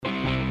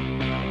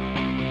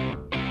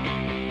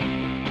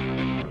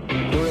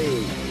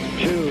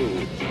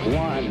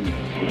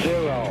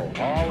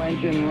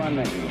Ignition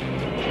running.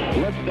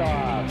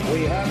 Liftoff.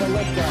 We have a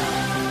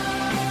liftoff.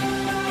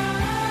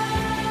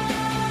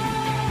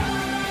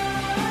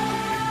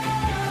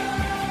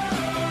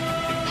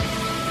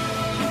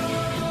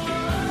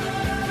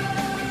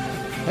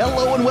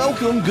 Hello and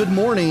welcome. Good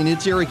morning.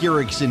 It's Eric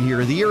Erickson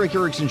here. The Eric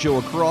Erickson Show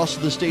across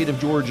the state of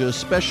Georgia.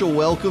 Special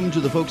welcome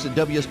to the folks at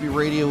WSB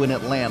Radio in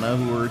Atlanta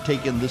who are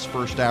taking this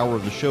first hour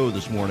of the show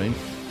this morning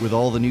with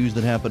all the news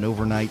that happened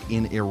overnight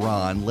in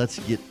Iran. Let's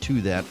get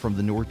to that from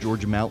the North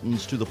Georgia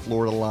mountains to the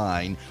Florida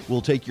line.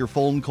 We'll take your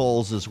phone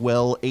calls as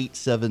well.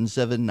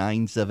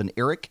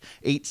 877-97-ERIC,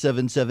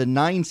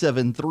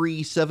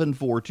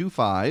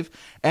 877-973-7425.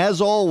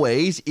 As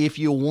always, if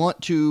you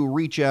want to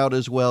reach out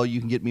as well, you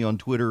can get me on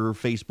Twitter,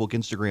 Facebook,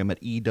 Instagram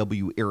at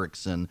EW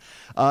Erickson.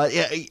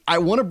 I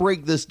want to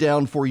break this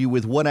down for you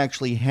with what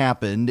actually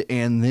happened,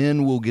 and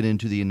then we'll get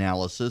into the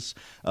analysis.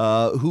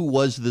 Who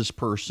was this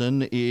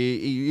person?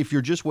 If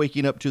you're just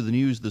waking up to the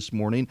news this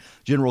morning,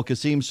 General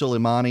Qassem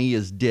Suleimani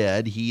is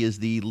dead. He is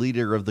the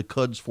leader of the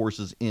Quds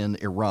forces in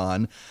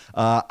Iran.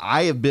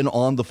 I have been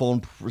on the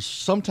phone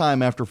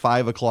sometime after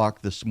 5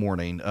 o'clock this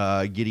morning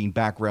getting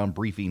background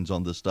briefings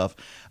on this stuff.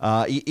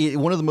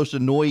 One of the most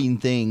annoying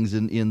things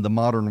in the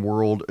modern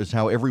world is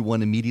how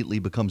everyone immediately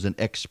becomes an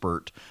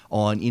expert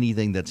on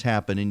anything that's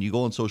happened. And you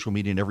go on social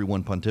media and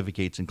everyone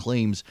pontificates and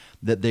claims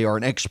that they are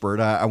an expert.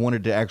 I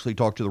wanted to actually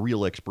talk to the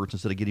real experts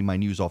instead of getting my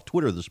news off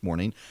Twitter this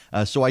morning.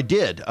 So I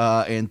did.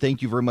 And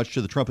thank you very much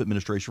to the Trump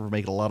administration for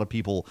making a lot of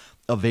people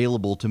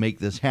available to make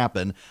this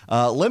happen.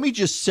 Let me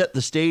just set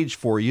the stage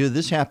for you.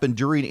 This happened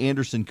during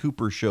Anderson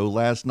Cooper's show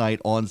last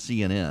night on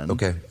CNN.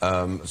 Okay.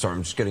 Sorry,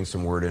 I'm just getting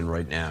some word in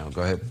right now.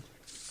 Go ahead.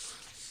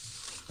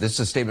 This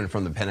is a statement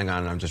from the Pentagon,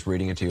 and I'm just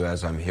reading it to you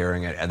as I'm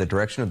hearing it. At the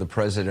direction of the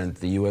president,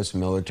 the U.S.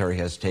 military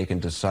has taken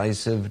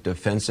decisive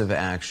defensive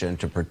action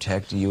to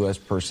protect U.S.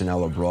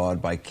 personnel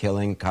abroad by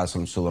killing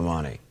Qassem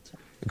Suleimani.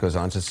 It goes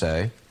on to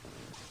say,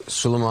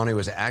 Soleimani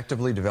was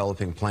actively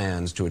developing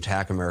plans to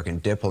attack American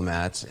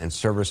diplomats and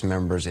service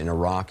members in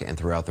Iraq and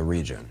throughout the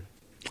region.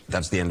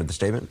 That's the end of the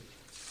statement.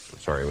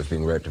 Sorry, it was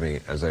being read to me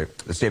as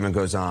the statement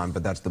goes on,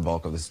 but that's the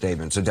bulk of the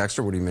statement. So,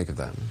 Dexter, what do you make of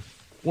that?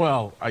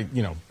 Well, I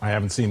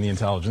haven't seen the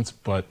intelligence,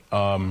 but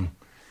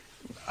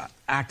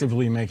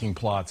actively making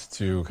plots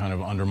to kind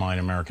of undermine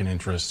American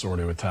interests or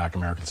to attack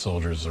American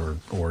soldiers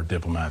or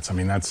diplomats. I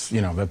mean, that's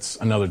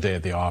another day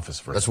at the office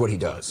for him. That's what he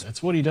does.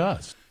 That's what he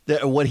does.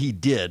 What he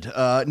did.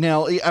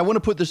 Now, I want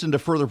to put this into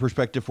further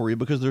perspective for you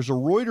because there's a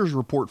Reuters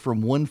report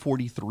from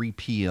 1:43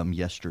 p.m.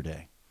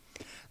 yesterday.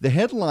 The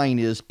headline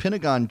is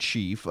Pentagon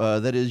Chief,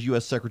 that is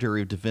U.S.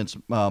 Secretary of Defense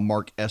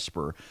Mark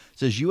Esper,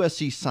 says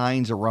USC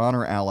signs Iran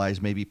or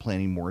allies may be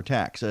planning more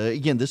attacks.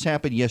 Again, this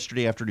happened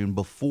yesterday afternoon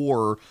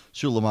before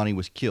Soleimani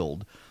was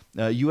killed.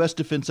 U.S.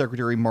 Defense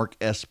Secretary Mark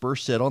Esper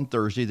said on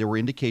Thursday there were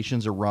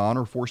indications Iran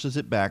or forces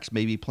it backs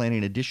may be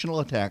planning additional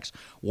attacks,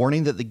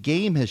 warning that the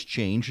game has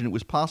changed and it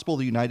was possible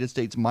the United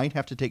States might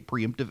have to take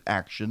preemptive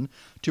action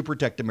to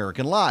protect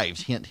American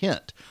lives. Hint,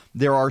 hint.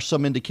 There are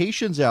some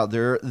indications out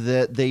there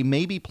that they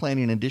may be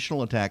planning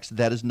additional attacks.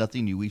 That is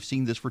nothing new. We've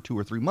seen this for 2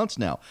 or 3 months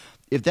now.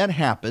 If that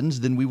happens,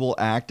 then we will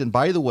act. And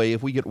by the way,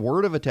 if we get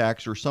word of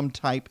attacks or some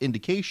type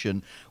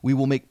indication, we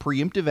will make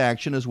preemptive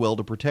action as well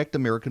to protect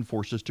American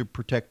forces, to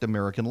protect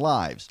American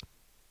lives.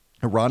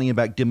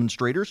 Iranian-backed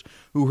demonstrators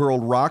who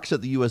hurled rocks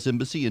at the U.S.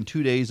 Embassy in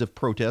 2 days of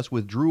protests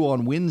withdrew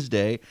on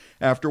Wednesday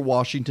after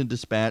Washington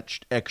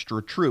dispatched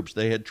extra troops.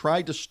 They had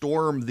tried to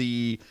storm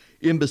the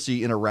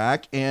embassy in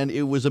Iraq, and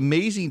it was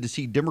amazing to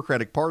see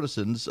Democratic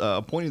partisans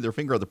pointing their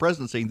finger at the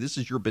president saying, this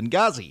is your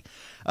Benghazi.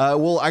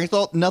 Well, I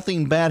thought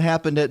nothing bad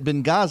happened at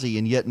Benghazi,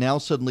 and yet now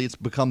suddenly it's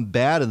become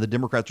bad, and the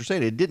Democrats are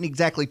saying it didn't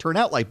exactly turn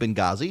out like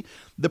Benghazi.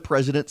 The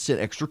president sent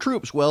extra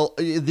troops. Well,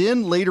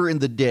 then later in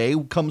the day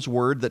comes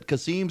word that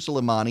Qassem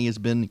Suleimani has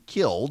been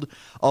killed,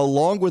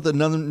 along with a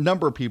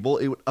number of people.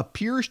 It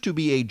appears to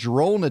be a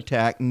drone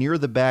attack near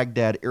the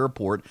Baghdad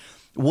airport.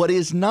 What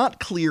is not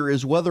clear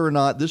is whether or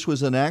not this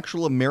was an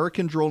actual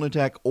American drone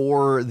attack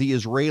or the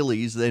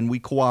Israelis, and we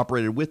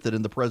cooperated with it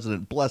and the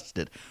president blessed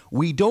it.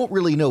 We don't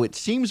really know. It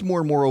seems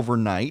more and more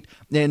overnight.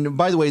 And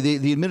by the way,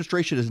 the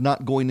administration is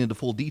not going into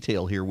full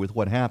detail here with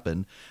what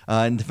happened.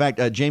 In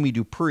fact, Jamie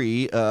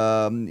Dupree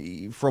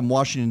from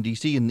Washington,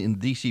 D.C. in the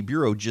D.C.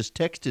 Bureau just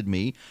texted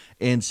me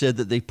and said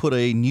that they put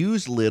a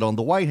news lid on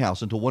the White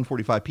House until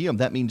 1:45 p.m.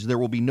 That means there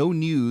will be no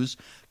news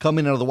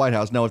coming out of the White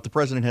House. Now, if the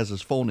president has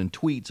his phone and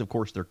tweets, of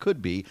course, there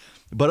could be,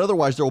 but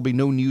otherwise there will be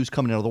no news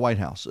coming out of the White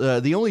House.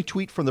 The only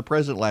tweet from the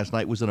president last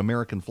night was an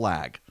American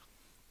flag.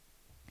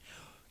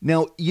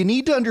 Now, you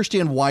need to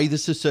understand why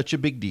this is such a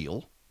big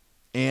deal,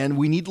 and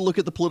we need to look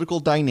at the political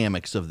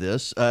dynamics of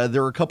this.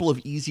 There are a couple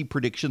of easy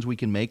predictions we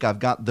can make. I've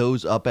got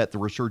those up at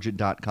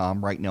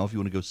theresurgent.com right now if you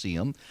want to go see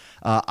them.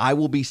 I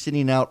will be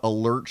sending out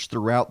alerts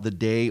throughout the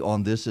day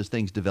on this as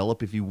things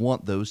develop. If you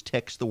want those,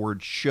 text the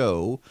word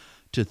SHOW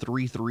to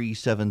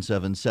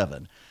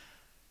 33777.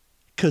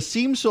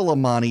 Qassem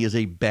Suleimani is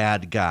a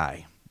bad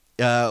guy.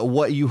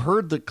 What you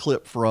heard the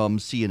clip from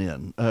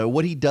CNN.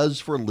 What he does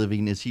for a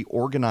living is he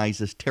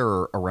organizes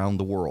terror around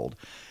the world.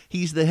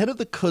 He's the head of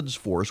the Quds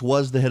Force,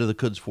 was the head of the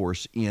Quds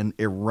Force in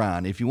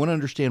Iran. If you want to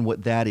understand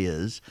what that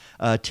is,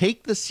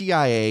 take the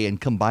CIA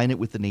and combine it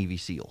with the Navy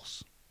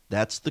SEALs.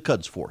 That's the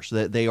Quds Force.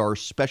 They are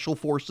special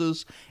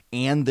forces,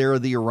 and they're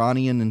the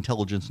Iranian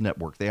intelligence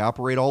network. They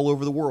operate all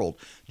over the world.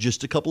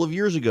 Just a couple of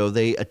years ago,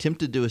 they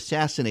attempted to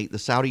assassinate the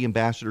Saudi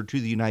ambassador to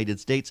the United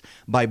States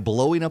by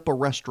blowing up a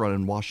restaurant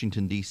in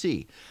Washington,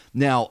 D.C.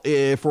 Now,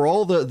 for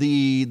all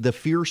the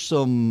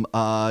fearsome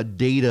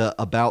data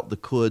about the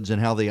Quds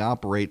and how they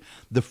operate,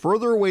 the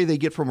further away they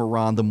get from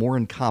Iran, the more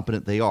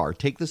incompetent they are.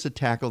 Take this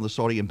attack on the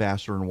Saudi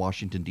ambassador in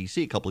Washington,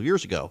 D.C. a couple of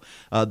years ago.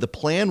 The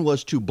plan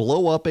was to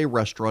blow up a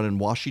restaurant in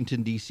Washington,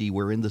 D.C.,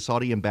 wherein the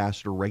Saudi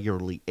ambassador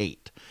regularly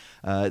ate.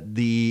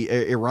 The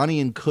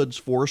Iranian Quds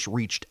Force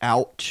reached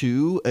out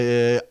to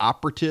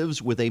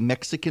operatives with a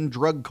Mexican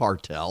drug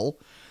cartel.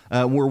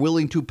 Were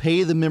willing to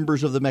pay the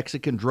members of the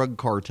Mexican drug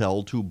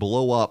cartel to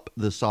blow up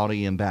the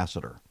Saudi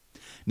ambassador.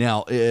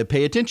 Now,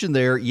 pay attention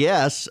there.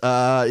 Yes,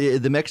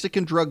 the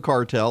Mexican drug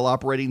cartel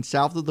operating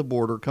south of the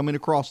border, coming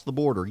across the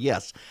border.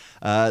 Yes,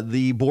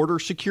 the border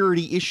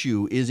security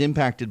issue is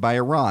impacted by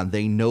Iran.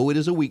 They know it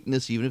is a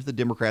weakness, even if the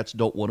Democrats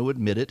don't want to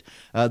admit it.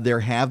 There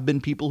have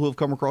been people who have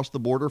come across the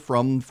border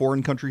from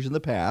foreign countries in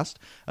the past.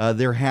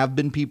 There have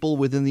been people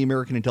within the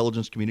American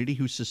intelligence community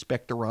who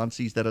suspect Iran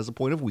sees that as a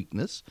point of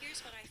weakness.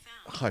 Here's what I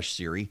found. Hush,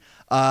 Siri.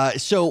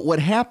 So what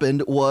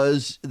happened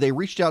was they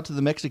reached out to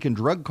the Mexican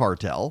drug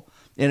cartel.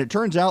 And it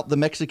turns out the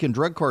Mexican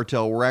drug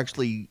cartel were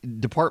actually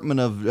Department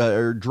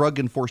of Drug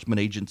Enforcement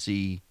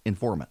Agency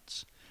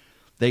informants.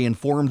 They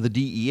informed the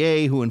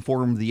DEA, who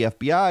informed the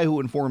FBI,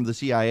 who informed the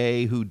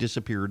CIA, who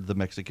disappeared the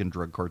Mexican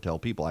drug cartel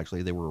people.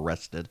 Actually, they were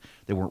arrested.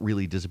 They weren't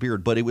really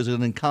disappeared, but it was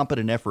an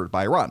incompetent effort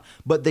by Iran.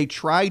 But they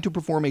tried to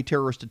perform a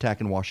terrorist attack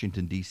in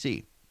Washington,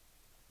 D.C.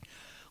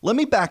 Let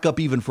me back up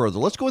even further.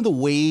 Let's go in the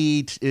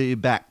way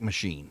back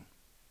machine.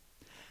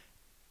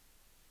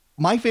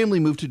 My family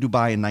moved to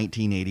Dubai in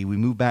 1980. We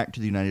moved back to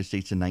the United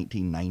States in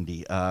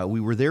 1990. We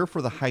were there for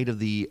the height of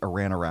the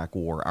Iran-Iraq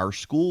War. Our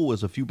school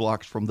was a few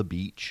blocks from the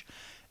beach.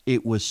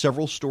 It was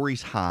several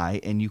stories high,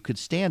 and you could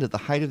stand at the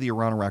height of the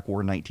Iran-Iraq War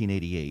in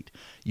 1988.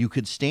 You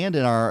could stand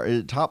in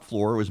our top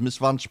floor. It was Miss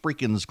von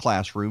Spreken's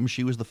classroom.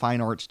 She was the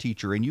fine arts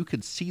teacher, and you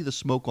could see the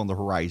smoke on the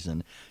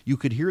horizon. You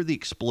could hear the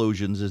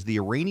explosions as the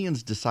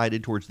Iranians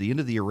decided towards the end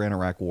of the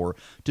Iran-Iraq War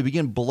to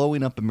begin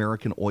blowing up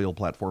American oil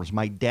platforms.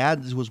 My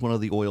dad's was one of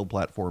the oil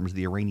platforms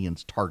the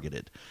Iranians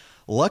targeted.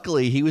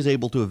 Luckily, he was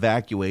able to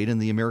evacuate,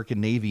 and the American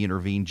Navy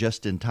intervened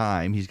just in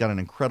time. He's got an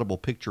incredible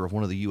picture of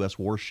one of the U.S.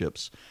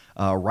 warships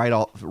right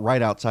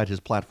outside his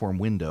platform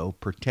window,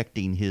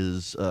 protecting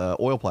his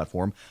oil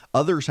platform.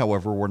 Others,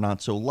 however, were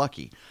not so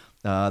lucky.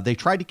 They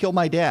tried to kill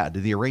my dad.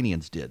 The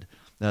Iranians did.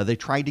 They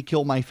tried to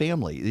kill my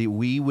family.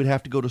 We would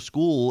have to go to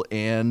school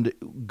and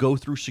go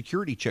through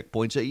security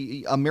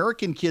checkpoints.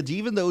 American kids,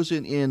 even those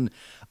in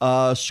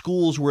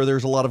schools where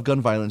there's a lot of gun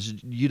violence,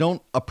 you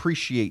don't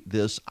appreciate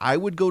this. I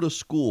would go to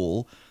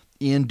school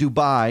in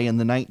Dubai in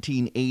the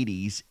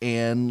 1980s,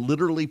 and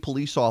literally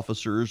police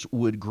officers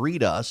would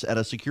greet us at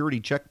a security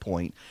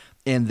checkpoint,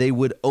 and they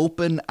would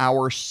open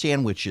our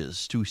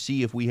sandwiches to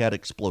see if we had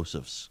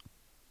explosives.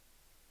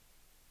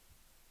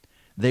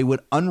 They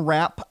would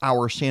unwrap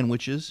our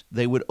sandwiches.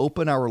 They would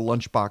open our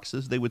lunch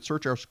boxes. They would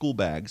search our school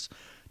bags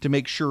to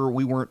make sure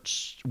we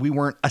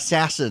weren't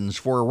assassins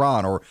for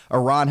Iran, or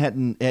Iran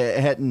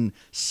hadn't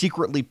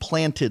secretly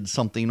planted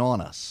something on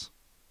us.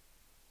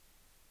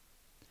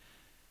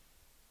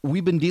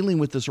 We've been dealing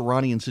with this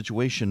Iranian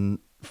situation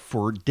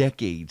for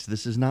decades.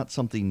 This is not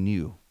something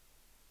new.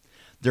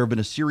 There have been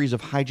a series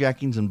of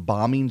hijackings and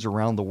bombings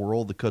around the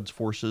world, the Quds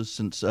forces,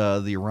 since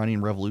the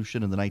Iranian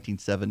Revolution in the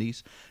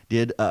 1970s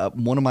did.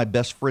 One of my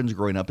best friends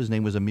growing up, his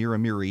name was Amir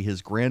Amiri.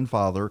 His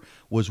grandfather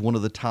was one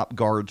of the top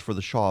guards for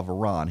the Shah of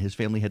Iran. His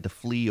family had to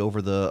flee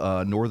over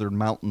the northern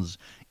mountains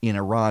in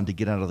Iran to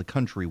get out of the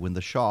country when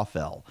the Shah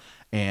fell.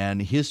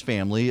 And his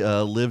family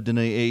lived in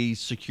a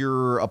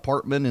secure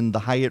apartment in the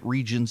Hyatt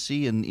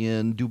Regency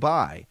in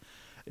Dubai.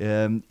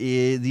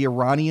 The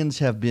Iranians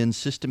have been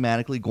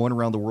systematically going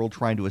around the world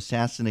trying to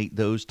assassinate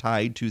those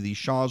tied to the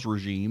Shah's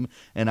regime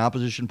and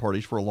opposition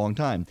parties for a long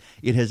time.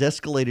 It has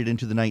escalated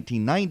into the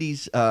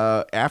 1990s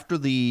after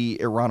the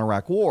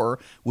Iran-Iraq War,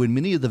 when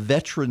many of the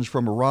veterans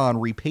from Iran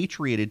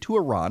repatriated to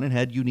Iran and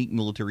had unique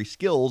military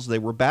skills. They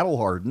were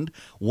battle-hardened.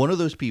 One of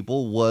those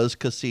people was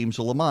Qassem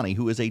Suleimani,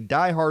 who is a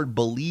diehard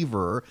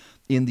believer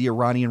in the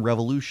Iranian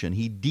Revolution.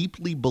 He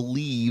deeply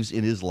believes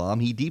in Islam.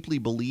 He deeply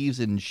believes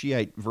in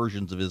Shiite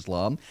versions of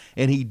Islam.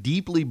 And he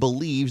deeply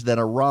believes that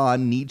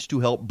Iran needs to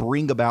help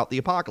bring about the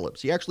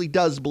apocalypse. He actually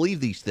does believe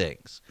these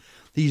things.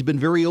 He's been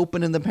very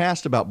open in the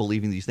past about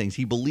believing these things.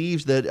 He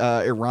believes that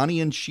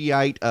Iranian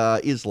Shiite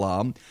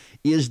Islam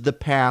is the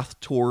path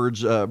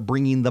towards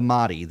bringing the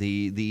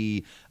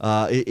Mahdi,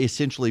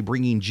 essentially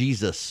bringing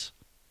Jesus.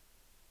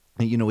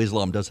 You know,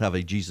 Islam does have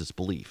a Jesus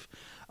belief.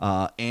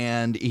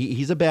 And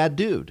he's a bad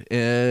dude,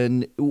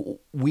 and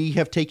we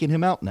have taken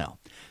him out now.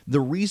 The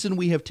reason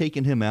we have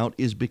taken him out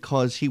is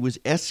because he was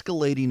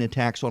escalating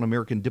attacks on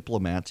American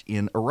diplomats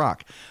in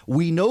Iraq.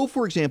 We know,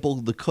 for example,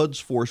 the Quds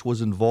Force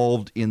was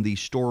involved in the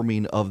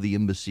storming of the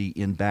embassy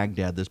in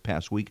Baghdad this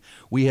past week.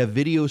 We have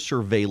video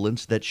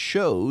surveillance that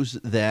shows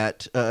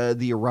that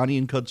the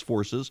Iranian Quds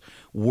Forces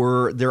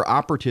their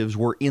operatives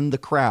were in the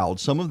crowd.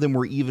 Some of them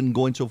were even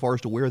going so far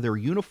as to wear their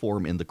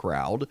uniform in the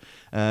crowd,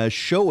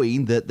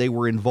 showing that they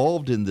were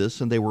involved in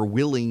this and they were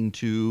willing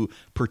to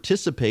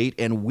participate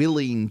and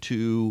willing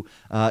to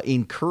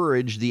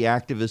encourage the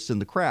activists in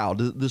the crowd.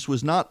 This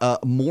was not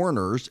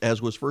mourners,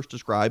 as was first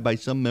described by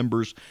some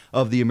members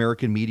of the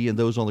American media and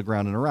those on the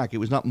ground in Iraq. It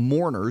was not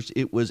mourners.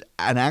 It was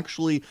an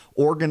actually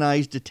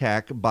organized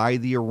attack by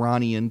the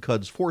Iranian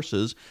Quds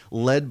forces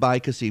led by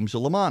Qassem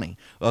Suleimani.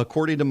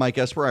 According to Mike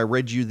Esper, I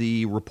read you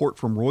the report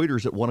from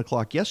Reuters at 1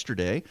 o'clock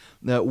yesterday.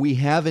 We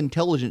have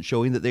intelligence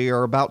showing that they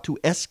are about to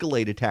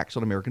escalate attacks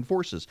on American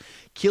forces.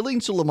 Killing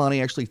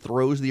Soleimani actually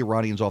throws the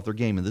Iranians off their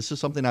game, and this is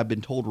something I've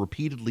been told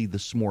repeatedly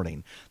this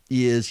morning,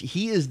 is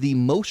he is the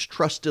most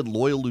trusted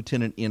loyal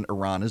lieutenant in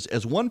Iran.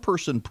 As one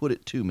person put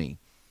it to me,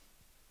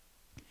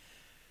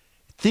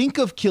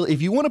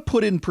 if you want to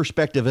put in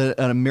perspective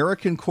an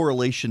American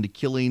correlation to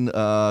killing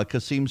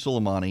Qassem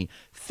Soleimani,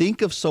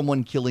 think of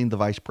someone killing the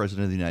vice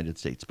president of the United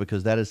States,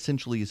 because that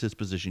essentially is his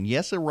position.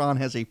 Yes, Iran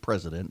has a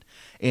president,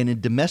 and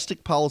in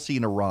domestic policy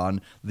in Iran,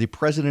 the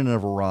president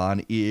of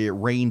Iran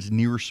reigns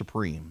near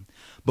supreme.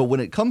 But when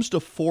it comes to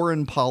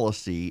foreign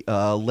policy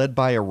led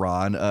by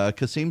Iran,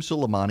 Qassem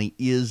Soleimani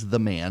is the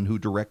man who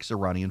directs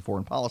Iranian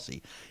foreign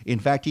policy. In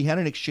fact, he had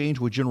an exchange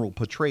with General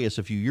Petraeus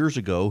a few years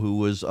ago, who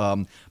was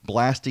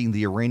blasting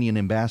the Iranian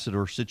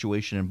ambassador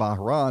situation in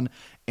Bahrain.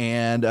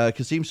 And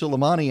Qassem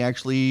Soleimani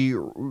actually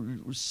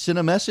sent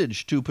a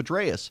message to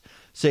Petraeus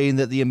saying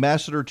that the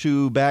ambassador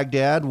to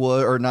Baghdad to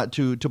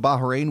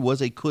Bahrain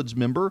was a Quds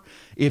member.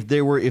 If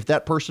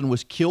that person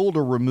was killed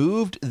or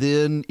removed,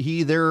 then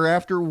he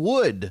thereafter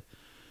would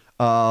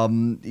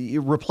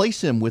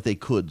replace him with a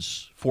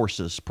Quds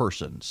forces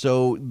person.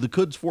 So the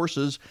Quds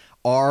forces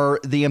are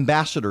the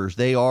ambassadors.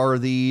 They are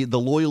the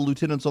loyal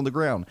lieutenants on the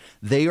ground.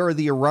 They are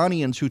the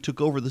Iranians who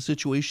took over the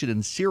situation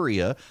in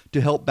Syria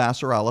to help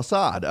Bashar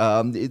al-Assad.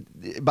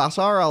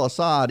 Bashar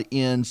al-Assad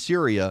in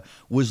Syria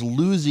was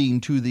losing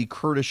to the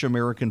Kurdish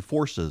American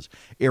forces.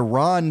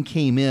 Iran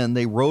came in.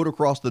 They rode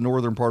across the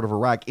northern part of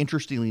Iraq.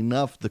 Interestingly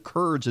enough, the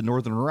Kurds in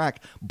northern Iraq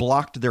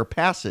blocked their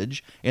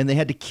passage, and they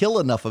had to kill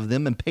enough of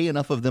them and pay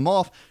enough of them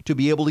off to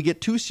be able to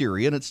get to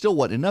Syria, and it still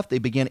wasn't enough. They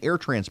began air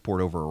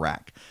transport over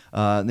Iraq.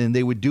 And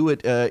they would do it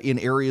in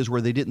areas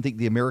where they didn't think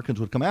the Americans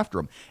would come after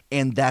them.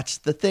 And that's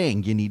the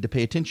thing you need to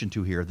pay attention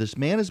to here. This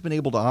man has been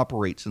able to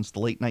operate since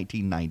the late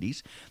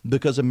 1990s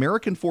because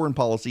American foreign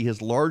policy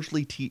has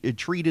largely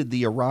treated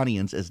the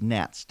Iranians as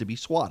gnats to be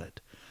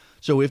swatted.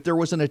 So if there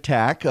was an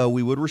attack,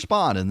 we would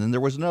respond, and then there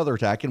was another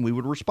attack, and we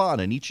would respond,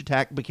 and each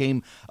attack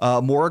became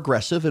more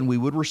aggressive, and we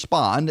would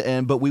respond,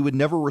 but we would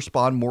never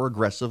respond more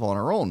aggressive on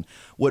our own.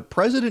 What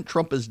President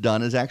Trump has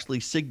done is actually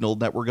signaled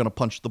that we're going to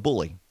punch the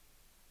bully.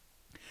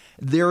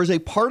 There is a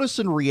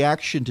partisan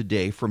reaction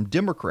today from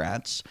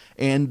Democrats,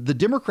 and the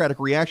Democratic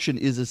reaction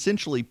is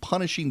essentially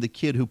punishing the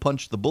kid who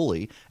punched the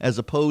bully as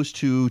opposed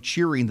to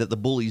cheering that the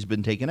bully's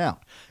been taken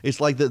out. It's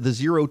like the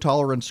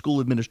zero-tolerance school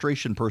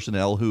administration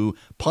personnel who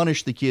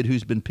punish the kid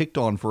who's been picked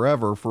on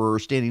forever for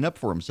standing up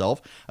for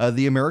himself.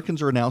 The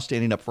Americans are now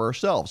standing up for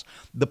ourselves.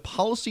 The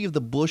policy of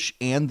the Bush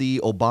and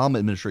the Obama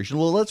administration,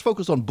 well, let's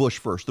focus on Bush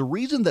first. The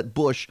reason that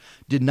Bush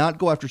did not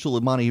go after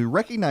Soleimani, he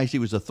recognized he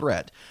was a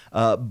threat,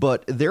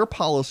 but their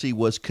policy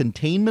was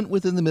containment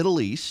within the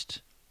Middle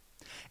East,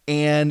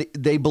 and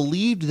they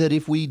believed that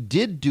if we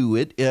did do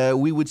it,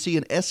 we would see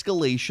an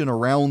escalation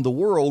around the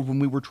world when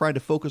we were trying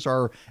to focus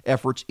our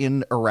efforts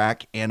in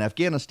Iraq and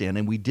Afghanistan,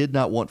 and we did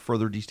not want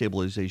further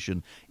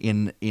destabilization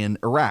in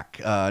Iraq,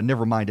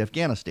 never mind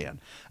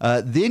Afghanistan.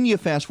 Then you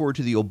fast forward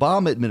to the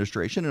Obama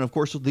administration, and of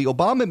course the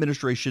Obama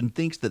administration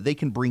thinks that they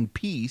can bring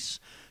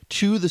peace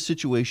to the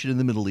situation in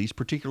the Middle East,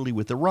 particularly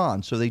with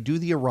Iran. So they do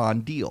the Iran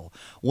deal.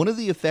 One of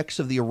the effects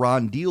of the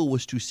Iran deal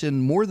was to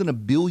send more than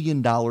 $1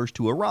 billion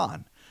to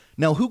Iran.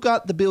 Now, who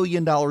got the $1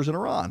 billion in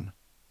Iran?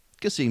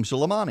 Qassem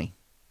Soleimani.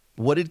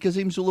 What did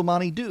Qassem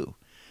Soleimani do?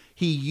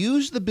 He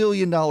used the $1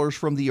 billion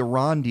from the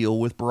Iran deal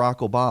with Barack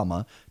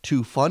Obama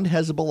to fund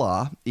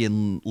Hezbollah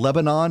in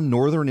Lebanon,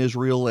 northern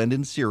Israel, and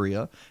in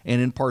Syria,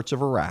 and in parts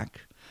of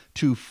Iraq,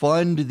 to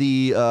fund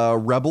the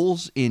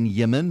rebels in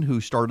Yemen who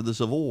started the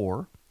civil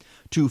war,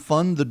 to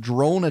fund the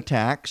drone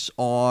attacks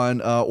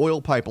on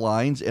oil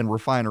pipelines and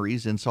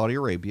refineries in Saudi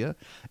Arabia,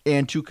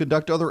 and to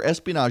conduct other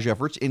espionage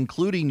efforts,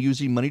 including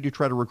using money to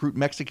try to recruit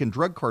Mexican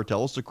drug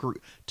cartels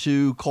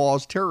to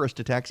cause terrorist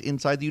attacks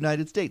inside the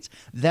United States.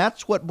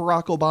 That's what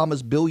Barack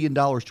Obama's $1 billion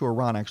to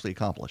Iran actually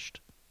accomplished.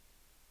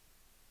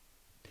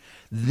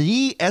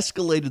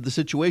 de-escalated the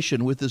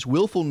situation with this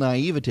willful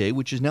naivete,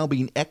 which is now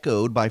being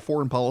echoed by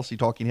foreign policy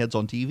talking heads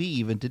on TV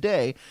even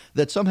today,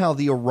 that somehow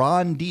the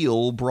Iran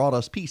deal brought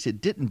us peace.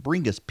 It didn't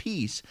bring us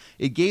peace.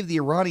 It gave the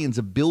Iranians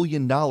 $1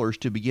 billion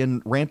to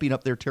begin ramping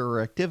up their terror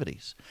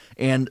activities.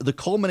 And the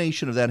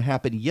culmination of that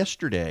happened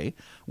yesterday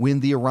when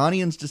the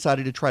Iranians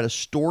decided to try to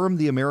storm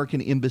the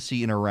American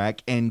embassy in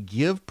Iraq and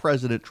give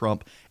President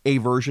Trump a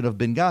version of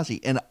Benghazi.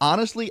 And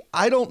honestly,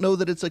 I don't know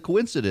that it's a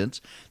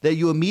coincidence that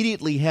you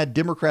immediately had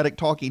Democratic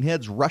talking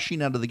heads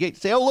rushing out of the gate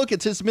to say, oh, look,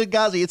 it's his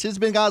Benghazi, it's his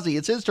Benghazi,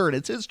 it's his turn,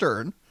 it's his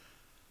turn.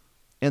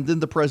 And then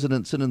the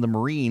president sent in the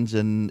Marines,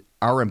 and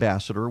our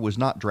ambassador was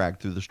not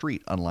dragged through the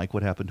street, unlike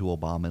what happened to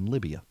Obama in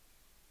Libya.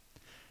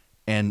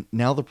 And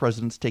now the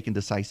president's taken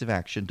decisive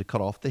action to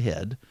cut off the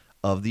head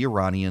of the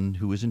Iranian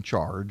who is in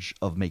charge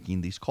of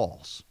making these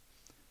calls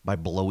by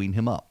blowing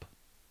him up.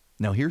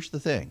 Now, here's the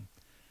thing.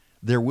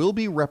 There will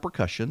be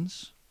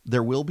repercussions.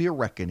 There will be a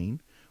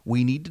reckoning.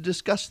 We need to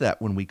discuss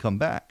that when we come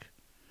back.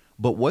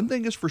 But one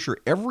thing is for sure,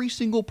 every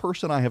single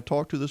person I have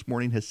talked to this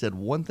morning has said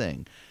one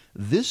thing.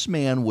 This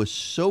man was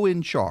so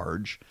in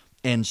charge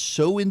and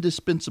so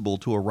indispensable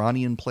to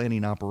Iranian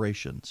planning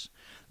operations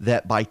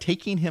that by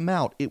taking him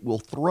out, it will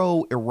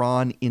throw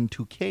Iran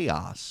into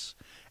chaos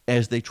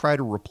as they try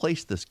to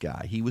replace this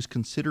guy. He was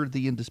considered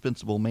the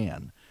indispensable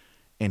man,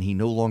 and he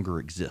no longer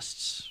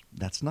exists.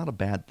 That's not a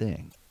bad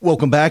thing.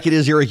 Welcome back. It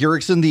is Eric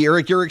Erickson, the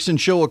Eric Erickson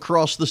Show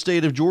across the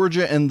state of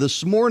Georgia. And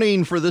this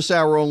morning, for this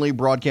hour only,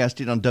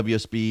 broadcasting on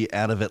WSB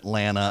out of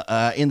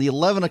Atlanta. In the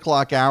 11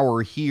 o'clock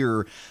hour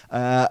here,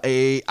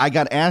 I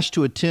got asked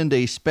to attend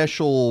a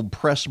special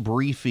press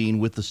briefing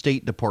with the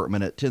State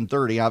Department at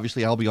 10:30.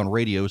 Obviously, I'll be on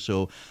radio,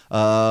 so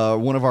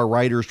one of our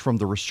writers from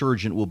The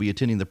Resurgent will be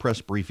attending the press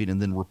briefing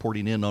and then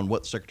reporting in on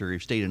what Secretary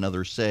of State and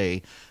others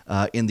say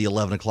in the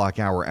 11 o'clock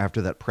hour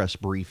after that press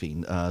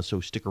briefing.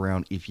 So stick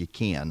around if you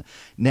can.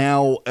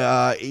 Now,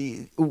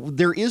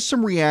 there is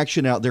some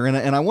reaction out there,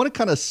 and I want to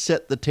kind of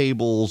set the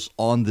tables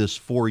on this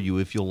for you,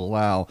 if you'll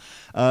allow.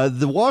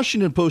 The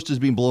Washington Post is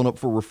being blown up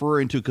for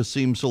referring to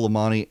Qassem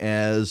Suleimani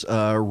as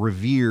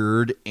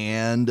revered,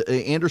 and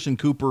Anderson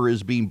Cooper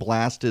is being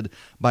blasted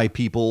by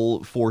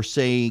people for,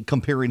 say,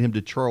 comparing him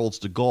to Charles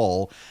de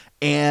Gaulle.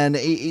 And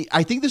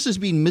I think this is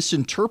being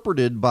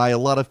misinterpreted by a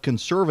lot of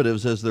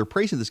conservatives as they're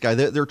praising this guy.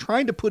 They're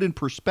trying to put in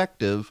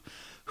perspective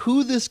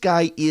who this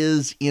guy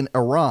is in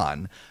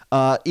Iran.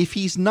 If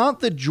he's not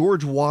the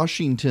George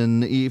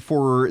Washington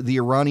for the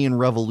Iranian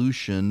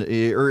Revolution,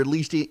 or at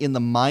least in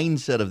the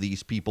mindset of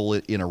these people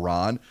in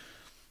Iran,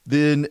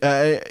 then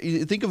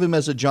think of him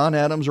as a John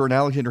Adams or an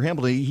Alexander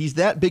Hamilton. He's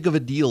that big of a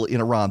deal in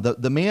Iran.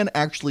 The man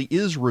actually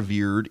is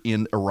revered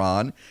in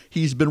Iran.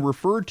 He's been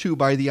referred to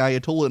by the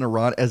Ayatollah in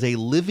Iran as a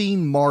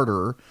living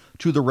martyr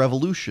to the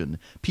revolution.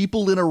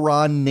 People in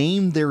Iran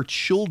named their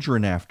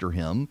children after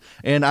him,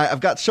 and I've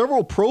got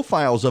several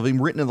profiles of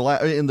him written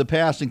in the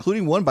past,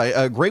 including one by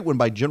a great one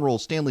by General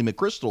Stanley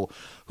McChrystal,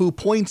 who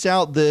points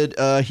out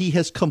that he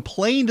has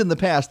complained in the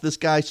past. This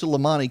guy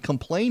Soleimani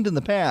complained in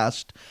the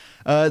past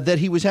that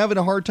he was having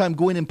a hard time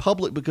going in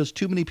public because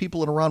too many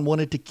people in Iran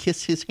wanted to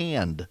kiss his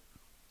hand.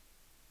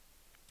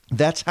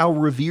 That's how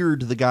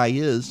revered the guy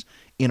is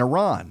in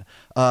Iran.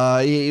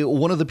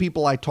 One of the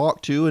people I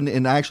talked to,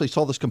 and I actually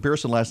saw this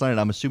comparison last night, and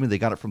I'm assuming they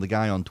got it from the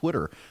guy on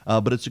Twitter,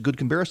 but it's a good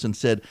comparison,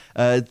 said,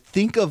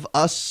 think of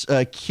us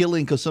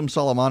killing Qassem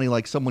Soleimani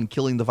like someone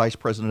killing the vice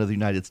president of the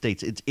United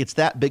States. It's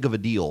that big of a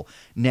deal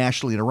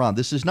nationally in Iran.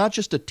 This is not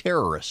just a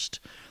terrorist.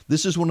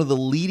 This is one of the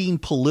leading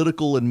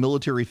political and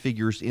military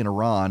figures in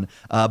Iran,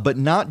 but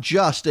not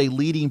just a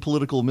leading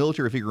political and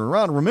military figure in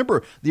Iran.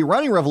 Remember, the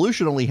Iranian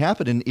Revolution only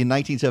happened in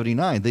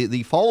 1979.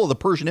 The fall of the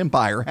Persian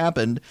Empire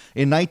happened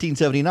in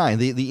 1979.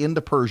 The end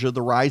of Persia,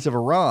 the rise of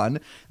Iran.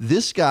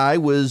 This guy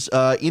was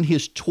in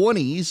his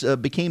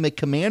 20s, became a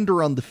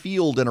commander on the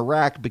field in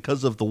Iraq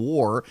because of the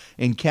war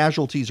and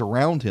casualties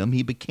around him.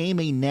 He became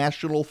a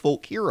national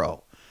folk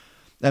hero.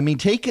 I mean,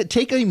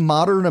 take a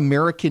modern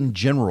American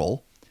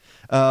general,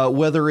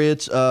 whether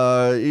it's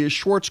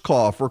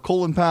Schwarzkopf or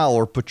Colin Powell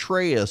or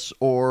Petraeus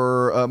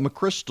or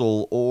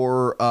McChrystal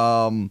or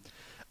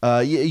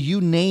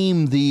you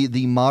name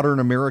the modern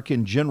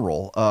American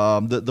general,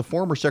 the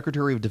former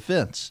Secretary of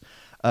Defense.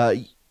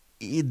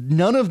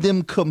 None of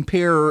them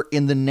compare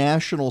in the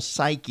national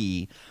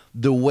psyche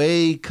the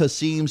way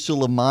Qassem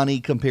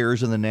Soleimani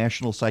compares in the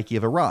national psyche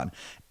of Iran.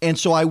 And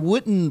so I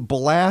wouldn't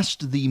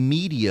blast the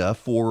media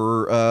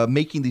for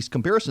making these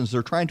comparisons.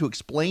 They're trying to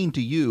explain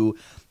to you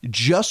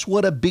just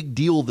what a big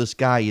deal this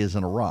guy is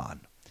in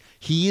Iran.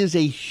 He is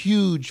a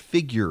huge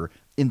figure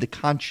in the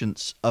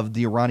conscience of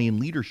the Iranian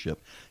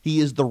leadership. He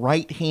is the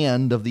right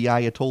hand of the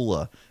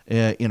Ayatollah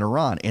in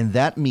Iran, and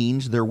that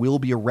means there will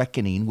be a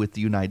reckoning with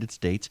the United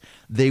States.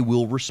 They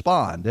will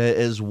respond.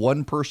 As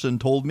one person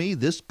told me,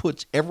 this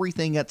puts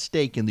everything at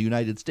stake in the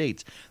United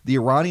States. The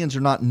Iranians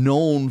are not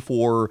known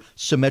for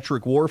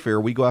symmetric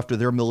warfare. We go after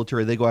their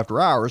military, they go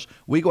after ours.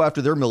 We go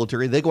after their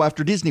military, they go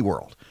after Disney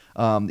World.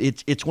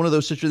 It's one of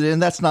those situations,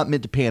 and that's not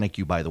meant to panic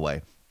you, by the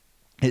way.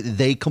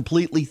 They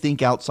completely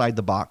think outside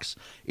the box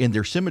in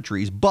their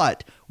symmetries.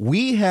 But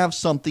we have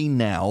something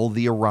now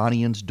the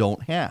Iranians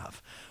don't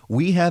have.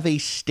 We have a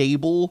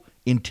stable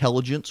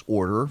intelligence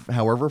order,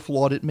 however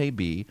flawed it may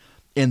be,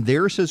 and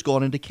theirs has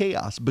gone into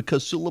chaos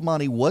because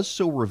Soleimani was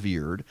so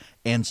revered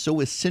and so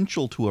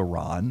essential to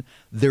Iran.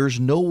 There's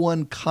no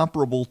one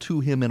comparable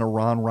to him in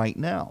Iran right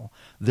now.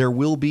 There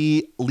will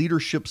be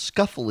leadership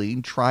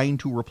scuffling trying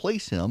to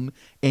replace him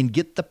and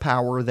get the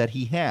power that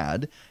he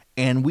had.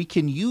 And we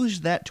can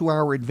use that to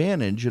our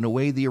advantage in a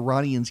way the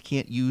Iranians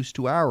can't use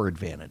to our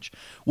advantage.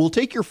 We'll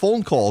take your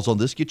phone calls on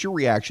this. Get your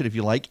reaction if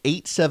you like.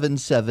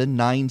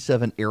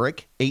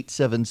 877-97-ERIC.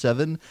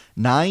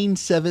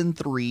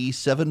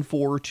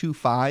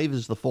 877-973-7425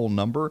 is the phone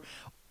number.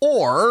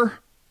 Or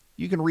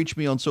you can reach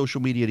me on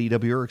social media at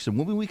E.W. Erickson.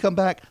 When we come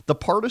back, the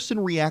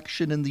partisan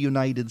reaction in the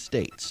United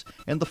States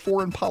and the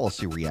foreign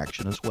policy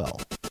reaction as well.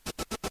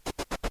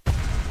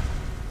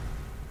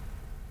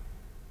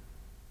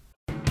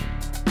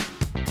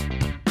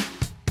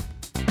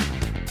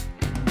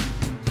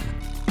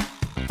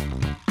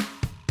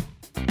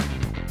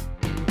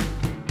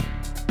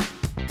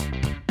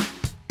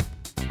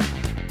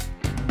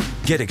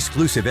 Get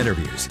exclusive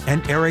interviews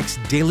and Eric's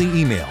daily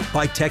email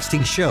by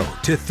texting SHOW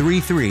to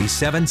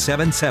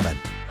 33777.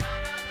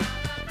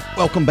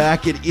 Welcome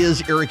back. It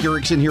is Eric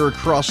Erickson here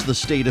across the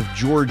state of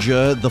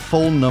Georgia. The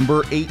phone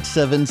number,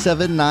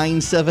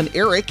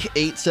 877-97-ERIC,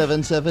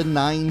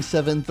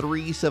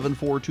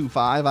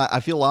 877-973-7425. I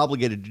feel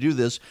obligated to do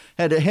this.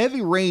 Had a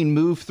heavy rain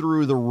move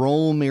through the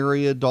Rome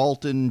area,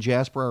 Dalton,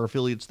 Jasper, our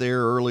affiliates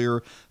there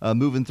earlier,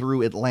 moving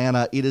through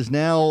Atlanta. It is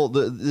now,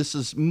 this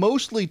is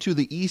mostly to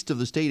the east of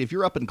the state. If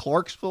you're up in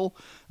Clarksville,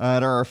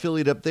 at our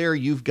affiliate up there,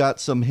 you've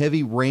got some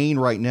heavy rain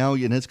right now,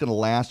 and it's going to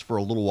last for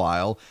a little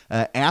while.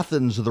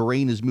 Athens, the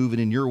rain is moving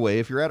in your way.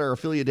 If you're at our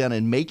affiliate down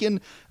in Macon,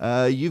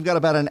 you've got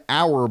about an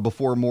hour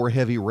before more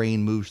heavy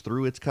rain moves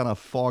through. It's kind of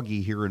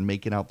foggy here in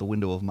Macon out the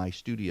window of my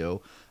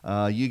studio.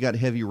 You got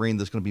heavy rain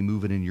that's going to be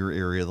moving in your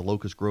area. The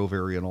Locust Grove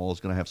area and all is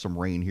going to have some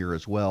rain here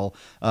as well.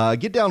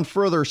 Get down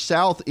further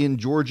south in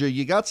Georgia.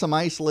 You got some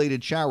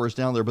isolated showers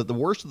down there, but the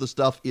worst of the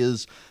stuff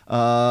is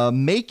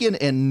Macon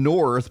and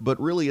north, but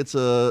really it's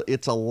a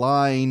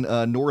line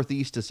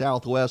northeast to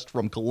southwest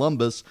from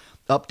Columbus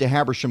up to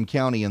Habersham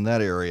County in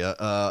that area.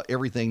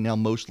 Everything now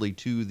mostly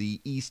to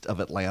the east of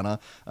Atlanta.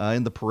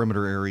 In the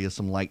perimeter area,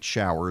 some light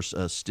showers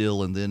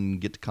still, and then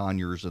get to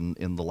Conyers and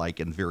the like,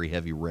 and very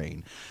heavy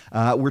rain.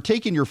 We're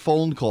taking your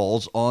phone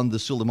calls on the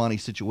Suleimani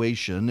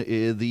situation.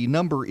 The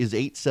number is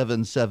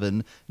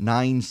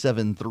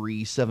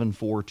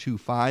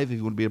 877-973-7425 if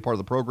you want to be a part of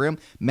the program.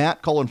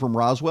 Matt calling from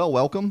Roswell,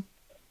 welcome.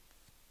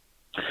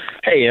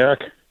 Hey,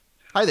 Eric.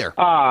 Hi there.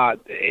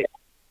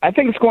 I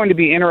think it's going to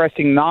be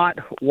interesting not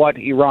what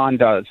Iran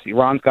does.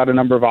 Iran's got a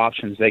number of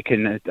options. They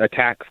can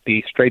attack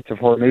the Straits of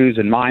Hormuz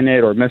and mine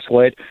it or missile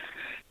it.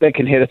 They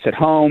can hit us at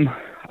home.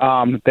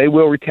 They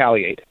will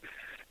retaliate.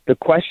 The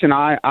question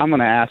I'm going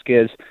to ask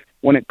is,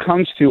 when it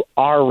comes to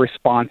our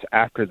response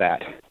after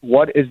that,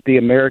 what is the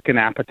American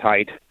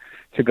appetite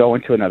to go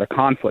into another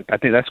conflict? I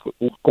think that's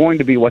going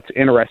to be what's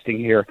interesting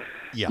here.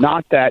 Yeah.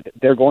 Not that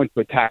they're going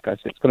to attack us.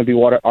 It's going to be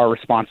what our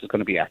response is going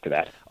to be after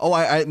that. Oh,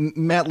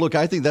 Matt, look,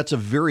 I think that's a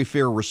very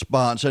fair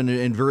response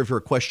and very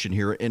fair question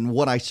here. And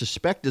what I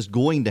suspect is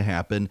going to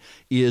happen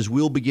is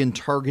we'll begin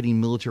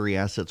targeting military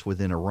assets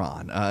within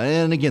Iran.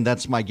 And again,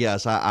 that's my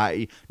guess.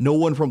 No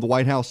one from the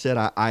White House said.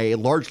 I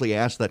largely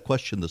asked that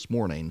question this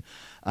morning.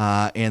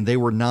 And they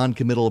were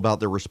non-committal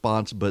about their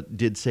response, but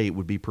did say it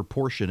would be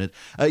proportionate.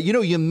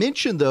 You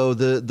mentioned, though,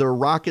 the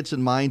rockets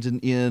and mines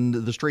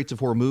in the Straits of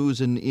Hormuz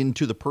and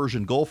into the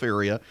Persian Gulf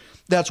area.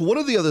 That's one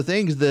of the other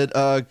things that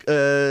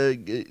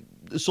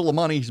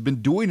Soleimani has been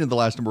doing in the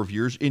last number of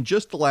years. In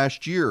just the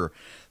last year,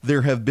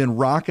 there have been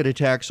rocket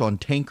attacks on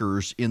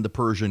tankers in the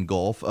Persian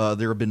Gulf.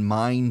 There have been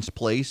mines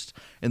placed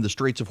in the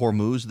Straits of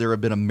Hormuz. There have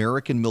been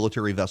American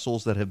military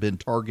vessels that have been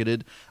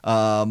targeted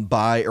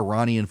by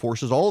Iranian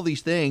forces. All of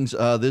these things,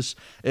 this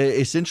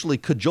essentially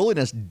cajoling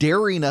us,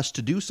 daring us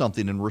to do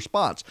something in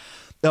response.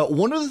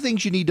 One of the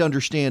things you need to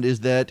understand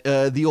is that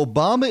the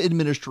Obama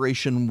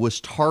administration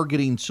was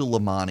targeting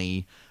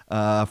Soleimani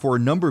for a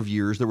number of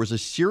years. There was a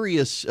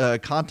serious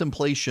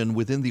contemplation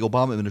within the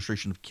Obama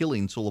administration of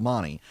killing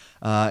Soleimani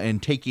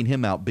and taking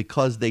him out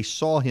because they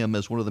saw him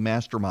as one of the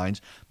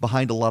masterminds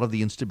behind a lot of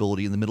the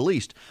instability in the Middle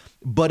East.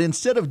 But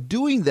instead of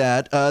doing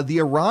that, the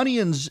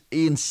Iranians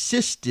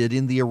insisted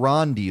in the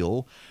Iran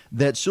deal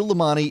that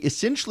Soleimani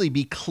essentially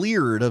be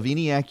cleared of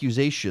any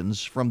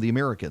accusations from the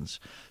Americans.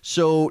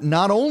 So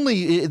not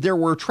only there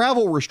were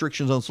travel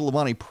restrictions on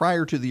Soleimani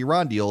prior to the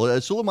Iran deal,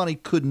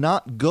 Soleimani could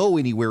not go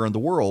anywhere in the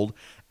world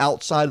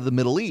outside of the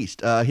Middle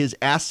East. His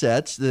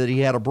assets that he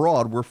had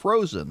abroad were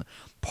frozen.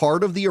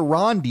 Part of the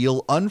Iran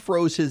deal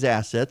unfroze his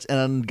assets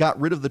and got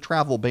rid of the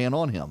travel ban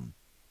on him.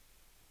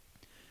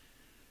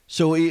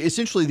 So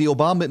essentially, the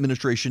Obama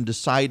administration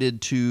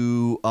decided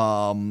to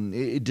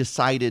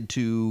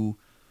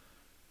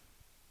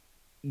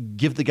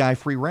give the guy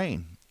free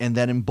rein, and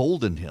that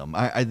emboldened him.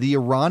 The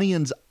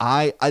Iranians,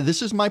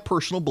 this is my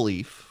personal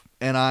belief,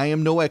 and I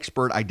am no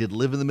expert. I did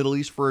live in the Middle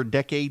East for a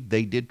decade.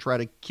 They did try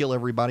to kill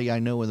everybody I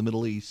know in the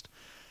Middle East.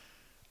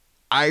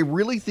 I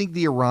really think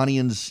the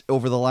Iranians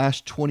over the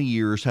last 20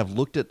 years have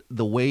looked at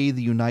the way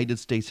the United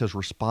States has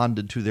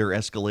responded to their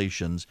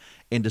escalations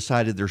and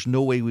decided there's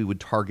no way we would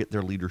target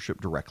their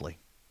leadership directly.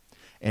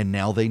 And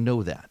now they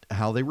know that.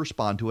 How they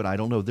respond to it, I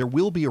don't know. There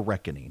will be a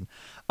reckoning.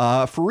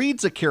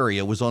 Fareed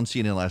Zakaria was on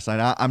CNN last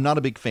night. I'm not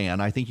a big fan.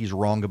 I think he's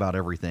wrong about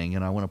everything,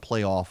 and I want to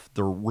play off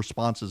the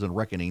responses and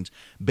reckonings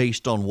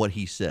based on what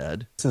he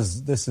said.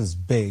 This is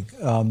big.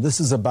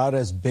 This is about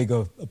as big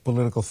a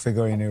political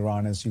figure in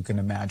Iran as you can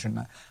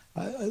imagine.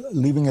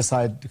 Leaving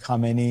aside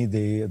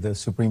Khamenei, the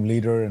supreme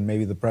leader, and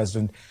maybe the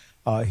president,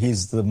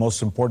 he's the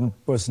most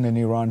important person in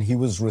Iran. He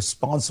was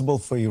responsible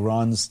for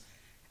Iran's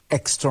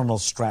external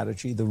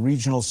strategy, the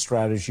regional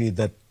strategy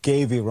that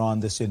gave Iran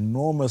this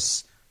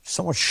enormous,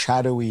 somewhat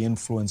shadowy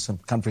influence in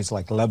countries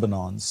like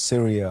Lebanon,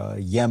 Syria,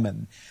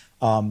 Yemen.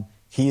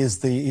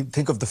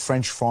 Think of the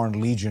French Foreign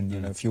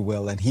Legion, if you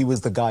will, and he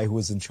was the guy who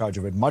was in charge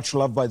of it. Much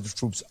loved by the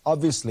troops,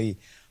 obviously,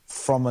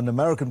 from an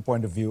American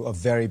point of view, a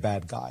very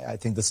bad guy. I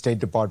think the State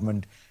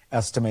Department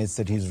estimates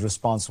that he's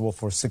responsible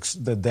for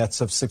the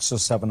deaths of 600 or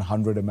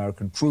 700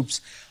 American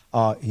troops.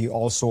 He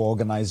also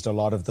organized a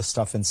lot of the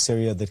stuff in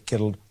Syria that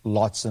killed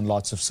lots and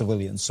lots of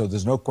civilians. So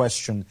there's no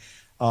question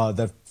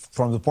that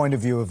from the point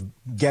of view of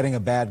getting a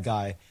bad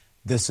guy,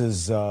 this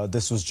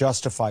was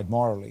justified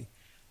morally.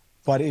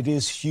 But it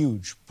is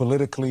huge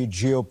politically,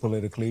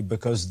 geopolitically,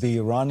 because the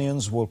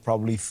Iranians will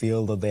probably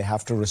feel that they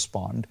have to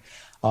respond.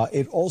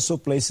 It also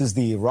places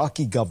the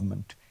Iraqi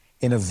government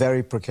in a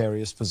very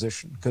precarious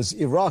position because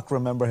Iraq,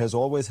 remember, has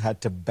always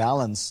had to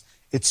balance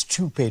its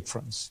two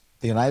patrons,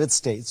 the United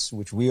States,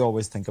 which we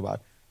always think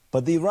about,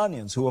 but the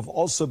Iranians, who have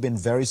also been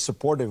very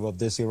supportive of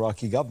this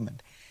Iraqi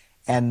government.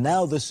 And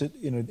now this,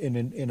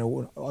 in a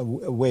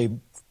way,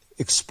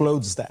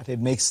 explodes that. It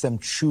makes them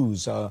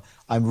choose.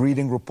 I'm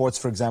reading reports,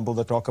 for example,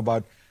 that talk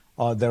about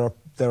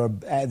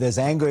there's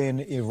anger in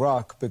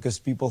Iraq because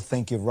people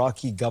think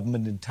Iraqi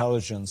government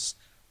intelligence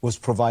was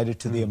provided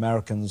to the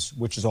Americans,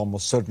 which is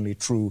almost certainly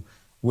true,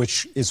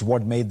 which is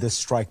what made this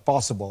strike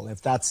possible.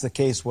 If that's the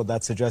case, what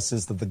that suggests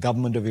is that the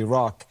government of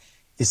Iraq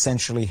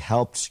essentially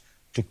helped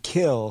to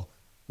kill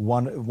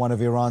one of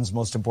Iran's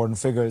most important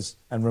figures.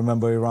 And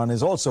remember, Iran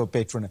is also a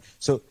patron.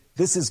 So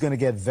this is going to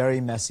get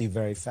very messy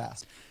very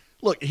fast.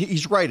 Look,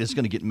 he's right. It's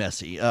going to get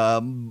messy.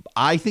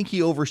 I think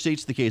he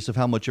overstates the case of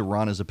how much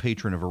Iran is a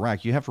patron of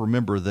Iraq. You have to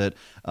remember that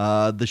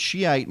the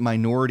Shiite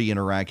minority in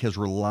Iraq has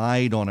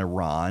relied on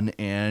Iran,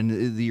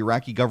 and the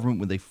Iraqi government,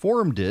 when they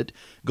formed it,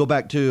 go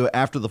back to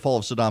after the fall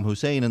of Saddam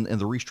Hussein and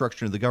the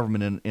restructuring of the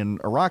government in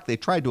Iraq, they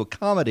tried to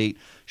accommodate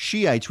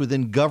Shiites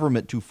within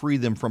government to free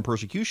them from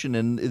persecution.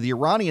 And the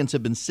Iranians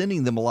have been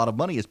sending them a lot of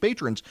money as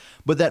patrons,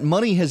 but that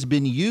money has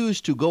been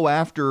used to go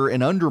after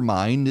and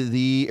undermine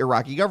the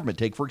Iraqi government.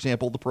 Take, for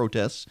example, the protests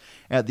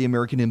at the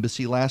American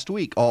embassy last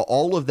week.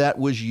 All of that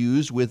was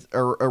used with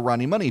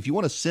Iranian money. If you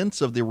want a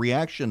sense of the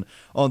reaction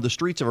on the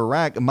streets of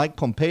Iraq, Mike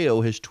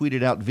Pompeo has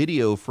tweeted out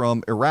video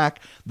from Iraq.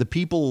 The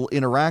people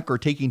in Iraq are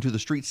taking to the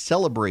streets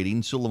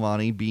celebrating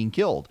Soleimani being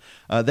killed.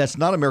 That's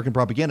not American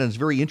propaganda. It's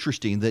very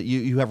interesting that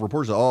you have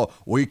reporters that,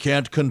 we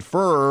can't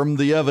confirm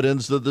the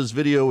evidence that this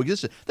video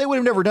existed. They would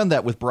have never done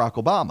that with Barack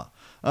Obama.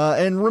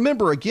 And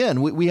remember,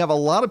 again, we have a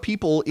lot of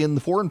people in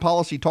the foreign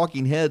policy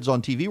talking heads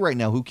on TV right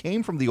now who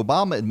came from the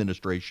Obama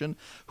administration,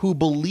 who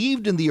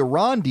believed in the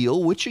Iran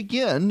deal, which,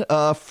 again,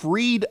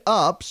 freed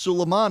up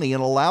Soleimani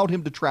and allowed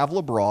him to travel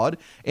abroad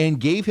and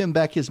gave him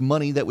back his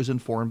money that was in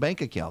foreign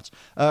bank accounts.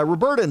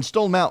 Roberta in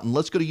Stone Mountain,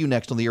 let's go to you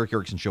next on the Eric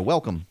Erickson Show.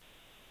 Welcome.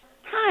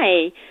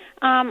 Hi.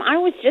 I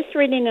was just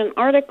reading an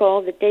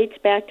article that dates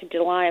back to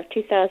July of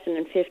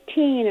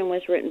 2015 and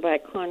was written by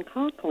Con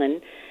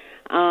Coughlin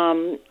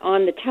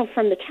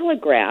from the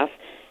Telegraph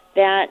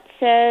that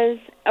says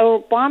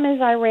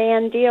Obama's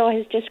Iran deal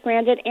has just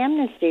granted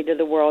amnesty to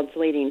the world's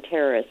leading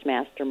terrorist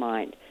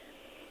mastermind.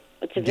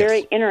 It's a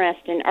very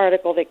interesting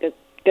article that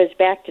goes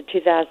back to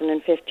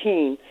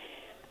 2015.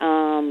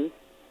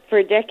 For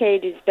a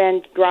decade, he's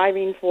been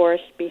driving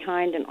force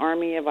behind an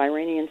army of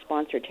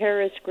Iranian-sponsored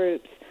terrorist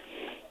groups.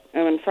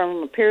 And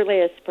from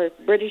purely a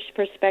British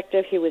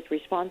perspective, he was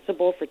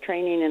responsible for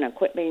training and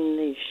equipping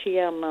the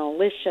Shia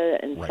militia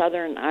in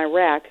southern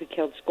Iraq who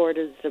killed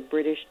scores of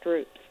British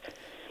troops.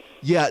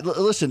 Yeah,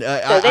 listen, so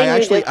they I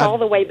actually all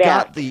the way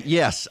back.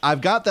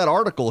 I've got that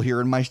article here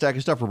in my stack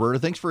of stuff, Roberta.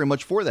 Thanks very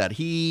much for that.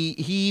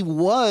 He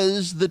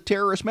was the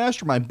terrorist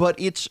mastermind, but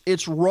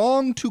it's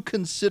wrong to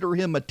consider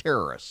him a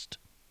terrorist.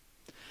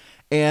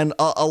 And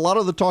a lot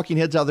of the talking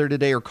heads out there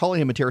today are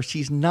calling him a terrorist.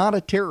 He's not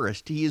a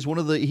terrorist. He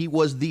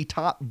was the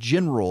top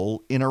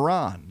general in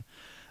Iran.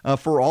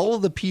 For all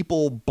of the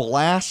people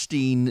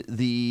blasting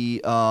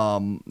the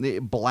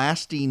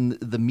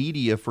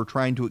media for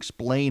trying to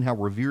explain how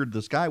revered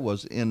this guy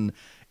was in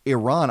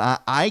Iran,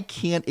 I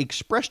can't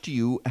express to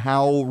you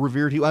how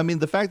revered he was. I mean,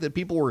 the fact that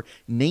people were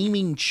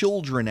naming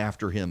children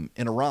after him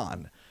in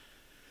Iran.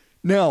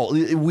 Now,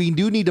 we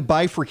do need to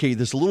bifurcate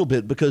this a little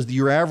bit because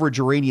your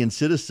average Iranian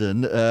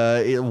citizen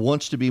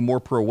wants to be more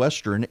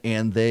pro-Western,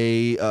 and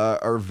they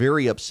are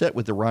very upset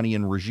with the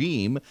Iranian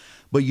regime.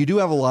 But you do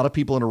have a lot of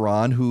people in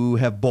Iran who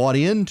have bought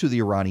into the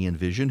Iranian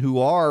vision, who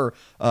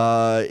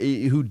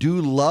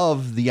do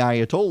love the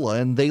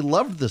Ayatollah, and they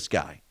loved this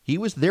guy. He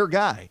was their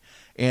guy,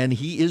 and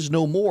he is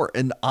no more.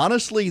 And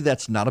honestly,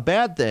 that's not a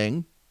bad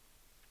thing.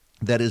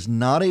 That is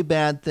not a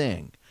bad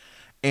thing.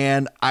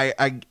 And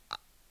I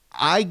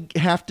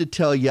have to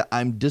tell you,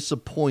 I'm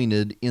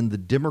disappointed in the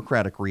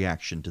Democratic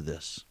reaction to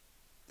this.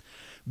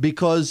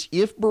 Because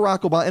if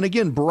Barack Obama, and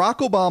again, Barack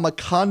Obama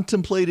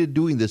contemplated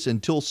doing this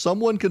until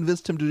someone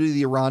convinced him to do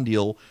the Iran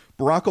deal,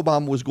 Barack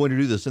Obama was going to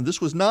do this. And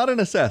this was not an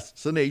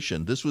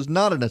assassination. This was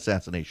not an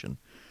assassination.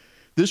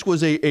 This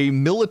was a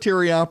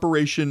military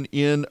operation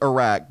in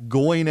Iraq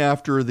going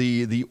after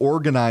the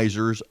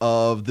organizers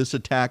of this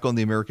attack on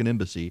the American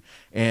embassy.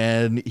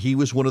 And he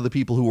was one of the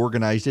people who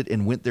organized it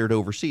and went there to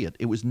oversee it.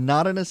 It was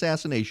not an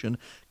assassination,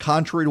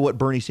 contrary to what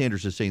Bernie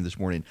Sanders is saying this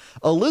morning.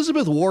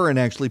 Elizabeth Warren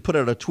actually put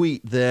out a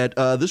tweet that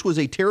this was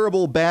a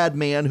terrible, bad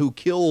man who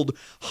killed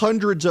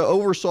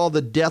oversaw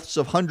the deaths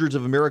of hundreds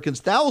of Americans,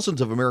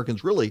 thousands of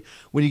Americans, really,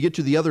 when you get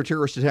to the other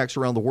terrorist attacks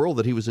around the world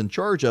that he was in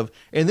charge of.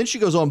 And then she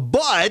goes on,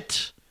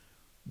 but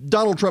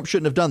Donald Trump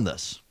shouldn't have done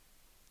this.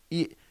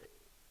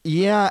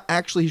 Yeah,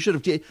 actually, he should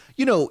have.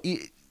 You know,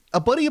 a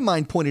buddy of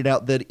mine pointed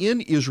out that in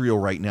Israel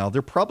right now,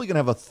 they're probably going to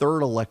have a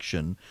third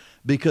election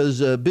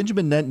because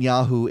Benjamin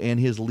Netanyahu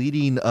and his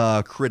leading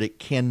critic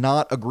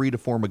cannot agree to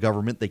form a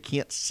government. They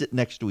can't sit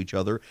next to each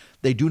other.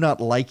 They do not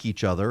like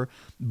each other.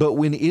 But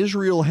when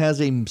Israel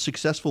has a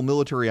successful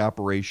military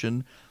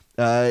operation,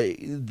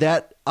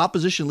 that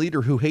opposition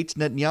leader who hates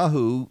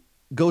Netanyahu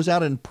goes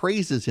out and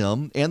praises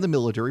him and the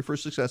military for a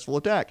successful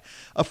attack.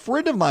 A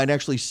friend of mine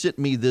actually sent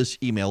me this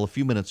email a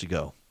few minutes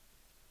ago.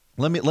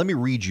 Let me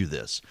read you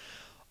this.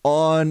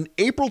 On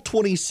April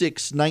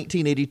 26,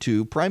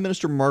 1982, Prime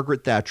Minister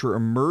Margaret Thatcher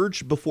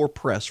emerged before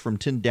press from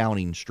 10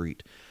 Downing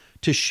Street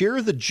to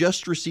share the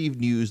just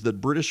received news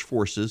that British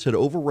forces had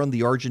overrun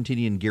the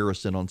Argentinian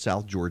garrison on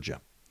South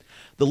Georgia.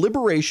 The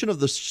liberation of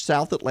the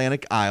South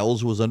Atlantic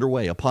Isles was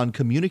underway. Upon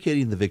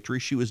communicating the victory,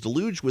 she was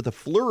deluged with a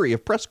flurry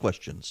of press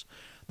questions.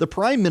 The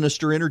Prime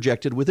Minister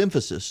interjected with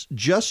emphasis,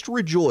 "Just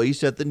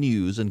rejoice at the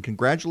news and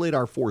congratulate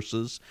our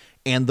forces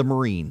and the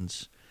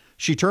Marines."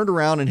 She turned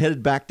around and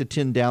headed back to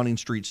 10 Downing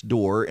Street's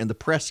door, and the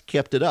press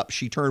kept it up.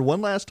 She turned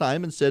one last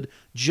time and said,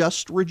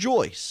 "Just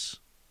rejoice."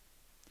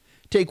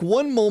 Take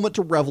one moment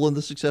to revel in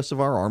the success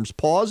of our arms,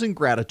 pause in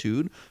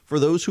gratitude for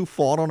those who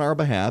fought on our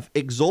behalf,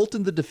 exult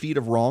in the defeat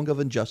of wrong, of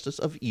injustice,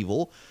 of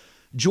evil,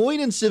 join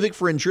in civic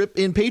friendship,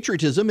 in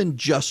patriotism, and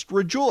just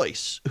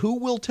rejoice. Who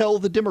will tell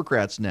the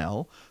Democrats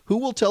now? Who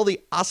will tell the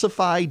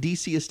ossified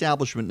DC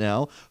establishment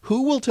now?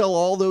 Who will tell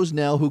all those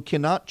now who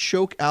cannot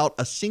choke out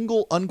a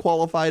single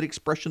unqualified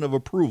expression of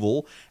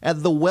approval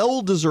at the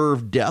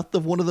well-deserved death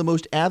of one of the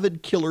most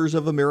avid killers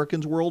of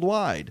Americans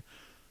worldwide?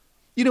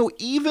 You know,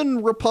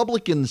 even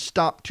Republicans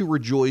stopped to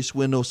rejoice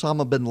when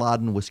Osama bin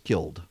Laden was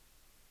killed.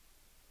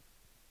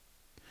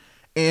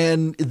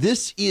 And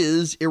this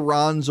is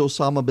Iran's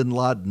Osama bin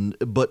Laden,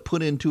 but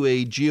put into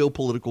a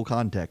geopolitical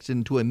context,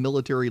 into a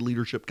military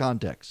leadership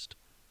context.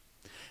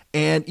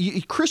 And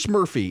Chris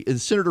Murphy, the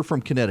senator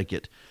from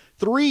Connecticut,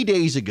 3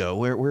 days ago,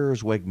 where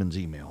is Wegman's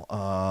email?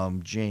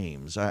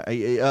 James,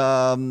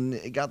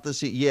 I got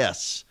this.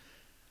 Yes.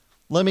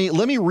 Let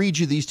me read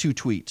you these two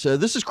tweets.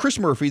 This is Chris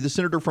Murphy, the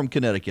senator from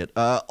Connecticut.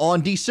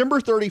 On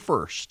December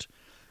 31st,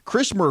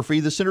 Chris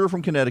Murphy, the senator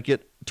from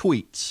Connecticut,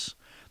 tweets,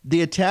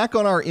 "The attack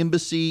on our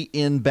embassy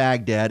in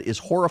Baghdad is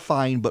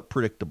horrifying but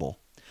predictable.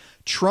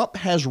 Trump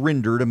has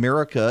rendered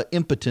America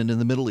impotent in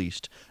the Middle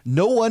East.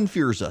 No one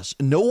fears us.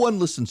 No one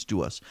listens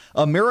to us.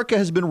 America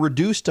has been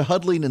reduced to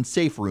huddling in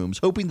safe rooms,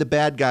 hoping the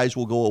bad guys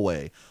will go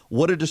away.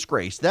 What a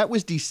disgrace." That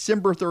was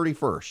December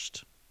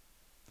 31st.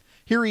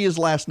 Here he is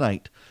last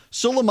night.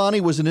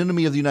 "Soleimani was an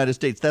enemy of the United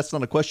States. That's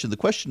not a question. The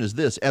question is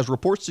this. As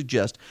reports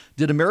suggest,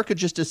 did America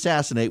just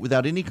assassinate,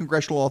 without any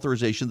congressional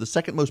authorization, the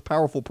second most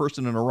powerful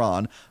person in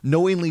Iran,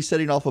 knowingly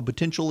setting off a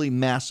potentially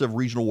massive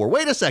regional war?"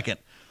 Wait a second.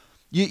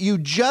 You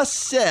just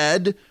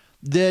said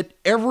that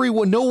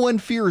no one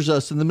fears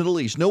us in the Middle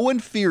East. No one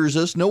fears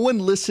us. No one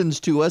listens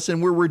to us.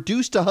 And we're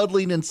reduced to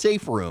huddling in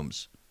safe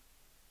rooms.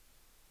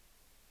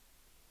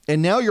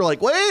 And now you're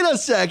like, wait a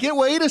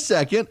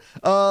second.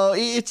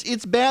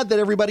 It's bad that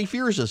everybody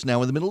fears us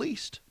now in the Middle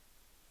East.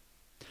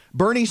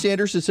 Bernie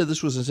Sanders has said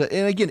this was,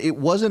 and again, it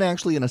wasn't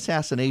actually an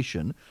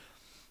assassination.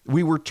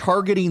 We were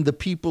targeting the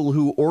people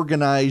who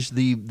organized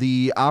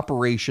the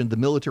operation, the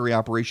military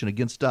operation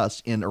against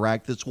us in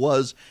Iraq. This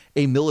was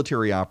a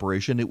military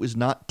operation. It was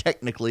not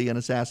technically an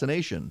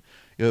assassination.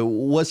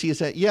 Was he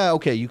assassinated? Yeah,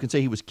 okay, you can say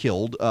he was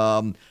killed,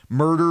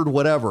 murdered,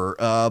 whatever.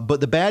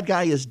 But the bad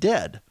guy is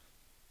dead.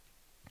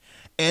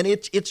 And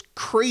it's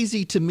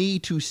crazy to me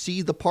to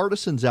see the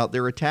partisans out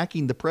there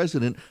attacking the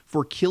president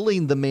for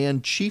killing the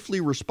man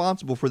chiefly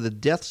responsible for the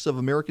deaths of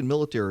American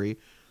military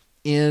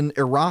in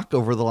Iraq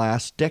over the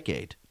last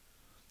decade.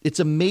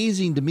 It's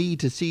amazing to me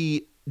to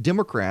see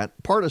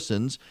Democrat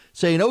partisans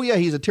saying, oh, yeah,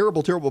 he's a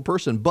terrible, terrible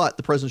person, but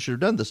the president should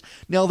have done this.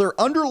 Now, their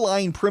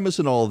underlying premise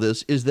in all of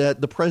this is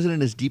that the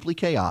president is deeply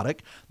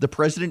chaotic, the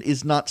president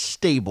is not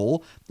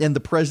stable, and the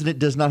president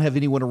does not have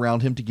anyone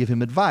around him to give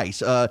him advice.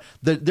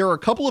 There are a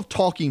couple of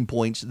talking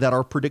points that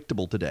are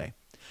predictable today.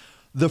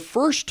 The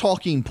first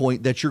talking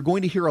point that you're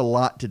going to hear a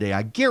lot today,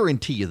 I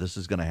guarantee you this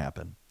is going to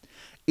happen,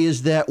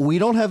 is that we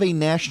don't have a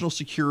national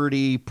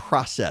security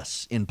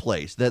process in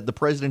place, that the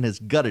president has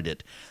gutted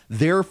it.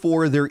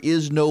 Therefore, there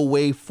is no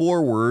way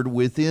forward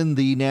within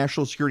the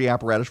national security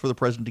apparatus for the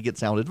president to get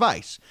sound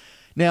advice.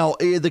 Now,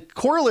 the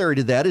corollary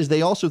to that is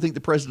they also think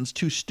the president's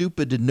too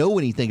stupid to know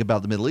anything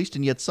about the Middle East,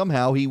 and yet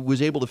somehow he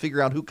was able to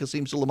figure out who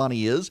Qassem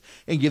Suleimani is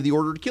and give the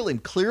order to kill him.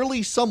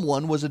 Clearly,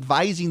 someone was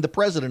advising the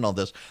president on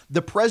this.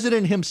 The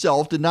president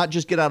himself did not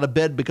just get out of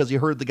bed because he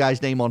heard the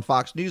guy's name on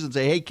Fox News and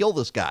say, hey, kill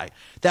this guy.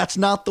 That's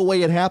not the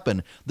way it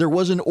happened. There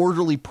was an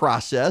orderly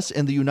process,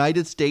 and the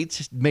United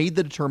States made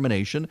the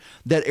determination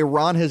that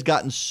Iran has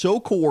gotten so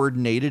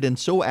coordinated and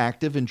so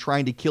active in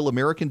trying to kill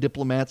American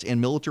diplomats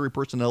and military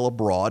personnel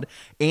abroad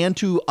and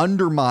to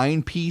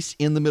undermine peace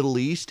in the Middle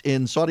East,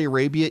 in Saudi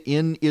Arabia,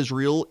 in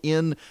Israel,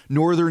 in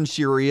northern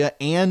Syria,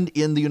 and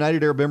in the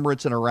United Arab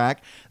Emirates and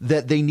Iraq,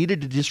 that they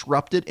needed to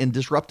disrupt it and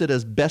disrupt it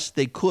as best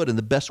they could. And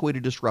the best way to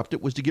disrupt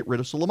it was to get rid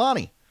of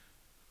Soleimani.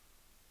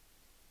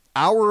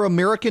 Our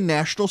American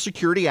national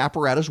security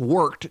apparatus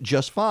worked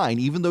just fine,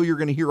 even though you're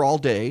going to hear all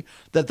day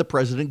that the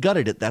president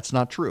gutted it. That's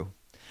not true.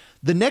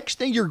 The next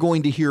thing you're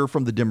going to hear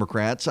from the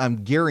Democrats, I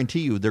guarantee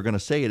you they're going to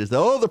say it, is that,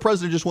 oh, the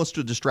president just wants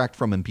to distract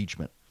from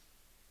impeachment.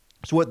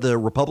 It's what the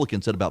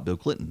Republicans said about Bill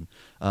Clinton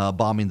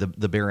bombing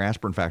the Bear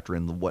aspirin factory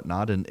and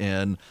whatnot.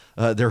 And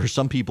there are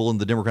some people in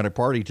the Democratic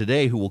Party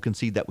today who will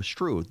concede that was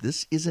true.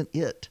 This isn't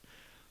it.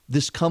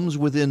 This comes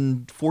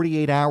within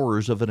 48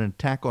 hours of an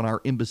attack on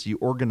our embassy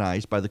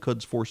organized by the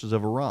Quds forces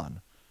of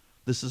Iran.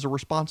 This is a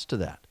response to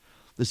that.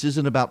 This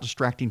isn't about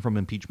distracting from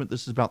impeachment.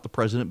 This is about the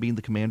president being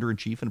the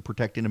commander-in-chief and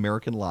protecting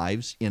American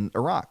lives in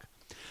Iraq.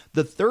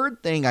 The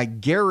third thing I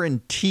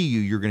guarantee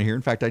you're going to hear,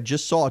 in fact, I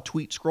just saw a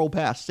tweet scroll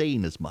past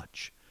saying as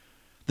much.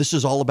 This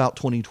is all about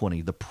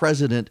 2020. The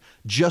president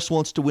just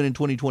wants to win in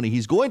 2020.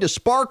 He's going to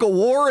spark a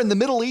war in the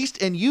Middle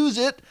East and use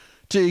it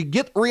to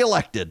get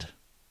reelected.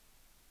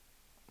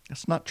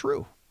 That's not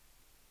true.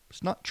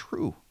 It's not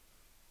true.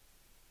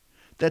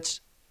 That's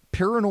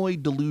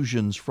paranoid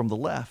delusions from the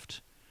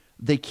left.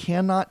 They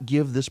cannot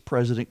give this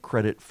president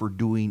credit for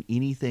doing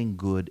anything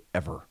good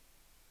ever.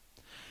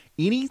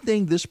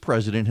 Anything this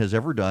president has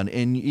ever done,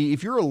 and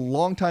if you're a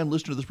longtime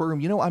listener to this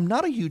program, you know I'm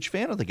not a huge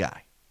fan of the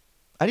guy.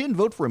 I didn't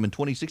vote for him in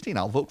 2016.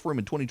 I'll vote for him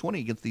in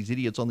 2020 against these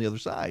idiots on the other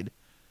side.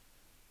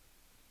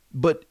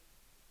 But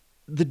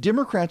the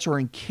Democrats are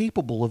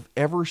incapable of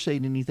ever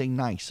saying anything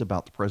nice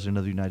about the president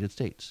of the United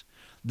States.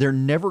 They're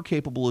never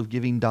capable of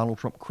giving Donald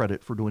Trump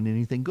credit for doing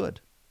anything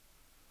good.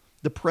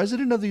 The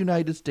president of the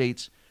United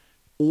States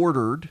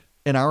ordered,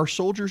 and our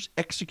soldiers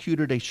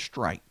executed a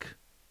strike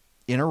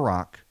in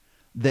Iraq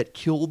that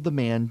killed the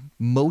man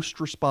most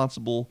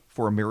responsible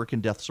for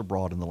American deaths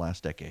abroad in the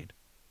last decade.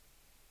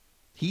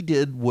 He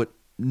did what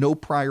no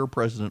prior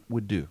president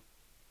would do.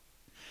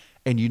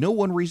 And you know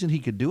one reason he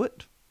could do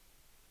it?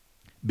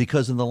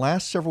 Because in the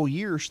last several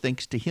years,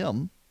 thanks to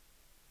him,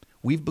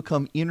 we've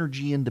become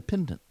energy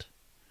independent.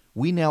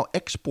 We now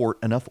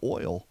export enough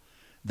oil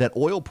that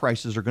oil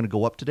prices are going to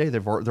go up today.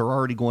 They're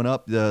already going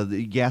up.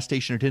 The gas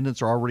station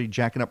attendants are already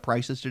jacking up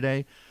prices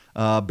today.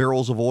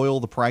 Barrels of oil,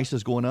 the price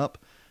is going up.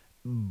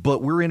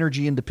 But we're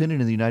energy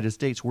independent in the United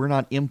States. We're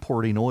not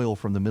importing oil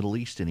from the Middle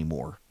East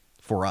anymore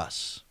for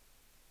us.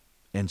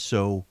 And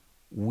so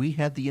we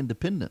had the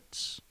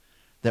independence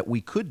that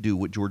we could do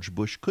what George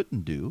Bush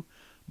couldn't do,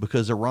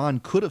 because Iran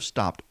could have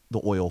stopped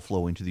the oil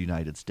flowing to the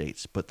United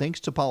States. But thanks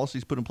to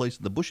policies put in place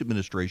in the Bush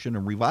administration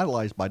and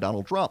revitalized by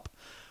Donald Trump,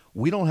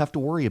 we don't have to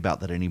worry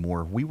about that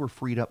anymore. We were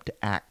freed up to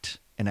act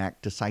and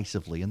act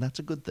decisively, and that's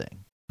a good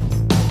thing.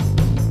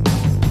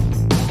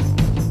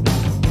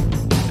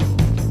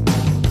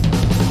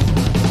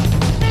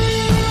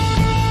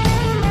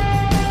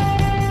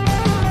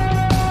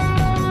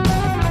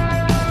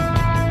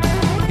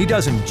 He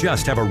doesn't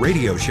just have a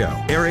radio show.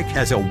 Eric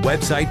has a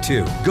website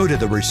too. Go to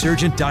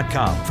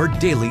theresurgent.com for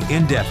daily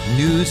in-depth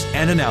news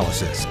and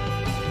analysis.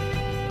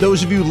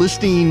 Those of you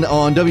listening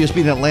on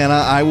WSB in Atlanta,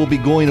 I will be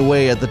going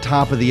away at the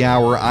top of the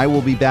hour. I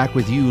will be back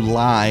with you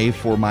live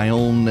for my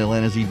own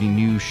Atlanta's Evening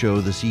News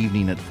show this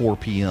evening at 4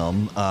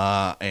 p.m.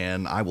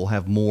 And I will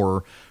have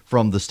more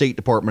from the State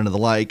Department and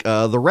the like.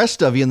 The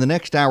rest of you, in the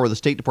next hour, the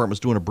State Department's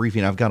doing a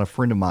briefing. I've got a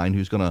friend of mine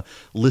who's going to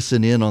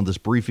listen in on this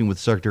briefing with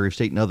the Secretary of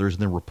State and others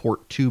and then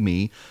report to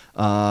me.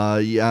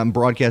 I'm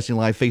broadcasting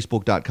live,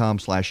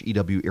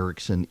 facebook.com/EW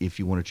Erickson if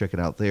you want to check it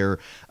out there.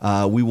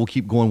 We will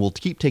keep going. We'll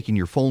keep taking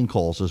your phone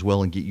calls as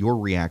well and get your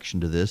reaction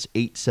to this.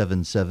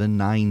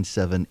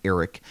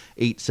 877-97-ERIC,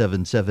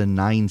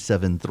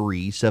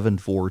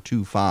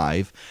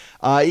 877-973-7425.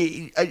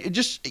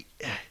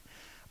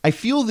 I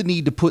feel the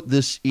need to put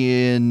this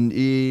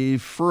in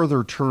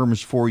further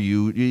terms for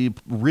you,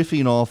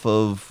 riffing off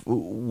of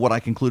what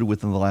I concluded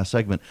with in the last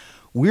segment.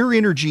 We're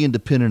energy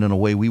independent in a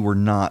way we were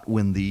not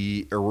when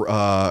the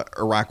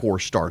Iraq War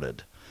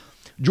started.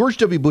 George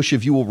W. Bush,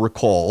 if you will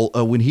recall,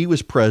 when he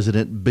was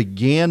president,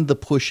 began the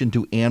push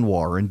into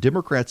ANWR, and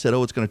Democrats said,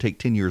 it's going to take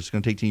 10 years. It's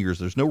going to take 10 years.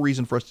 There's no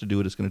reason for us to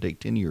do it. It's going to take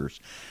 10 years.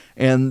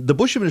 And the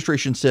Bush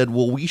administration said,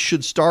 we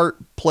should start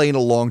playing a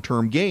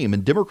long-term game.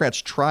 And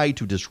Democrats tried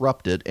to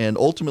disrupt it and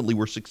ultimately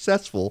were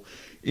successful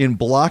in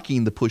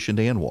blocking the push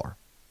into ANWR.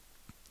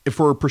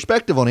 For a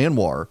perspective on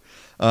ANWR,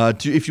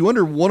 if you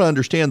want to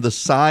understand the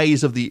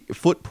size of the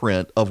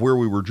footprint of where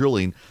we were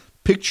drilling,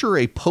 picture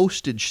a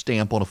postage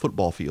stamp on a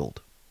football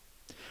field.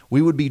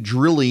 We would be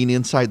drilling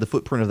inside the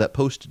footprint of that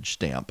postage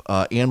stamp.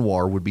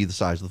 ANWR would be the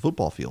size of the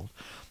football field.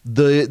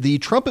 The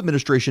Trump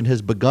administration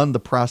has begun the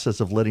process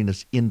of letting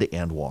us into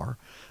ANWR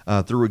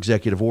through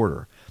executive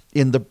order.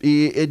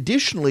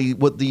 Additionally,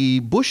 what the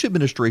Bush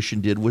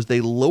administration did was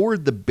they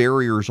lowered the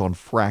barriers on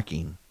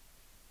fracking.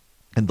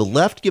 And the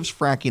left gives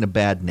fracking a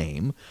bad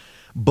name,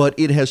 but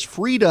it has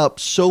freed up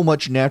so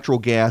much natural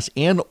gas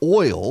and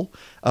oil.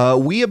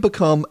 We have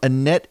become a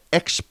net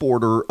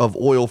exporter of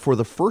oil for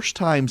the first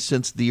time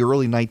since the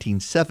early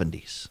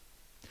 1970s.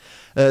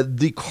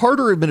 The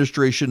Carter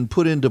administration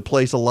put into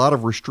place a lot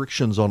of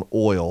restrictions on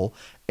oil,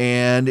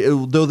 and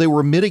though they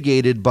were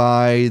mitigated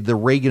by the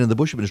Reagan and the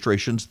Bush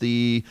administrations,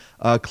 the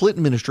Clinton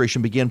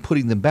administration began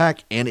putting them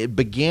back, and it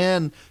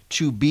began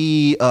to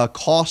be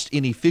cost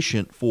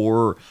inefficient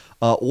for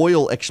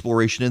oil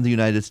exploration in the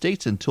United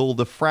States until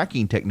the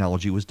fracking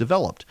technology was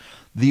developed.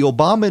 The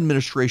Obama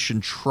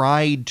administration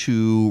tried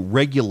to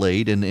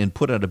regulate and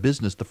put out of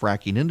business the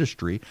fracking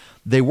industry.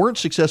 They weren't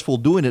successful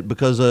doing it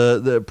because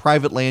the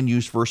private land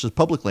use versus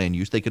public land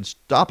use. They could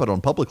stop it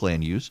on public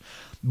land use,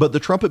 but the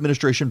Trump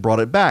administration brought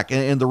it back.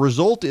 And the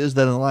result is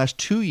that in the last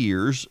 2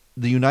 years,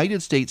 the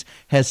United States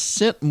has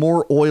sent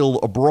more oil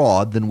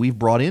abroad than we've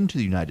brought into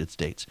the United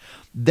States.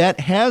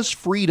 That has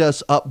freed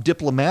us up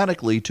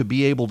diplomatically to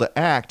be able to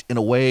act in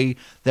a way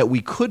that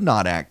we could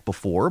not act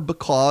before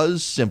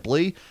because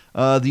simply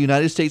the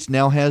United States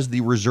now has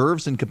the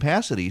reserves and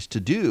capacities to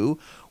do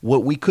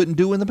what we couldn't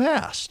do in the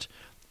past.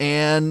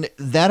 And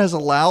that has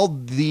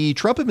allowed the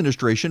Trump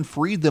administration,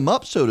 freed them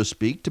up, so to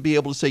speak, to be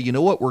able to say, you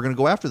know what, we're going to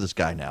go after this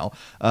guy now.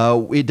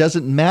 It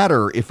doesn't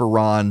matter if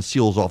Iran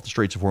seals off the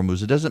Straits of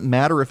Hormuz. It doesn't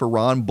matter if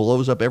Iran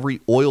blows up every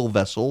oil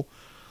vessel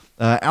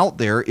out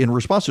there in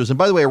response to us. And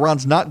by the way,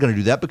 Iran's not going to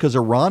do that because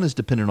Iran is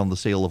dependent on the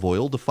sale of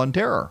oil to fund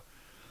terror.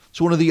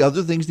 So one of the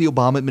other things the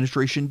Obama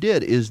administration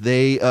did is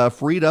they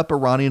freed up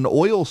Iranian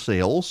oil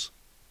sales,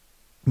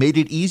 made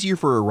it easier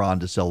for Iran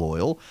to sell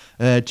oil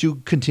to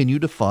continue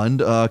to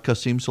fund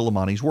Qassem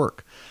Soleimani's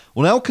work.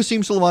 Well, now Qassem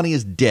Soleimani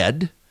is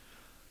dead,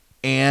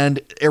 and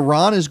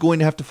Iran is going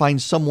to have to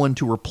find someone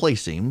to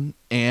replace him,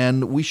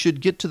 and we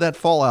should get to that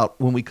fallout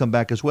when we come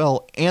back as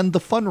well, and the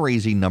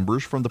fundraising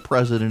numbers from the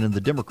president and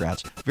the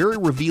Democrats. Very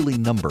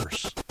revealing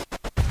numbers.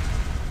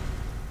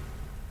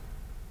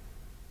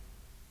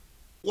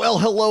 Well,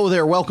 hello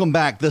there. Welcome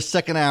back. The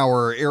second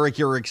hour, Eric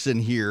Erickson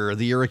here.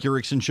 The Eric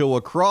Erickson Show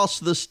across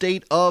the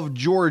state of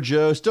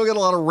Georgia. Still got a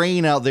lot of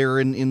rain out there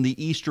in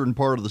the eastern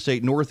part of the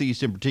state,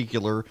 northeast in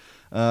particular.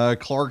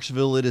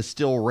 Clarksville, it is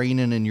still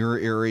raining in your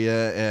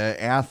area.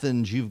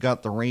 Athens, you've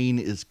got the rain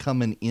is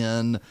coming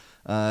in.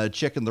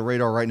 Checking the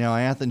radar right now.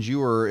 Athens,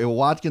 you are in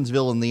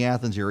Watkinsville in the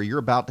Athens area. You're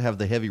about to have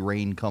the heavy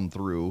rain come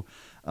through.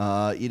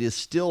 It is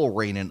still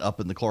raining up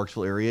in the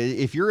Clarksville area.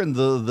 If you're in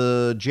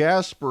the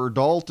Jasper,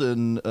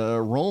 Dalton,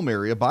 Rome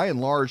area, by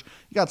and large,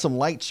 you got some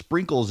light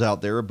sprinkles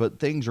out there, but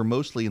things are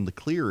mostly in the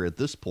clear at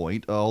this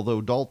point.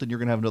 Although Dalton, you're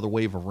going to have another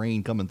wave of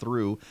rain coming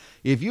through.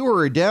 If you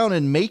are down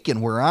in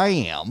Macon, where I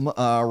am,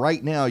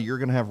 right now, you're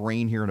going to have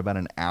rain here in about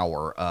an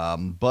hour.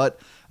 But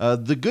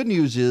the good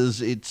news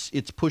is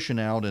it's pushing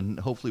out, and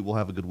hopefully we'll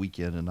have a good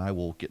weekend, and I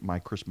will get my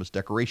Christmas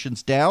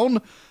decorations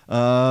down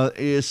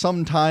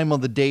sometime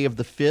on the day of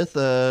the 5th.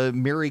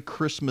 Merry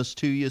Christmas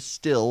to you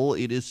still.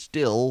 It is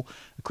still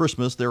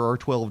Christmas. There are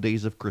 12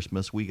 days of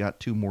Christmas. We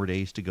got 2 more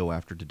days to go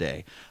after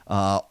today.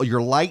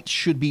 Your lights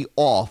should be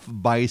off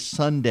by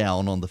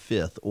sundown on the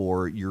 5th,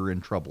 or you're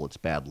in trouble. It's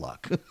bad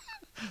luck.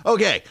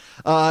 Okay,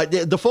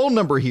 the phone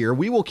number here,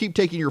 we will keep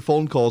taking your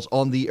phone calls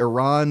on the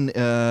Iran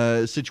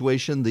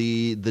situation,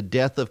 the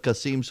death of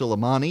Qassem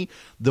Suleimani.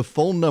 The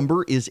phone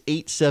number is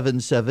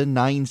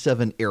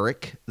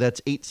 877-97-ERIC.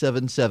 That's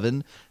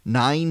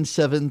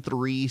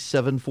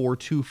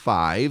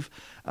 877-973-7425.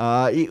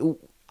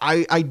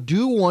 I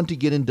do want to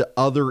get into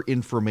other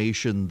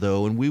information,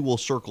 though, and we will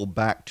circle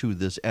back to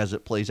this as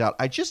it plays out.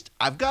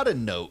 I've got a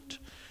note.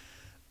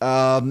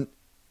 No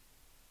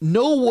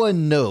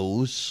one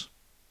knows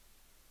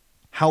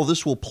how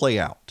this will play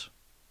out.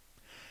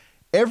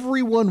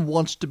 Everyone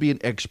wants to be an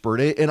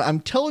expert. And I'm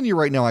telling you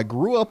right now, I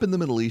grew up in the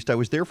Middle East. I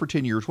was there for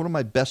 10 years. One of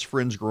my best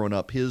friends growing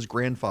up, his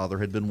grandfather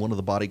had been one of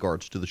the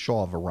bodyguards to the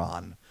Shah of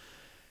Iran.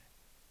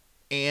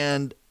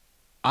 And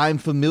I'm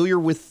familiar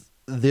with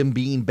them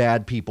being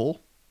bad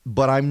people,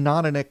 but I'm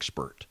not an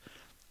expert.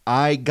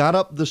 I got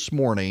up this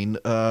morning.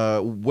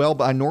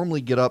 I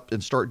normally get up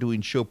and start doing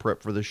show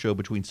prep for the show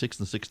between 6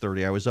 and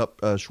 6:30. I was up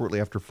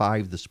shortly after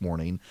 5 this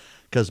morning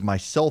because my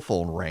cell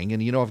phone rang.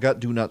 And, I've got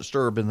Do Not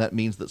Disturb, and that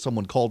means that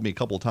someone called me a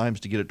couple of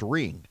times to get it to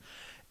ring.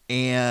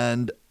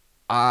 And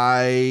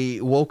I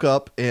woke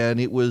up, and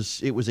it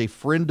was a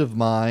friend of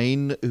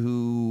mine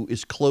who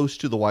is close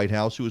to the White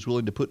House who was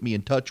willing to put me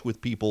in touch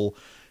with people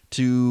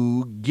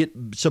to get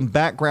some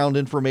background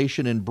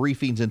information and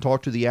briefings and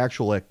talk to the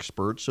actual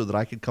experts so that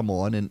I could come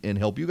on and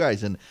help you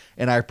guys. And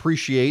I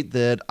appreciate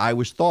that I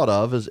was thought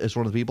of as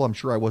one of the people. I'm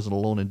sure I wasn't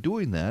alone in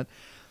doing that.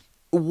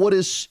 What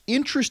is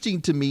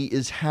interesting to me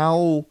is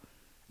how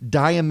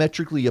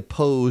diametrically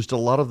opposed a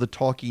lot of the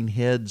talking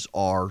heads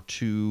are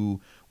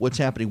to what's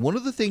happening. One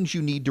of the things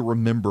you need to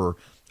remember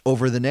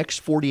over the next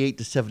 48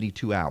 to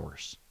 72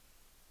 hours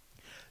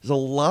is a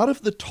lot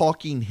of the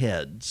talking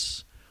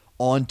heads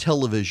on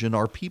television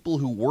are people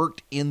who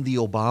worked in the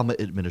Obama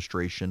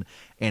administration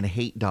and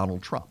hate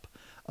Donald Trump.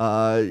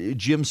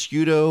 Jim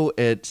Scudo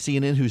at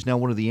CNN, who's now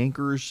one of the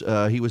anchors,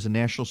 he was a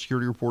national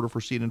security reporter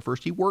for CNN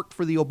First. He worked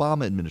for the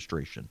Obama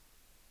administration.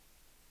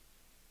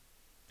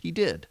 He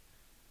did.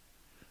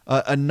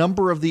 A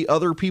number of the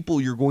other people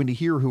you're going to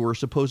hear who are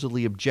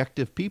supposedly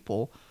objective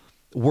people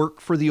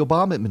work for the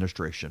Obama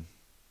administration.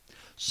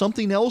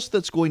 Something else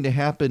that's going to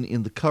happen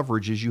in the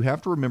coverage is you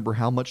have to remember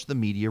how much the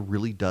media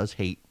really does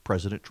hate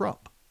President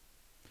Trump.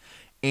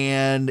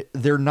 And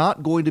they're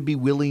not going to be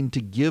willing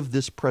to give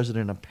this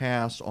president a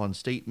pass on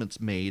statements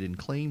made and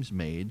claims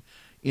made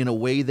in a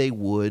way they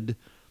would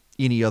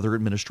any other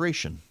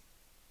administration.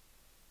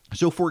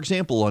 So, for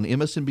example, on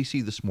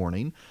MSNBC this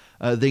morning,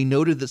 they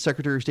noted that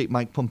Secretary of State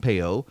Mike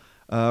Pompeo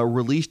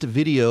released a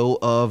video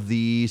of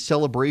the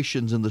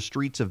celebrations in the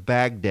streets of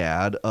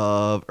Baghdad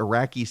of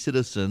Iraqi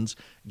citizens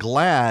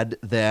glad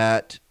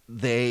that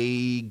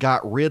they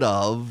got rid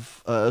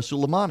of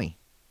Soleimani.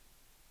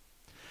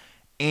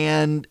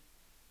 And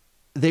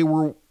they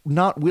were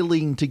not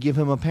willing to give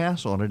him a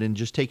pass on it and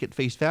just take at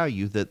face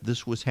value that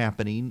this was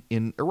happening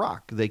in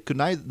Iraq. They could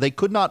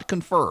not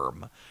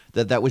confirm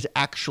that that was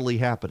actually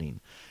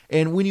happening.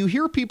 And when you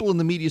hear people in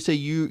the media say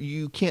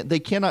they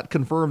cannot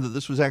confirm that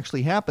this was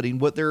actually happening,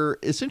 what they're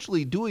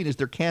essentially doing is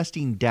they're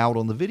casting doubt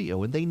on the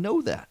video, and they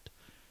know that.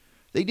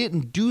 They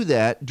didn't do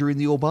that during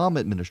the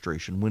Obama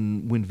administration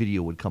when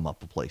video would come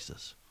up of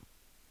places.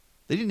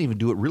 They didn't even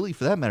do it really,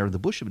 for that matter, in the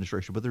Bush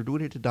administration, but they're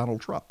doing it to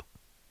Donald Trump.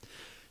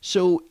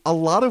 So a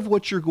lot of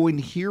what you're going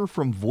to hear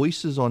from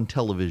voices on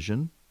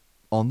television,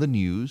 on the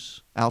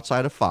news,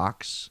 outside of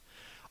Fox,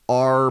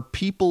 are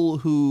people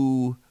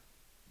who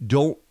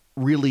don't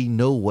really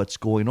know what's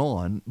going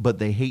on, but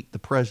they hate the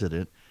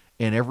president,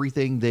 and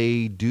everything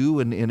they do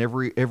and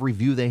every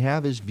view they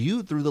have is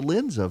viewed through the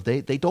lens of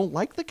they don't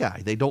like the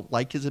guy. They don't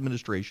like his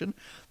administration.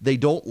 They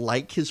don't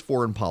like his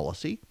foreign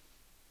policy.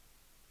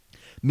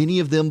 Many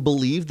of them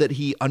believe that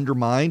he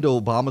undermined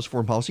Obama's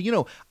foreign policy.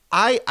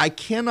 I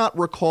cannot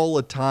recall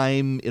a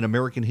time in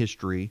American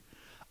history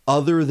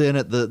other than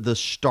at the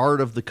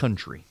start of the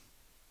country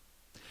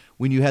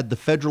when you had the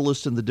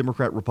Federalists and the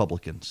Democrat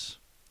Republicans,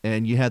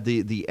 and you had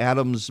the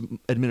Adams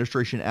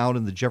administration out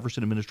and the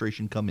Jefferson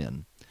administration come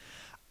in.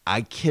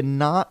 I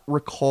cannot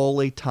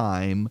recall a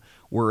time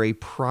where a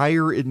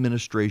prior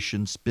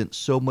administration spent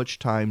so much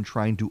time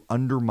trying to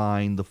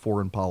undermine the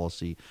foreign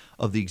policy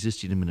of the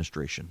existing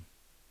administration.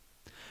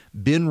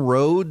 Ben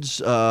Rhodes,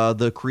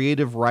 the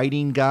creative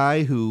writing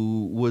guy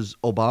who was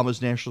Obama's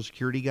national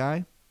security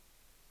guy,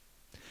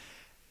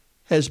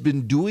 has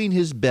been doing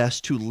his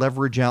best to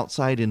leverage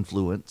outside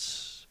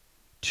influence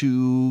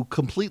to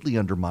completely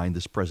undermine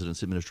this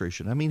president's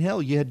administration. I mean,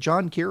 hell, you had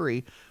John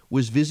Kerry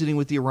was visiting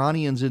with the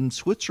Iranians in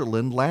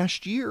Switzerland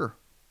last year,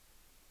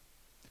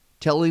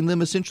 telling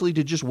them essentially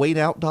to just wait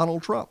out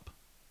Donald Trump.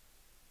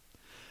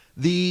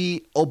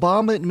 The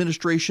Obama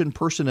administration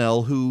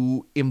personnel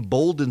who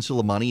emboldened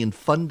Soleimani and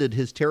funded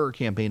his terror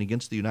campaign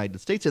against the United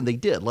States, and they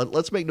did.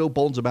 Let's make no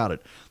bones about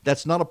it.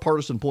 That's not a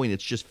partisan point.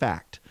 It's just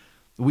fact.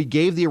 We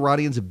gave the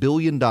Iranians $1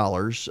 billion.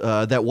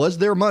 That was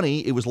their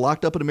money. It was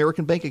locked up in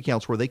American bank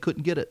accounts where they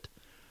couldn't get it.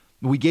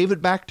 We gave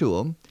it back to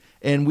them,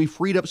 and we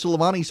freed up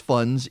Soleimani's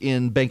funds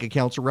in bank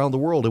accounts around the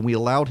world, and we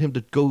allowed him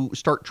to go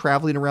start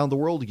traveling around the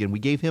world again. We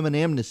gave him an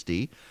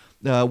amnesty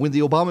when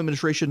the Obama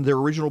administration, their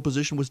original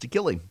position was to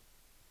kill him.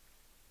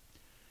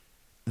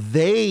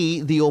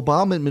 The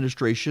Obama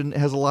administration,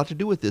 has a lot to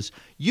do with this.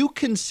 You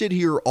can sit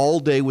here all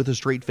day with a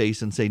straight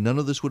face and say none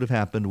of this would have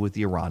happened with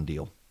the Iran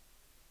deal.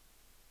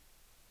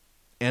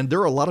 And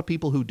there are a lot of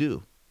people who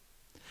do.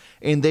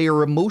 And they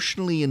are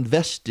emotionally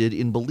invested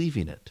in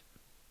believing it.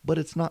 But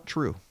it's not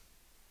true.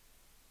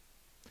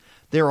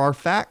 There are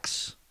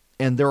facts,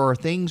 and there are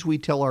things we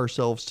tell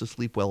ourselves to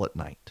sleep well at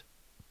night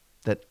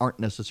that aren't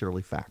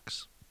necessarily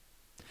facts.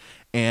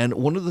 And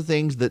one of the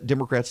things that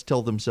Democrats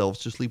tell themselves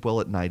to sleep well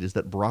at night is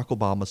that Barack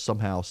Obama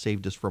somehow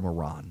saved us from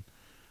Iran,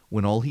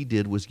 when all he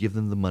did was give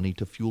them the money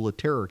to fuel a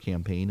terror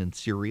campaign in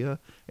Syria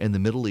and the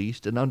Middle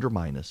East and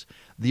undermine us.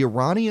 The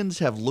Iranians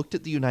have looked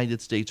at the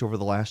United States over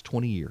the last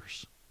 20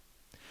 years.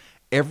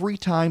 Every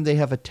time they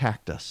have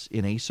attacked us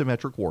in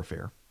asymmetric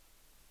warfare,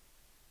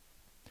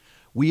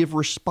 We have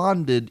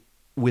responded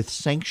with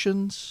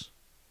sanctions,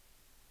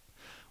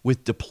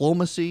 with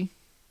diplomacy,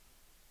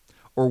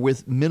 or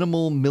with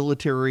minimal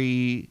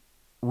military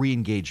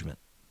re-engagement.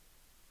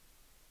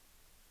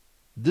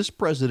 This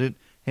president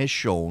has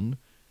shown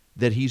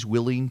that he's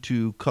willing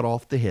to cut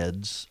off the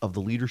heads of the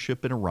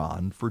leadership in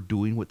Iran for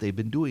doing what they've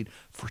been doing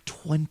for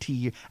 20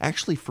 years,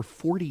 actually for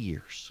 40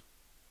 years.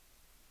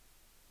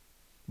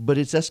 But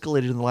it's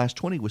escalated in the last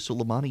 20 with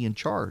Soleimani in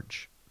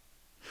charge.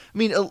 I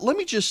mean, let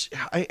me just,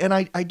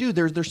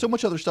 there's so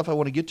much other stuff I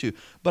want to get to,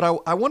 but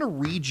I want to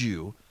read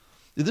you.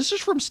 This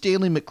is from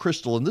Stanley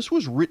McChrystal, and this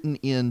was written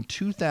in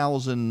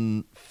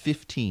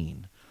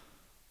 2015.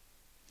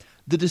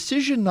 The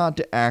decision not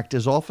to act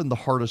is often the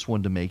hardest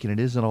one to make, and it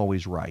isn't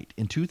always right.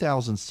 In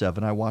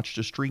 2007, I watched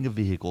a string of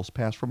vehicles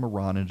pass from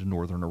Iran into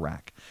northern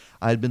Iraq.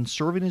 I had been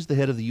serving as the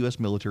head of the U.S.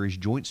 military's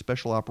Joint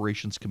Special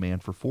Operations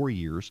Command for 4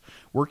 years,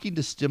 working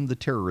to stem the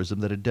terrorism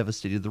that had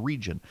devastated the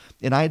region,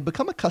 and I had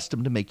become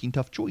accustomed to making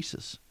tough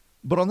choices.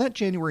 But on that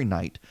January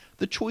night,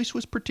 the choice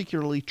was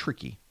particularly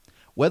tricky.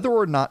 Whether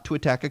or not to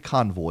attack a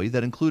convoy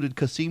that included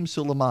Qassem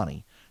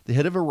Suleimani, the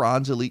head of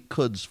Iran's elite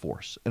Quds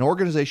Force, an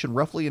organization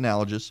roughly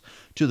analogous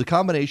to the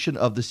combination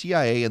of the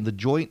CIA and the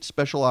Joint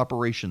Special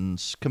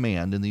Operations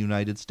Command in the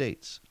United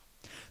States.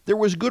 There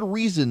was good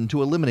reason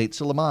to eliminate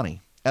Soleimani.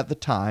 At the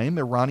time,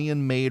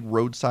 Iranian-made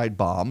roadside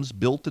bombs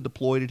built and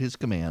deployed at his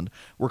command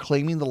were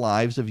claiming the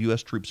lives of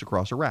U.S. troops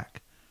across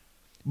Iraq.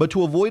 But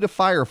to avoid a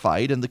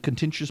firefight and the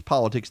contentious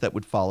politics that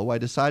would follow, I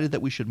decided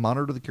that we should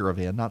monitor the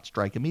caravan, not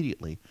strike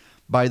immediately.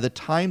 By the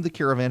time the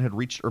caravan had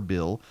reached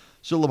Erbil,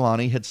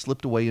 Soleimani had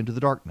slipped away into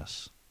the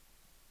darkness.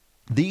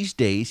 These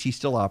days, he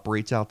still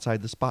operates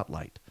outside the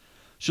spotlight.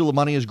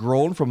 Soleimani has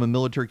grown from a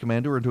military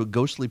commander into a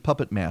ghostly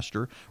puppet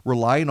master,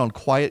 relying on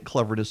quiet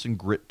cleverness and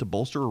grit to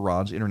bolster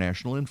Iran's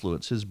international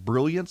influence. His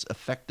brilliance,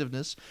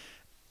 effectiveness,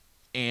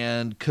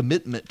 and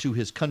commitment to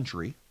his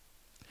country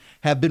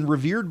have been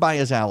revered by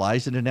his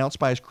allies and denounced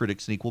by his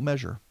critics in equal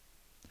measure.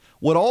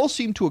 What all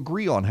seem to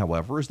agree on,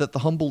 however, is that the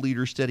humble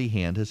leader's steady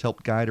hand has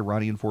helped guide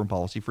Iranian foreign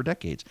policy for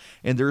decades,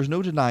 and there is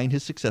no denying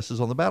his successes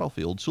on the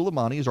battlefield.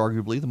 Soleimani is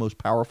arguably the most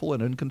powerful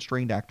and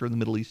unconstrained actor in the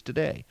Middle East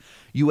today.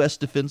 U.S.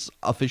 defense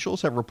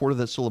officials have reported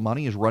that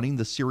Soleimani is running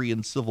the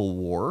Syrian civil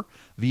war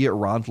via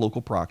Iran's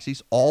local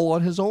proxies, all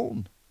on his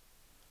own.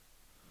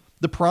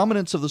 The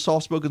prominence of the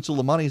soft-spoken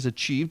Soleimani has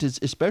achieved is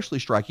especially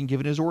striking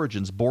given his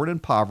origins. Born in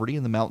poverty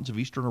in the mountains of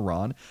eastern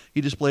Iran, he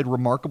displayed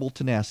remarkable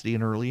tenacity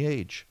at an early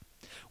age.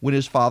 When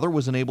his father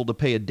was unable to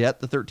pay a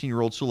debt, the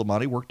 13-year-old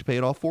Soleimani worked to pay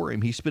it off for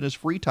him. He spent his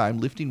free time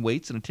lifting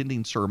weights and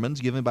attending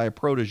sermons given by a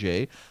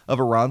protege of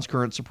Iran's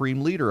current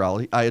supreme leader,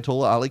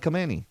 Ayatollah Ali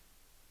Khamenei.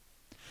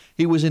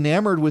 He was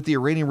enamored with the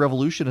Iranian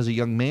Revolution as a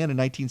young man. In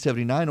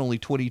 1979, only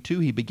 22,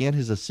 he began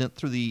his ascent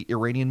through the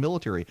Iranian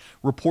military,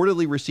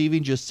 reportedly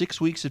receiving just 6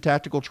 weeks of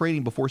tactical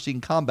training before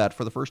seeing combat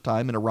for the first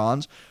time in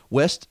Iran's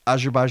West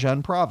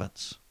Azerbaijan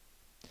province.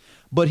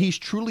 But he's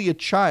truly a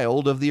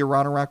child of the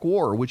Iran-Iraq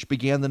War, which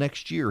began the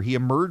next year. He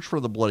emerged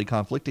from the bloody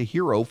conflict a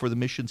hero for the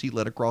missions he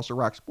led across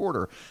Iraq's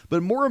border.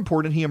 But more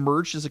important, he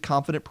emerged as a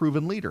confident,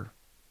 proven leader.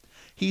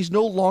 He's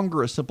no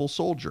longer a simple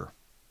soldier.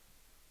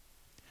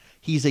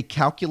 He's a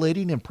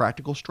calculating and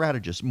practical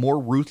strategist, more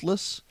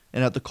ruthless,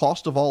 and at the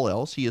cost of all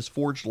else, he has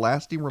forged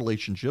lasting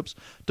relationships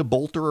to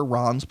bolster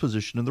Iran's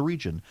position in the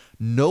region.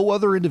 No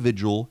other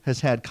individual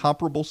has had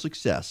comparable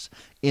success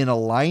in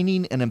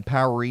aligning and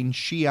empowering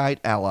Shiite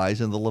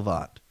allies in the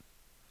Levant.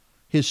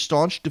 His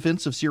staunch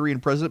defense of Syrian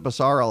President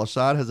Bashar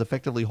al-Assad has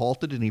effectively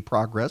halted any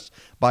progress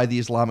by the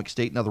Islamic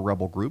State and other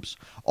rebel groups,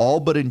 all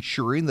but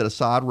ensuring that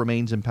Assad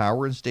remains in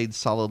power and stays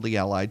solidly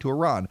allied to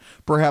Iran.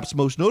 Perhaps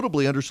most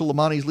notably, under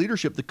Soleimani's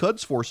leadership, the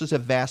Quds forces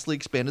have vastly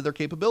expanded their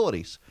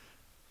capabilities.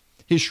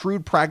 His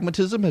shrewd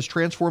pragmatism has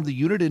transformed the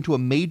unit into a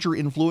major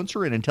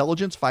influencer in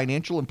intelligence,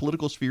 financial, and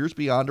political spheres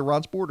beyond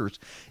Iran's borders.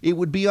 It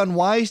would be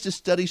unwise to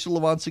study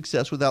Soleimani's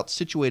success without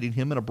situating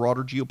him in a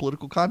broader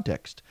geopolitical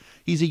context.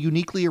 He's a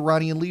uniquely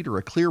Iranian leader,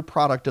 a clear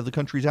product of the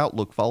country's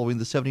outlook following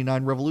the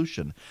 '79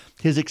 revolution.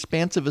 His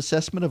expansive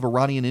assessment of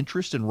Iranian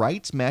interests and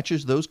rights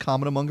matches those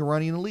common among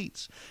Iranian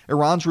elites.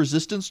 Iran's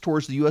resistance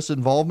towards the U.S.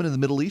 involvement in the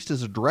Middle East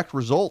is a direct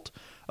result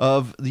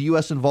of the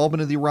U.S.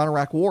 involvement in the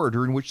Iran-Iraq War,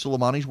 during which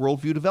Soleimani's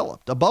worldview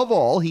developed. Above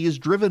all, he is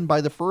driven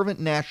by the fervent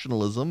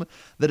nationalism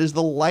that is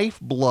the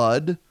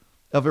lifeblood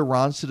of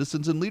Iran's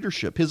citizens and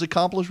leadership. His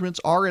accomplishments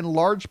are in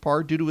large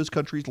part due to his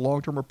country's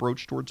long-term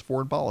approach towards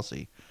foreign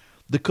policy.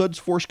 The Quds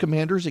Force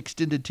commander's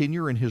extended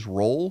tenure in his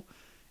role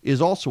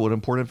is also an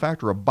important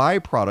factor, a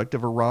byproduct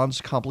of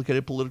Iran's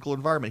complicated political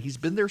environment. He's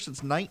been there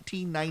since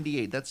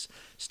 1998. That's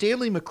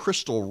Stanley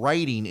McChrystal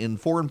writing in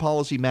Foreign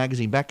Policy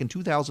magazine back in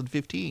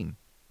 2015.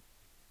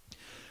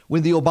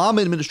 When the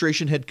Obama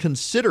administration had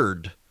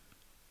considered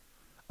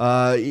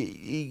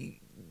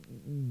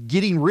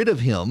getting rid of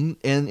him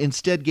and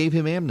instead gave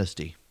him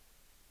amnesty.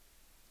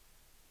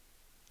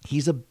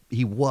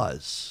 He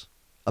was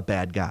a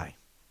bad guy.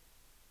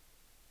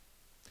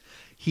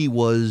 He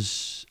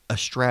was a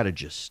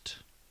strategist,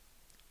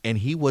 and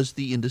he was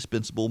the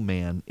indispensable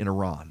man in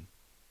Iran.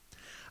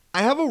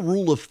 I have a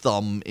rule of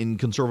thumb in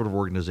conservative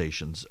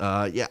organizations.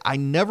 I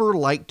never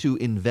like to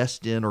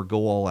invest in or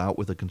go all out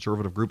with a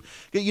conservative group.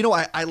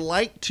 I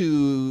like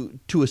to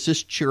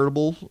assist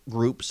charitable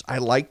groups. I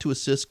like to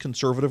assist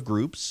conservative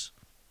groups.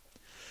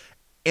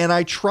 And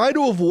I try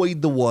to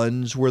avoid the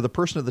ones where the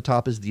person at the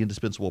top is the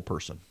indispensable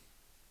person.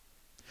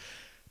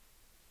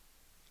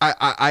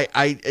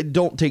 I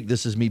don't take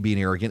this as me being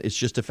arrogant. It's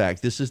just a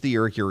fact. This is the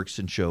Eric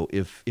Erickson Show.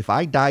 If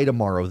I die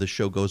tomorrow, this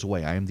show goes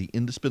away. I am the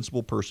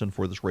indispensable person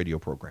for this radio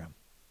program.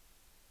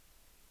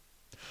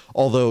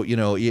 Although,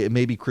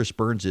 maybe Chris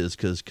Burns is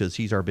because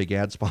he's our big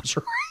ad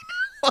sponsor right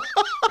now.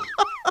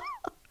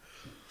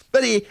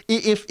 But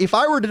if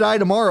I were to die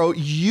tomorrow,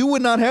 you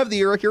would not have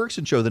the Eric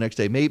Erickson Show the next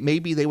day.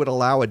 Maybe they would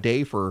allow a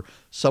day for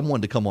someone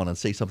to come on and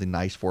say something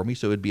nice for me,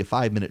 so it'd be a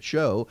 5-minute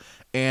show,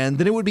 and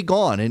then it would be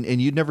gone,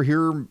 and you'd never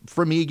hear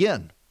from me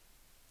again.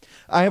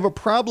 I have a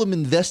problem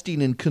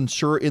investing in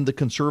the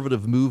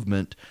conservative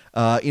movement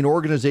in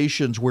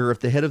organizations where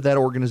if the head of that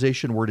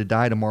organization were to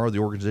die tomorrow, the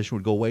organization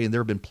would go away, and there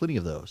have been plenty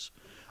of those.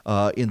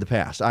 In the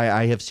past.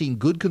 I have seen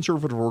good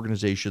conservative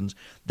organizations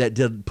that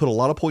did put a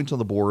lot of points on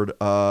the board,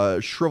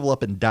 shrivel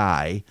up and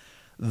die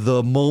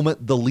the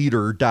moment the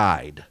leader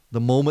died, the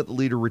moment the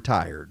leader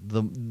retired,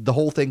 the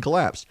whole thing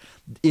collapsed.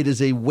 It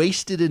is a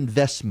wasted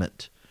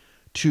investment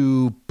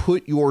to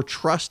put your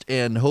trust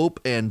and hope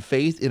and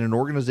faith in an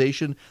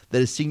organization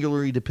that is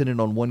singularly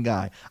dependent on one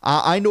guy.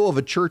 I know of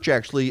a church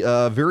actually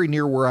very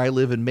near where I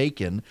live in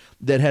Macon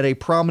that had a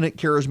prominent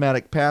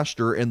charismatic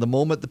pastor, and the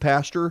moment the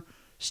pastor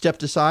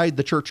stepped aside,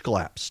 the church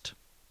collapsed.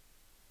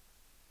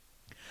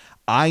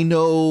 I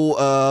know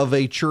of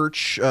a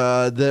church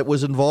that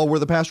was involved where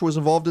the pastor was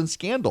involved in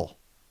scandal.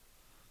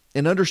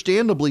 And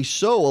understandably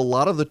so, a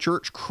lot of the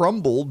church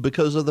crumbled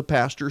because of the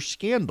pastor's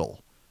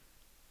scandal.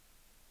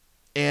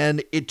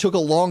 And it took a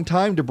long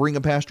time to bring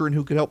a pastor in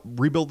who could help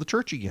rebuild the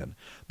church again.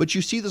 But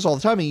you see this all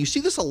the time, and you see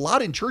this a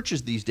lot in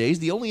churches these days.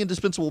 The only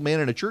indispensable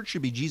man in a church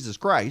should be Jesus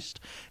Christ,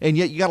 and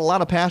yet you got a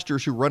lot of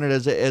pastors who run it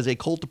as a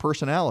cult of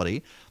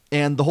personality,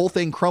 and the whole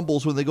thing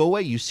crumbles when they go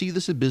away. You see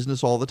this in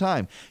business all the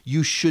time.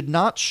 You should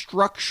not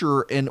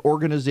structure an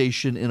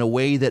organization in a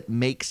way that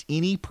makes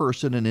any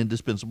person an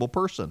indispensable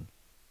person.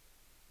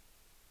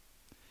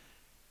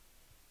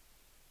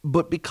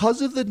 But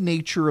because of the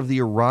nature of the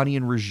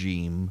Iranian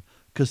regime,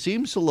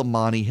 Qassem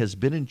Suleimani has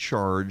been in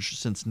charge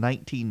since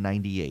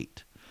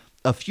 1998.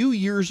 A few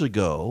years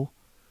ago,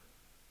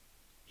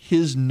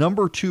 his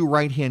number 2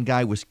 right-hand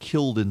guy was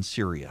killed in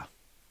Syria.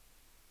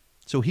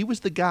 So he was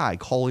the guy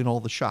calling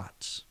all the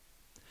shots.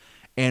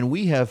 And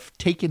we have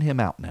taken him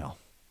out now.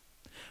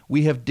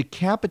 We have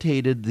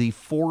decapitated the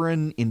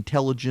foreign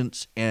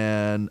intelligence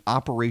and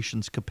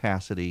operations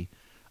capacity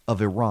of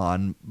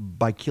Iran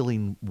by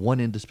killing one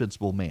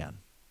indispensable man.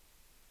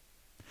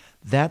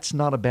 That's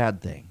not a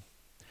bad thing.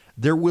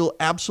 There will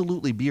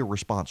absolutely be a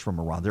response from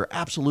Iran. There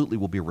absolutely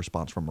will be a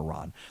response from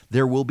Iran.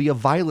 There will be a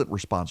violent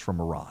response from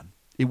Iran.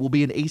 It will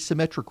be an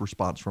asymmetric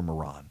response from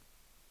Iran.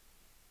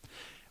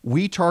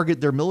 We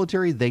target their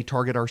military, they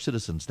target our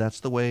citizens. That's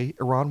the way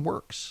Iran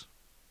works.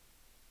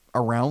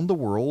 Around the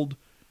world,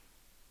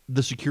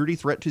 the security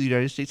threat to the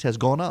United States has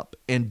gone up,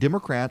 and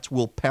Democrats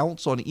will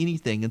pounce on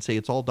anything and say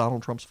it's all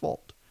Donald Trump's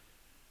fault.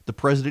 The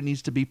president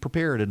needs to be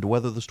prepared and to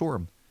weather the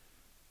storm.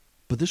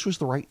 But this was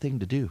the right thing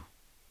to do.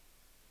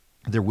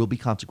 There will be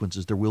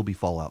consequences. There will be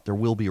fallout. There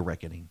will be a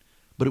reckoning.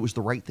 But it was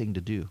the right thing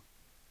to do.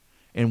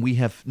 And we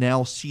have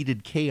now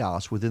seeded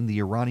chaos within the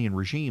Iranian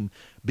regime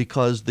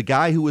because the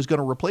guy who was going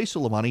to replace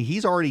Soleimani,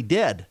 he's already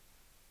dead.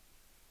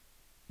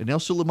 And now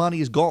Soleimani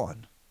is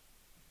gone.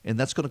 And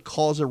that's going to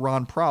cause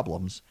Iran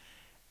problems.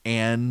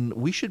 And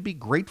we should be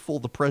grateful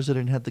the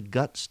president had the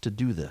guts to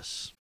do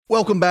this.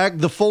 Welcome back.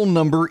 The phone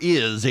number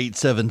is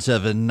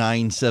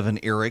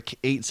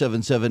 877-97-ERIC,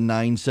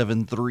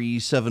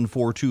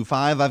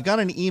 877-973-7425. I've got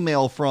an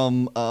email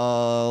from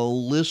a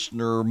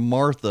listener,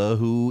 Martha,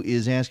 who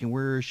is asking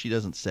where she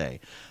doesn't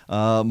say.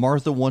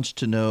 Martha wants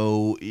to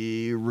know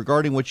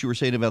regarding what you were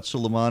saying about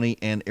Soleimani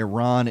and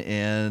Iran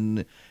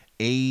and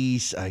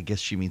I guess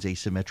she means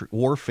asymmetric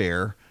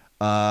warfare.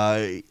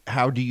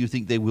 How do you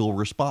think they will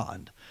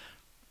respond?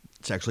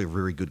 It's actually a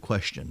very good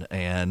question.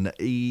 And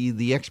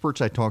the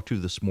experts I talked to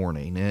this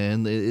morning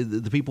and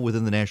the people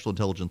within the national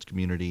intelligence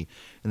community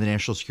and the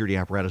national security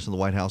apparatus in the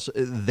White House,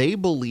 they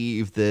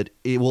believe that,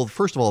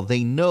 first of all,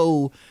 they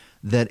know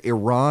that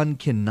Iran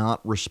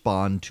cannot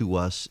respond to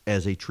us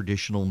as a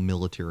traditional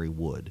military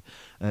would.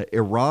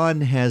 Iran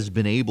has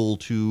been able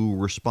to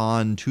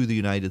respond to the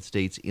United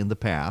States in the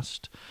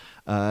past,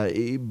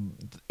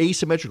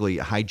 asymmetrically,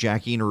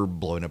 hijacking or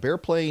blowing up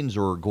airplanes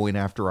or going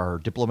after our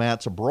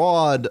diplomats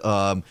abroad,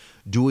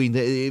 doing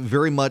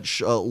very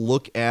much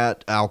look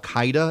at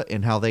Al-Qaeda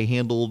and how they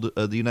handled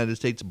the United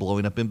States,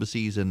 blowing up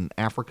embassies in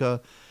Africa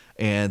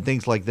and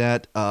things like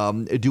that.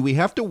 Do we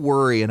have to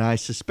worry, and I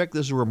suspect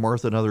this is where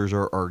Martha and others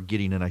are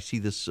getting, and I see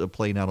this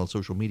playing out on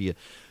social media,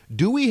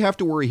 do we have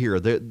to worry here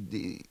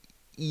that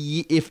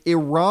if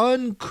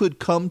Iran could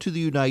come to the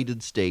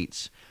United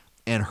States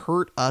and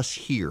hurt us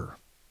here,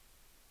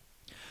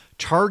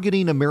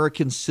 targeting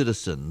American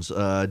citizens,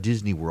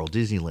 Disney World,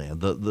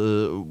 Disneyland,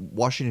 the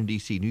Washington,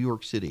 D.C., New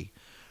York City,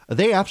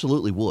 they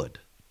absolutely would.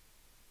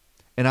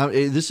 And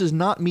this is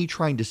not me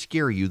trying to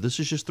scare you. This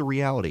is just the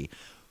reality.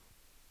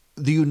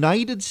 The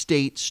United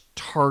States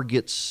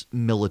targets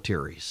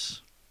militaries.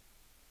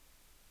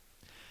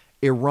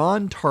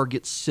 Iran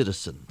targets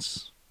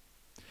citizens.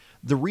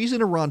 The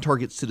reason Iran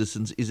targets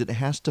citizens is it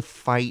has to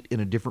fight in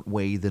a different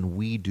way than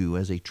we do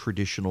as a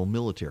traditional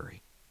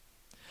military.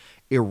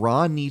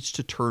 Iran needs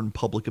to turn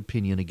public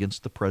opinion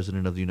against the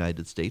President of the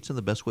United States, and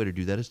the best way to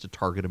do that is to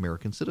target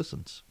American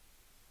citizens.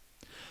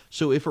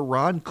 So if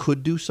Iran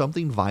could do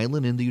something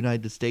violent in the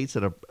United States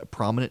at a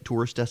prominent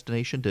tourist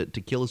destination to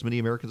kill as many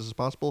Americans as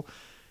possible,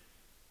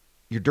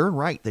 you're darn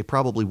right, they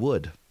probably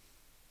would.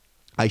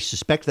 I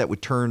suspect that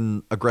would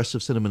turn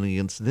aggressive sentiment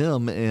against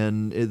them,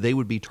 and they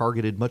would be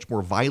targeted much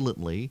more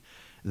violently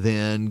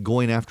than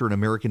going after an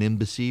American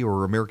embassy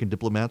or American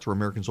diplomats or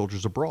American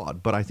soldiers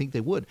abroad. But I think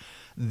they would.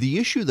 The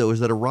issue, though,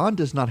 is that Iran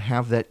does not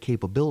have that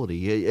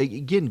capability.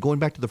 Again, going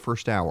back to the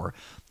first hour,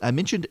 I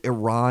mentioned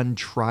Iran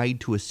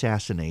tried to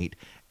assassinate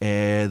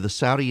the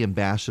Saudi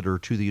ambassador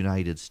to the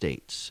United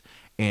States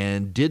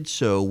and did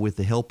so with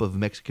the help of a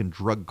Mexican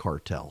drug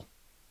cartel.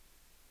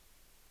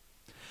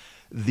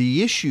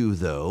 The issue,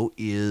 though,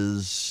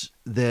 is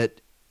that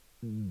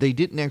they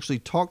didn't actually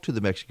talk to the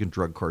Mexican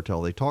drug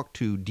cartel. They talked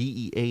to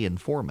DEA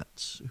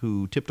informants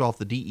who tipped off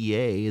the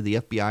DEA, the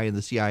FBI, and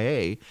the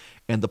CIA,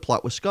 and the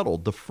plot was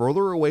scuttled. The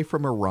further away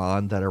from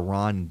Iran that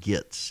Iran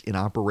gets in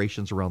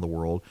operations around the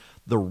world,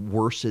 the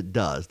worse it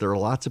does. There are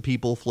lots of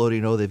people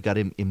floating, they've got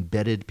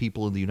embedded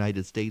people in the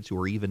United States who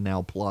are even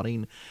now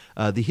plotting.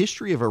 The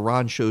history of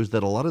Iran shows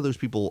that a lot of those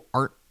people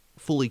aren't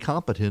fully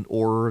competent,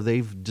 or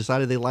they've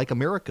decided they like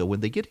America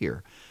when they get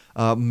here.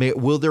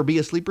 Will there be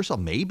a sleeper cell?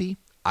 Maybe.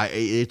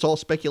 It's all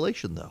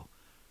speculation, though.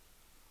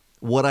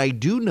 What I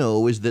do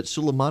know is that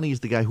Soleimani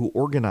is the guy who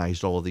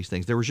organized all of these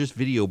things. There was just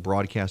video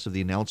broadcast of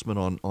the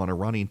announcement on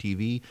Iranian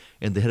TV,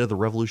 and the head of the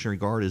Revolutionary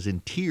Guard is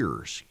in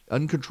tears,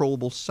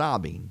 uncontrollable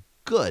sobbing.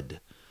 Good.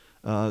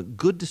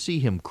 Good to see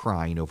him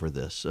crying over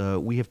this.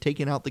 We have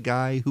taken out the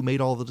guy who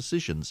made all the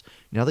decisions.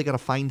 Now they got to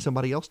find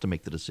somebody else to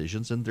make the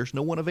decisions, and there's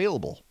no one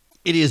available.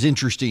 It is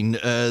interesting.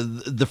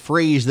 The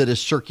phrase that is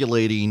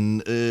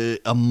circulating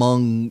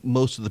among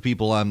most of the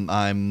people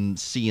I'm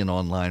seeing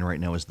online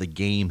right now is the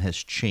game has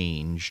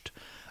changed.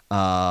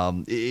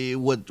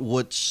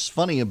 What's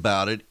funny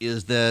about it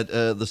is that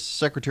the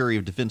Secretary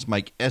of Defense,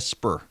 Mike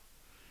Esper,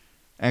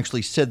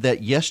 actually said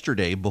that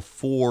yesterday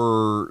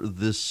before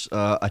this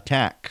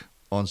attack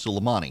on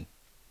Soleimani.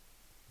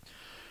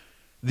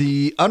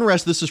 The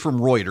unrest, this is from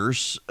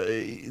Reuters,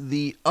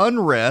 the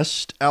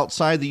unrest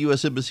outside the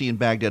U.S. Embassy in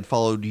Baghdad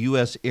followed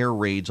U.S. air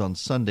raids on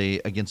Sunday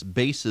against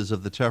bases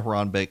of the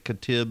Tehran-backed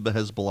Kataib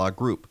Hezbollah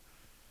group.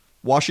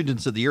 Washington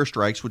said the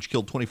airstrikes, which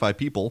killed 25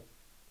 people,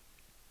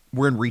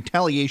 were in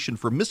retaliation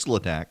for missile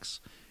attacks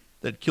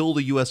that killed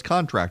a U.S.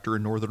 contractor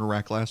in northern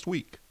Iraq last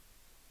week.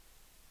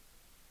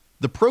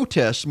 The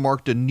protests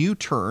marked a new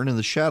turn in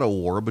the shadow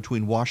war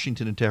between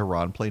Washington and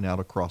Tehran playing out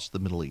across the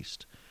Middle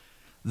East.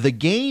 The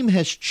game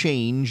has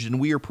changed, and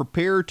we are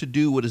prepared to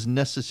do what is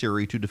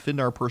necessary to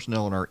defend our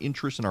personnel and our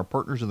interests and our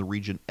partners in the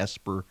region,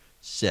 Esper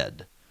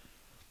said.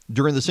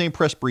 During the same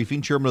press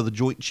briefing, Chairman of the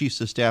Joint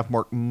Chiefs of Staff,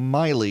 Mark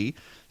Miley,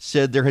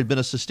 said there had been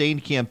a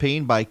sustained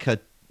campaign by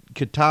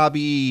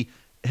Kataib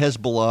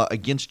Hezbollah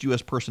against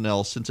U.S.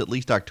 personnel since at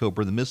least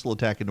October. The missile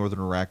attack in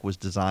northern Iraq was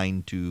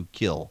designed to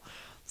kill.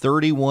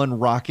 31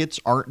 rockets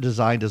aren't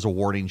designed as a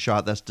warning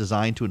shot. That's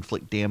designed to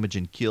inflict damage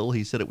and kill.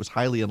 He said it was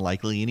highly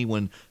unlikely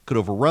anyone could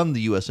overrun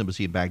the U.S.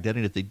 Embassy in Baghdad,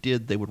 and if they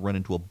did, they would run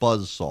into a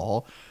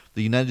buzzsaw.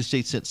 The United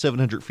States sent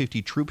 750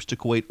 troops to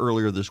Kuwait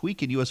earlier this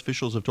week, and U.S.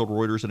 officials have told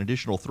Reuters an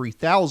additional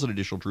 3,000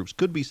 additional troops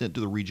could be sent to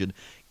the region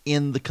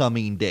in the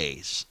coming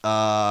days.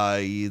 There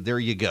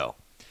you go.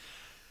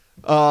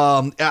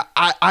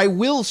 I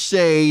will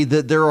say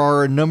that there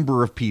are a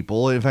number of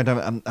people. In fact,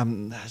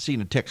 I'm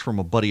seeing a text from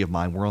a buddy of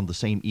mine. We're on the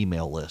same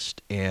email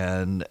list,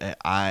 and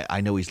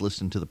I know he's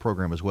listened to the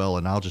program as well,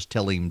 and I'll just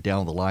tell him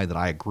down the line that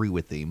I agree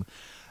with him.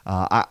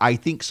 I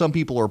think some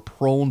people are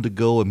prone to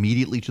go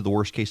immediately to the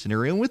worst case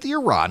scenario. And with the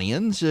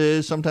Iranians,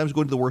 sometimes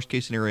going to the worst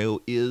case scenario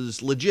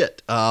is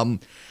legit.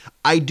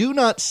 I do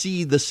not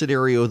see the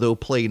scenario, though,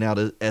 playing out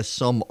as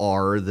some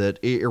are,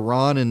 that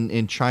Iran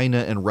and China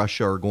and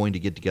Russia are going to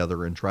get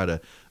together and try to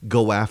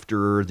go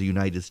after the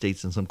United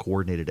States in some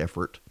coordinated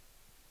effort.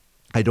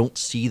 I don't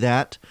see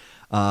that.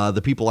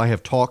 The people I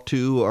have talked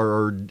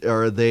to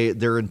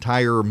their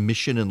entire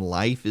mission in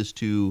life is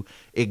to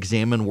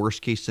examine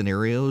worst case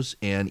scenarios,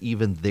 and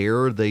even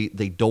there, they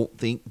don't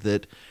think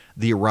that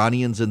the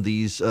Iranians and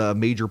these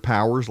major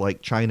powers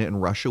like China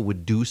and Russia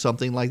would do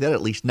something like that,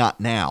 at least not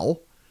now.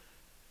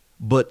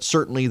 But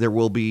certainly there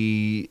will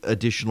be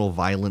additional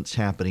violence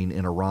happening,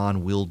 and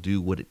Iran will do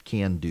what it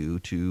can do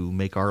to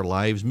make our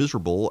lives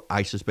miserable.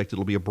 I suspect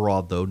it'll be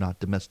abroad, though, not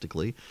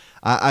domestically.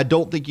 I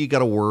don't think you got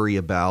to worry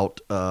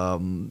about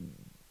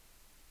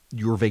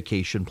your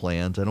vacation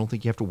plans. I don't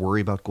think you have to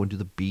worry about going to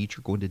the beach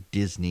or going to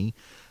Disney.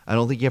 I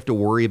don't think you have to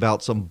worry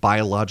about some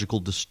biological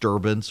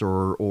disturbance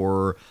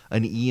or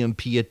an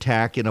EMP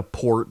attack in a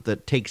port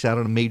that takes out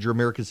a major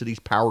American city's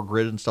power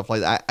grid and stuff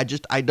like that.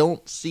 I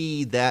don't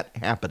see that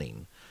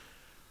happening.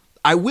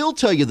 I will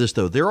tell you this,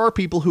 though. There are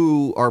people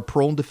who are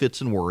prone to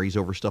fits and worries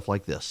over stuff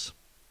like this.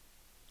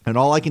 And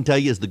all I can tell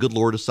you is the good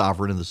Lord is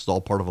sovereign, and this is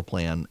all part of a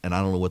plan, and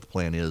I don't know what the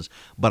plan is,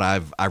 but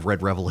I've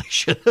read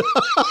Revelation.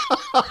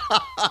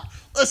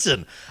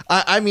 Listen,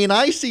 I mean,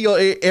 I see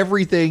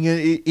everything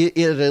at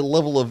a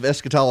level of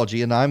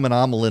eschatology, and I'm an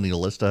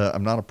amillennialist.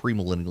 I'm not a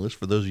premillennialist.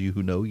 For those of you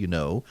who know, you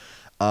know.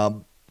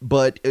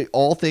 But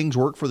all things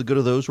work for the good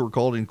of those who are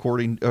called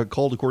according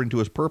to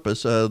His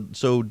purpose.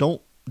 So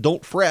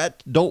don't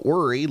fret, don't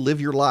worry,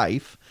 live your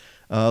life.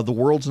 The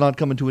world's not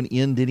coming to an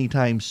end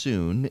anytime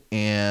soon,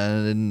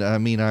 and I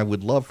mean, I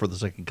would love for the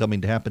second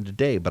coming to happen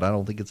today, but I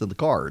don't think it's in the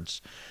cards.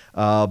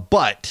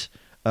 But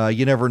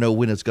you never know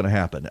when it's going to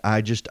happen.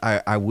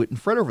 I wouldn't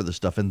fret over this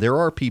stuff, and there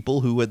are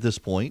people who at this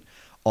point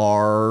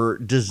are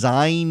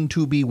designed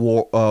to be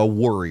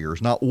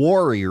warriors, not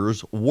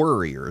warriors,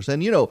 worriers.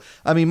 And, you know,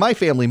 I mean, my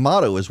family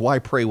motto is, why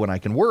pray when I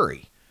can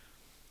worry?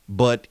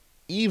 But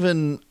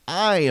even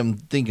I am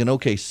thinking,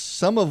 okay,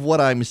 some of what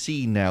I'm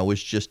seeing now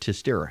is just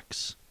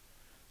hysterics.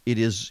 It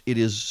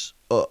is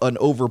an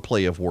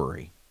overplay of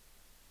worry.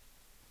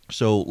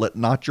 So let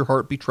not your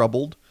heart be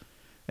troubled,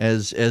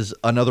 as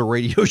another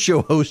radio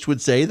show host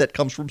would say. That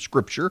comes from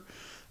Scripture.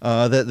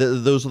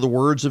 Those are the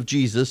words of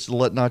Jesus.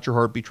 Let not your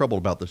heart be troubled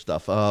about this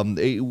stuff.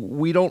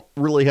 We don't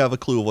really have a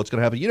clue of what's going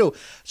to happen. You know,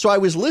 so I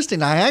was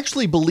listening. I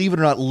actually, believe it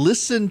or not,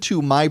 listened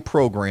to my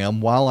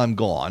program while I'm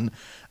gone.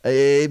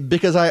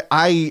 Because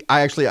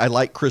I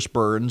like Chris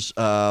Burns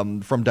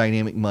from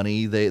Dynamic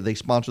Money. They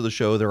sponsor the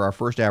show. They're our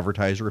first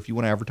advertiser. If you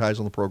want to advertise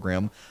on the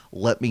program,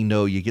 let me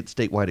know. You get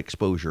statewide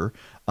exposure.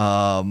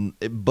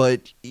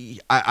 But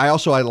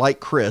I like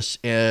Chris,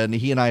 and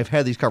he and I have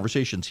had these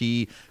conversations.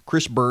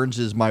 Chris Burns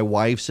is my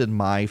wife's and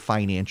my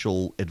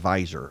financial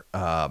advisor.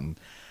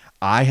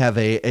 I have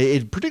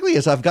particularly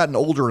as I've gotten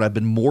older and I've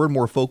been more and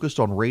more focused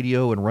on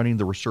radio and running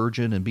the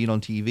Resurgent and being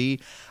on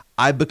TV,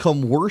 I've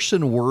become worse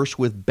and worse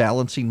with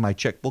balancing my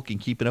checkbook and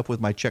keeping up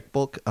with my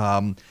checkbook.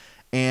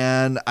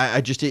 And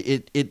I just,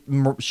 it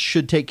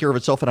should take care of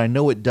itself, and I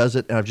know it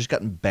doesn't, and I've just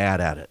gotten bad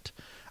at it.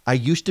 I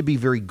used to be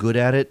very good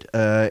at it,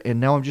 and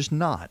now I'm just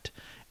not.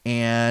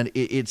 And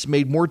it's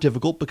made more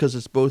difficult because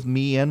it's both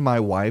me and my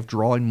wife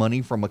drawing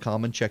money from a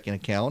common checking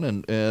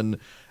account and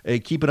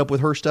keeping up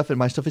with her stuff and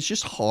my stuff. It's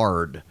just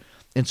hard.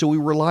 And so we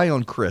rely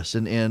on Chris,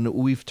 and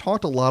we've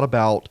talked a lot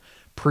about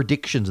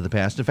predictions in the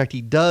past. In fact,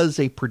 he does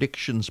a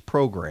predictions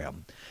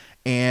program,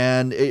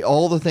 and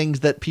all the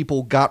things that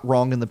people got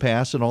wrong in the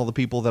past and all the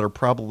people that are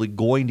probably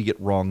going to get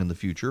wrong in the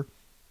future.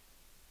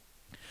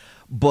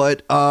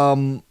 But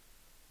one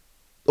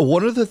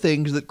of the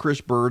things that Chris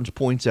Burns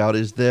points out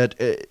is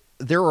that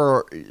there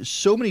are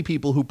so many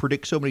people who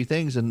predict so many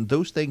things, and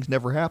those things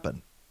never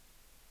happen.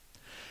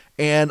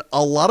 And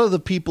a lot of the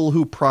people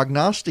who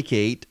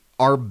prognosticate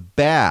are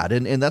bad,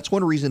 and that's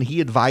one reason he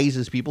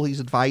advises people. He's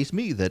advised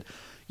me that,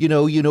 you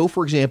know,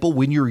 for example,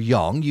 when you're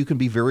young, you can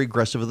be very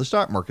aggressive in the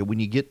stock market. When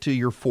you get to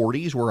your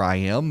 40s, where I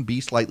am,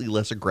 be slightly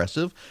less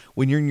aggressive.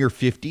 When you're in your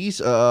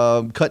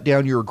 50s, cut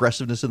down your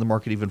aggressiveness in the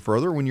market even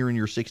further. When you're in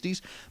your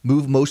 60s,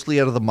 move mostly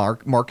out of the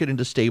market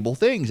into stable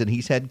things. And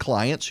he's had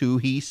clients who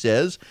he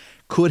says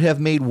could have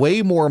made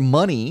way more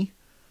money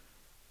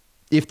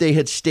if they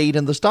had stayed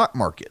in the stock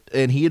market,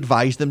 and he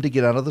advised them to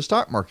get out of the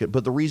stock market.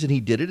 But the reason he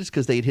did it is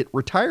because they had hit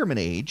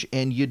retirement age,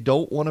 and you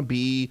don't want to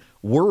be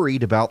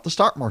worried about the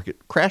stock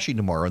market crashing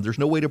tomorrow. And there's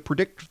no way to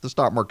predict if the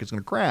stock market's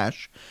going to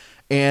crash.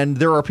 And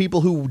there are people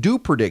who do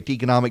predict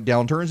economic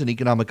downturns and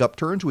economic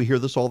upturns. We hear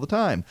this all the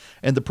time.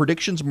 And the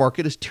predictions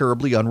market is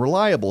terribly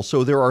unreliable.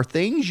 So there are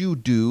things you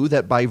do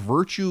that by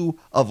virtue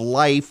of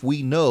life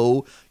we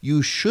know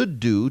you should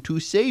do to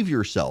save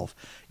yourself.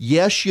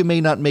 Yes, you may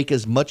not make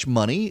as much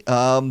money,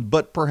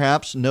 but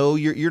perhaps no,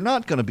 you're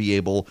not going to be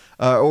able,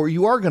 or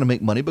you are going to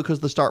make money because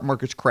the stock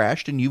market's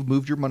crashed and you've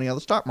moved your money out of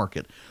the stock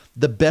market.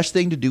 The best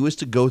thing to do is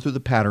to go through the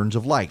patterns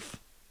of life.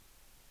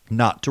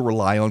 Not to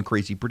rely on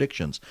crazy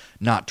predictions,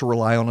 not to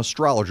rely on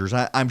astrologers.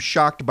 I'm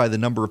shocked by the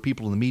number of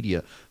people in the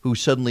media who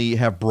suddenly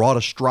have brought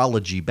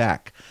astrology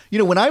back. You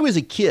know, when I was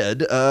a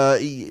kid,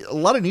 a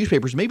lot of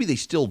newspapers, maybe they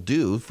still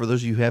do, for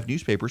those of you who have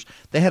newspapers,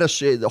 they had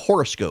the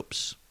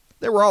horoscopes.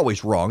 They were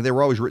always wrong. They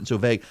were always written so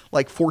vague,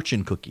 like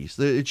fortune cookies.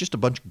 It's just a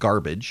bunch of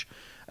garbage.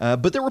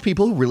 But there were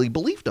people who really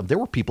believed them. There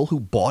were people who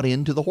bought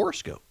into the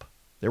horoscope.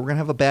 They were going to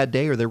have a bad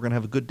day, or they were going to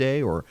have a good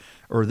day, or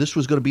this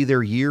was going to be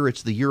their year.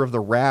 It's the year of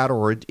the rat,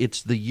 or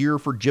it's the year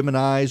for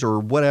Geminis, or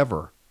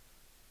whatever.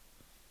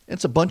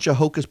 It's a bunch of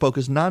hocus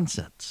pocus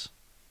nonsense.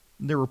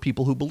 And there were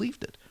people who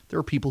believed it. There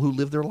are people who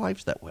live their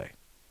lives that way.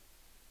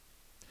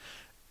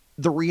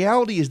 The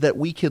reality is that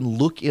we can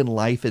look in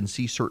life and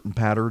see certain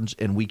patterns,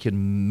 and we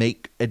can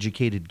make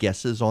educated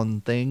guesses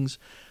on things,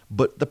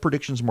 but the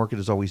predictions market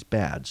is always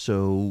bad.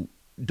 So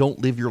don't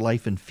live your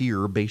life in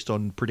fear based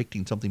on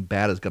predicting something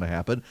bad is going to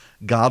happen.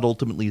 God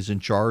ultimately is in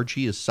charge.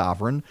 He is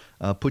sovereign.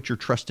 Put your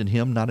trust in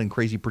him, not in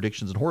crazy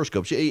predictions and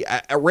horoscopes.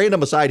 A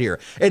random aside here,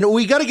 and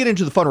we got to get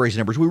into the fundraising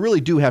numbers. We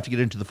really do have to get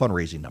into the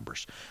fundraising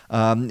numbers.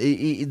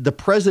 The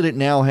president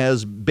now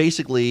has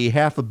basically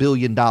 $500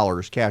 million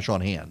cash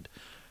on hand.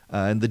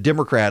 And the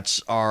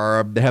Democrats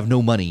have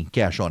no money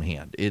cash on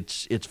hand.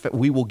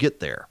 We will get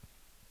there.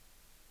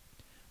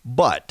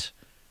 But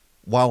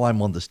while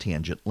I'm on this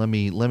tangent, let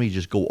me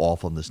just go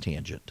off on this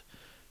tangent.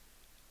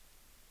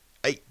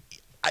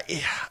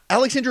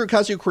 Alexandria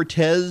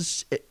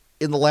Ocasio-Cortez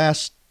in the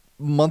last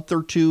month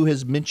or two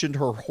has mentioned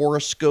her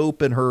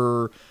horoscope and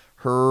her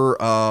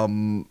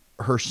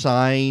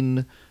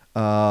sign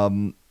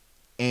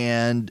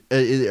and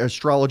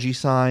astrology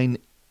sign.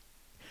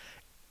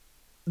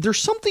 There's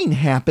something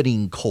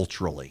happening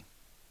culturally.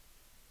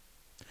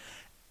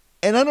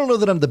 And I don't know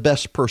that I'm the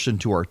best person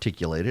to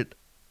articulate it,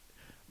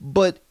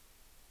 but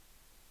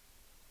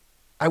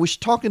I was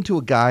talking to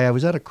a guy. I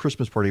was at a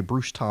Christmas party,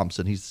 Bruce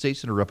Thompson. He's the state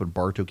senator up in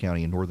Bartow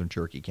County in northern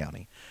Cherokee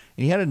County.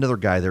 And he had another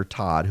guy there,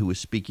 Todd, who was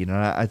speaking. And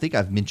I think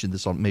I've mentioned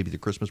this on maybe the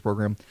Christmas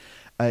program.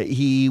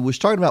 He was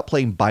talking about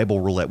playing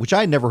Bible roulette, which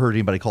I never heard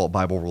anybody call it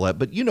Bible roulette.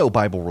 But you know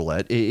Bible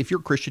roulette. If you're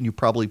a Christian, you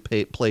probably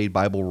played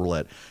Bible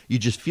roulette. You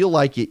just feel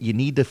like you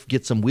need to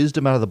get some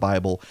wisdom out of the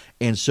Bible.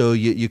 And so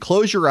you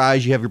close your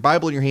eyes, you have your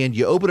Bible in your hand,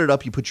 you open it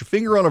up, you put your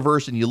finger on a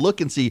verse, and you look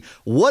and see,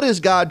 what is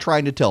God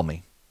trying to tell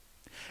me?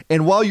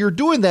 And while you're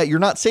doing that, you're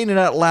not saying it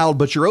out loud,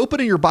 but you're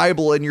opening your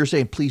Bible and you're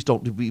saying, please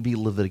don't be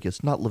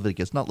Leviticus, not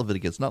Leviticus, not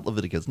Leviticus, not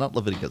Leviticus, not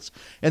Leviticus.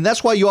 And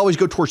that's why you always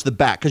go towards the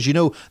back, because you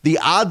know the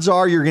odds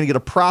are you're going to get a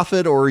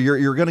prophet or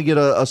you're going to get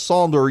a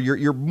psalm, or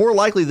you're more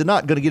likely than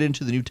not going to get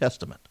into the New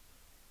Testament.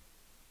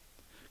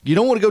 You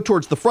don't want to go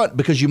towards the front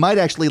because you might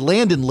actually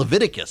land in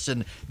Leviticus,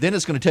 and then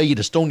it's going to tell you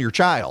to stone your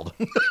child.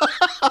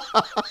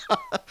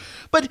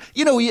 But,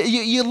 you know,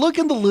 you look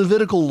in the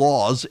Levitical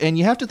laws, and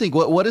you have to think,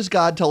 what is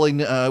God telling,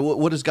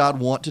 what does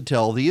God want to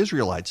tell the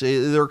Israelites?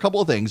 There are a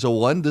couple of things. So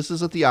one, this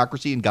is a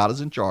theocracy, and God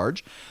is in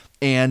charge,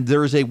 and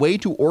there is a way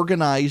to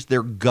organize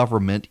their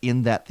government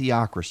in that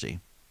theocracy.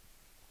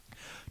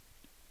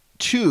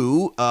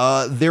 Two,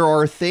 there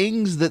are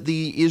things that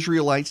the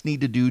Israelites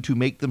need to do to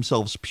make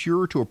themselves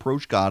pure to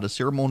approach God, a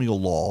ceremonial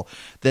law,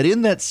 that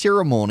in that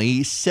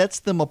ceremony sets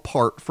them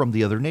apart from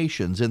the other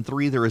nations. And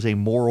three, there is a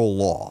moral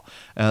law.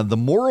 The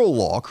moral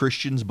law,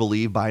 Christians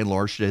believe by and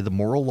large today, the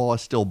moral law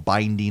is still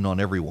binding on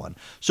everyone.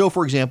 So,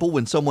 for example,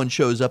 when someone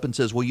shows up and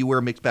says, well, you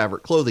wear mixed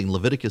fabric clothing,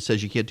 Leviticus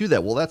says you can't do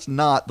that. Well, that's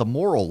not the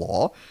moral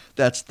law.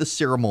 That's the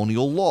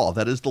ceremonial law.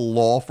 That is the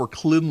law for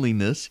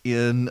cleanliness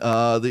in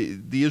the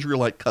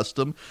Israelite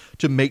custom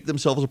to make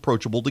themselves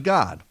approachable to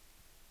God.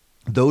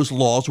 Those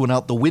laws went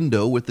out the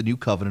window with the new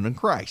covenant in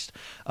Christ.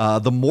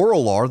 The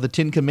moral law are the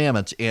Ten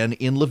Commandments, and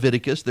in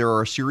Leviticus there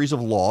are a series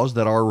of laws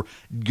that are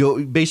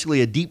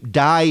basically a deep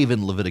dive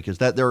in Leviticus.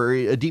 That there are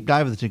a deep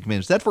dive of the Ten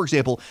Commandments. That, for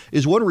example,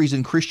 is one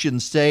reason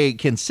Christians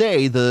can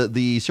say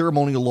the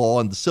ceremonial law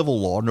and the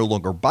civil law are no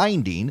longer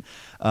binding.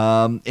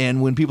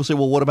 And when people say,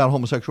 well, what about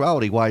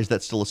homosexuality? Why is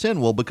that still a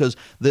sin? Well, because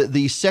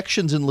the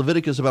sections in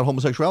Leviticus about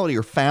homosexuality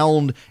are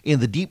found in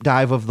the deep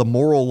dive of the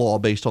moral law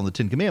based on the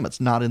Ten Commandments,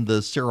 not in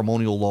the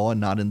ceremonial law and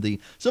not in the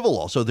civil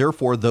law. So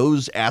therefore,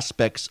 those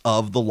aspects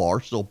of the law are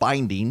still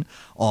binding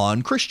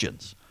on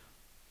Christians.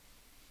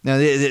 Now,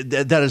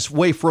 that is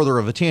way further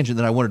of a tangent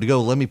than I wanted to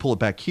go. Let me pull it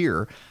back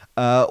here.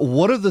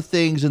 One of the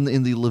things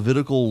in the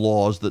Levitical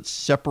laws that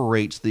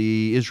separates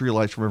the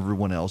Israelites from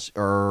everyone else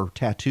are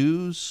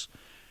tattoos,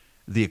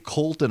 the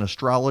occult and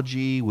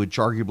astrology, which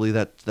arguably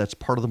that's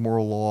part of the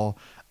moral law.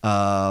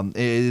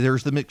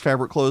 There's the mixed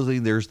fabric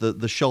clothing, there's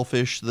the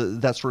shellfish,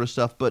 that sort of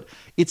stuff. But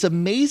it's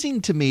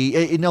amazing to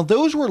me. Now,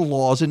 those were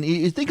laws, and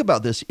you think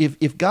about this.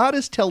 If God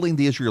is telling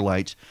the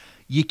Israelites,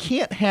 you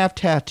can't have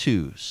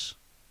tattoos,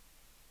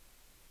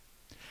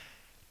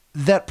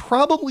 that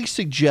probably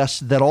suggests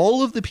that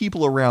all of the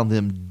people around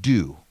them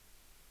do.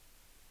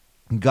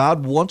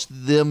 God wants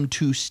them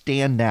to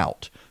stand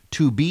out,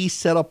 to be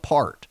set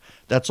apart.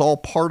 That's all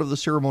part of the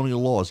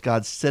ceremonial laws.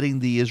 God's setting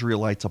the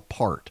Israelites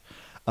apart.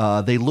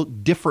 They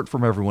look different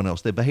from everyone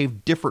else. They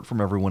behave different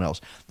from everyone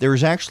else.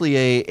 There's actually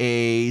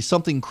a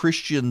something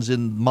Christians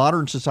in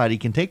modern society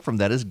can take from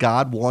that is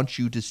God wants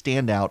you to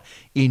stand out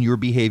in your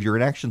behavior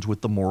and actions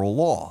with the moral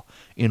law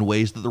in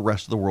ways that the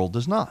rest of the world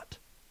does not.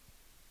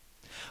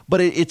 But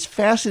it's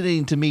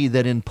fascinating to me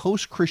that in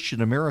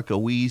post-Christian America,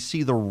 we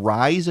see the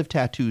rise of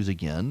tattoos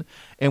again,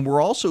 and we're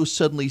also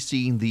suddenly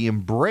seeing the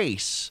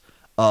embrace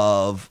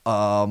of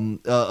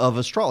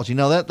astrology.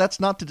 Now, that's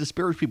not to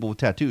disparage people with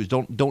tattoos.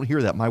 Don't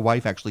hear that. My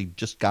wife actually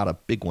just got a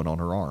big one on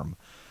her arm.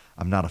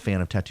 I'm not a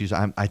fan of tattoos.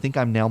 I think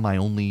I'm now the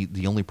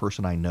only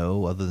person I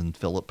know other than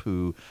Philip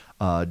who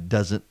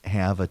doesn't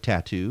have a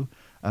tattoo.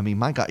 I mean,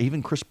 my God,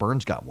 even Chris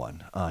Burns got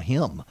one.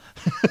 Him.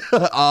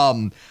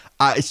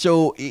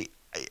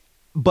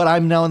 But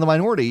I'm now in the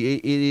minority.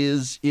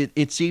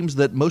 It seems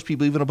that most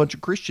people, even a bunch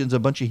of Christians, a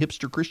bunch of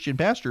hipster Christian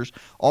pastors,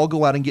 all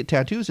go out and get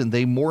tattoos, and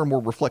they more and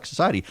more reflect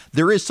society.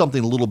 There is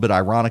something a little bit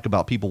ironic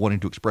about people wanting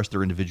to express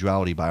their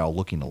individuality by all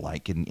looking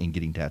alike and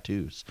getting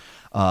tattoos.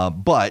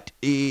 But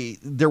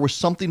there was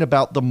something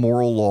about the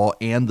moral law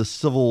and the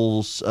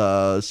civil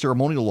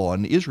ceremonial law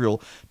in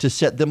Israel to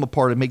set them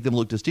apart and make them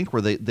look distinct,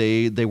 where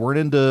they weren't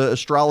into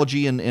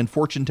astrology and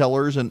fortune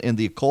tellers and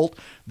the occult.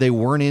 They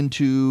weren't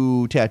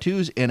into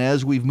tattoos. And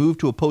as we've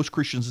moved to a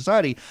post-Christian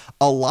society,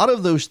 a lot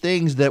of those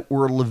things that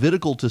were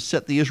Levitical to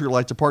set the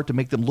Israelites apart, to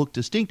make them look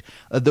distinct,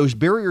 those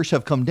barriers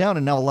have come down,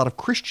 and now a lot of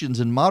Christians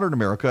in modern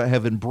America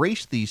have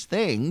embraced these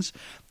things.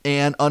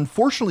 And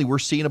unfortunately, we're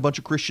seeing a bunch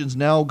of Christians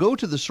now go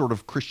to this sort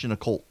of Christian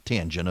occult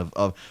tangent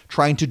of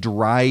trying to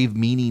derive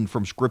meaning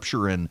from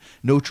Scripture and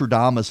Notre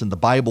Dame and the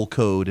Bible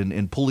code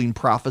and pulling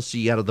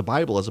prophecy out of the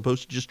Bible, as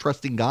opposed to just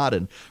trusting God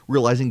and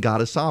realizing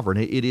God is sovereign.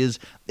 It is,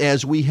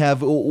 as we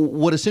have,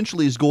 what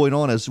essentially is going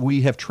on as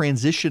we have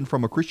transitioned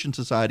from a Christian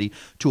society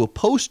to a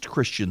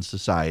post-Christian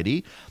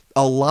society,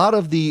 a lot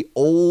of the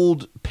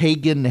old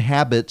pagan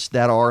habits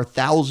that are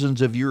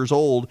thousands of years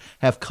old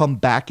have come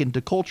back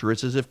into culture.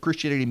 It's as if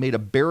Christianity made a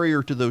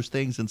barrier to those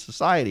things in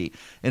society.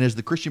 And as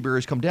the Christian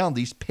barriers come down,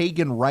 these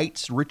pagan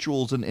rites,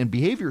 rituals, and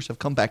behaviors have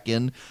come back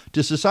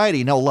into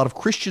society. Now, a lot of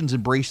Christians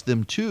embrace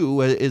them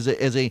too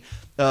as a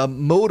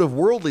mode of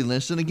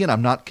worldliness. And again,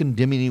 I'm not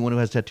condemning anyone who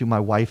has a tattoo. My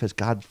wife has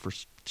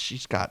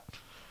she's got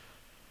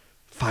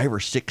 5 or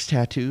 6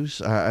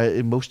 tattoos.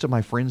 Most of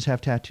my friends have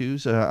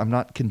tattoos. I'm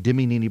not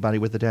condemning anybody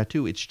with a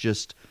tattoo. It's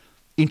just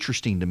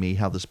interesting to me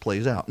how this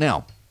plays out.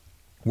 Now,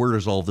 where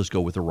does all of this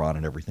go with Iran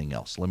and everything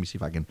else? Let me see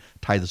if I can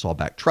tie this all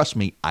back. Trust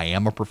me, I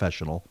am a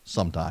professional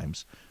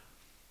sometimes.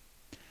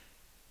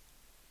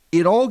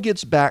 It all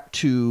gets back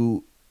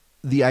to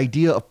the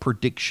idea of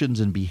predictions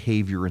and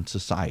behavior in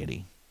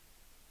society.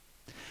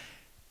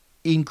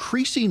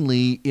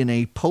 Increasingly, in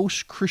a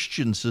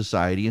post-Christian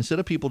society, instead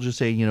of people just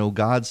saying,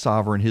 God's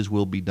sovereign, his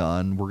will be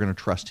done, we're going to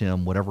trust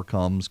him, whatever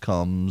comes,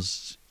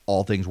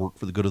 all things work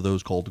for the good of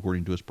those called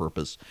according to his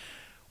purpose,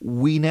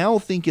 we now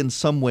think in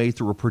some way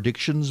through a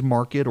predictions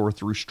market or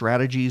through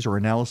strategies or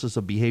analysis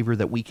of behavior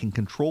that we can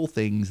control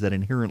things that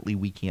inherently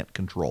we can't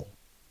control.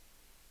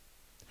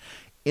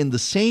 In the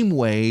same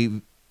way,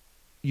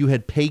 you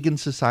had pagan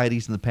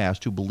societies in the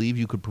past who believed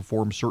you could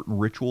perform certain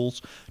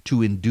rituals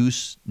to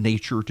induce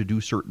nature to do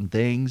certain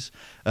things.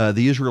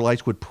 The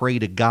Israelites would pray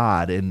to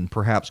God, and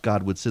perhaps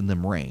God would send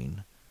them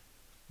rain.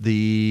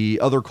 The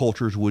other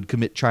cultures would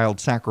commit child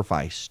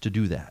sacrifice to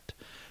do that.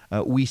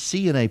 We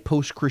see in a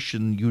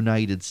post-Christian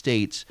United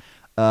States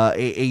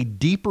a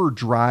deeper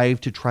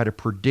drive to try to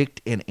predict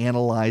and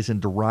analyze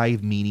and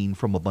derive meaning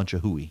from a bunch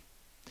of hooey.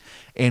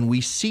 And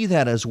we see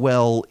that as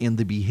well in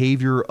the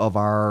behavior of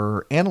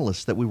our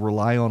analysts that we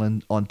rely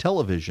on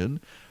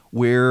television,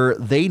 where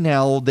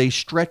they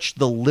stretch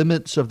the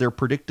limits of their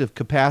predictive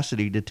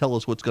capacity to tell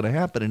us what's going to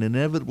happen, and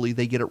inevitably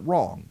they get it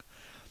wrong.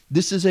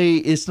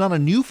 It's not a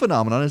new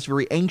phenomenon, it's a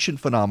very ancient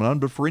phenomenon,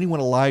 but for anyone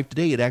alive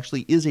today, it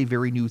actually is a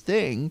very new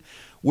thing,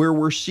 where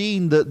we're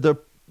seeing the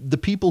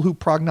people who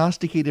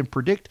prognosticate and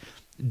predict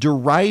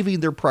deriving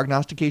their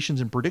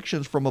prognostications and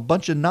predictions from a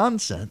bunch of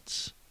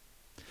nonsense.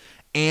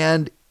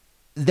 And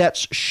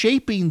that's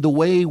shaping the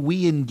way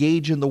we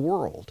engage in the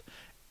world.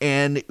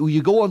 And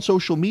you go on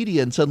social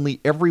media and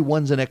suddenly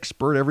everyone's an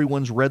expert.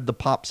 Everyone's read the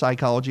pop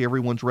psychology.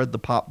 Everyone's read the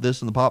pop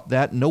this and the pop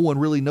that. No one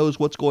really knows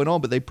what's going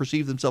on, but they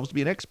perceive themselves to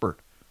be an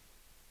expert.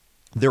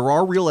 There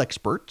are real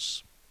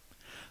experts.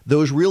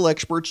 Those real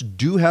experts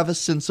do have a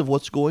sense of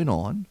what's going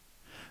on.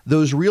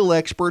 Those real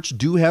experts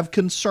do have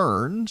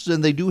concerns,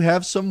 and they do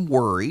have some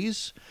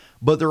worries,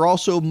 but they're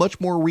also much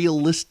more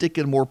realistic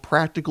and more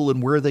practical in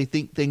where they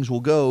think things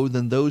will go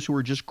than those who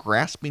are just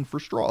grasping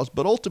for straws.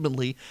 But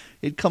ultimately,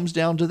 it comes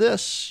down to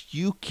this.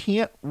 You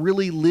can't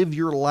really live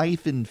your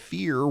life in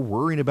fear,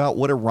 worrying about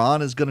what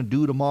Iran is going to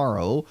do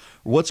tomorrow,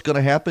 or what's going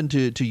to happen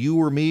to you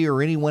or me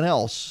or anyone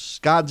else.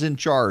 God's in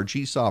charge.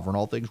 He's sovereign.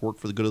 All things work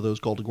for the good of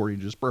those called according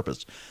to his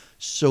purpose.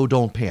 So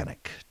don't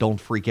panic. Don't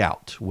freak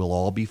out. We'll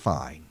all be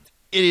fine.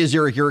 It is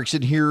Eric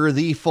Erickson here.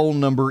 The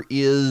phone number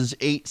is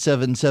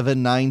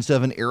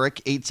 877-97-ERIC,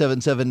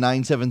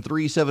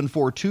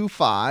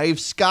 877-973-7425.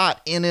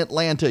 Scott in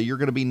Atlanta, you're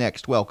going to be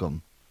next.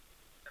 Welcome.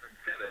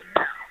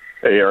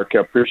 Hey, Eric, I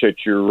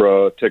appreciate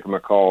your taking my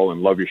call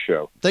and love your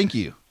show. Thank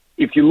you.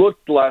 If you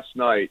looked last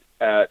night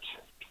at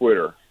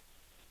Twitter,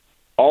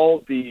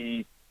 all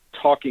the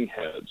talking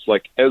heads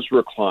like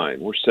Ezra Klein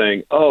were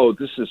saying, oh,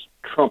 this is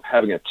Trump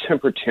having a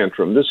temper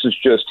tantrum. This is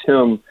just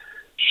him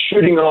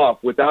shooting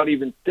off without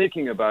even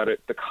thinking about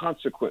it, the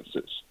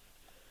consequences.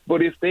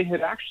 But if they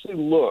had actually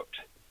looked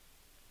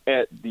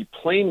at the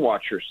plane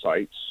watcher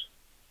sites,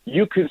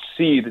 you could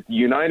see that the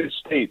United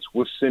States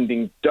was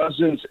sending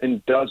dozens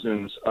and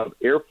dozens of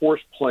Air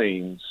Force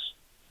planes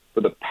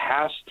for the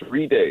past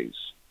 3 days,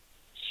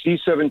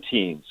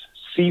 C-17s,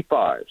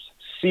 C-5s,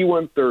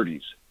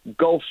 C-130s,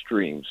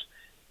 Gulfstreams,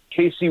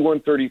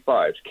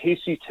 KC-135s,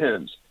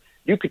 KC-10s.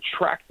 You could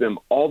track them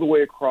all the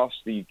way across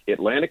the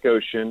Atlantic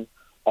Ocean,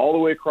 all the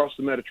way across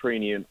the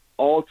Mediterranean,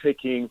 all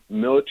taking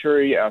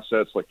military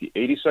assets like the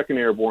 82nd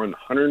Airborne,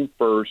 the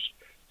 101st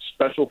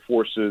Special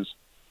Forces,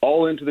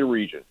 all into the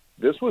region.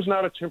 This was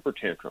not a temper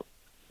tantrum.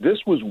 This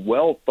was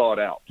well thought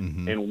out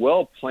and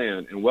well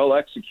planned and well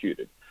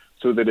executed,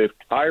 so that if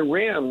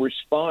Iran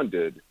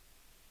responded,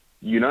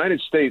 the United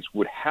States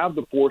would have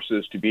the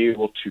forces to be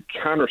able to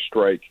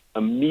counterstrike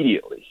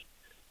immediately.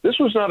 This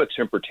was not a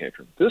temper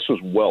tantrum. This was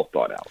well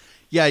thought out.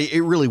 Yeah,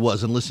 it really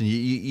was. And listen,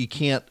 you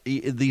can't –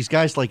 these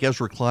guys like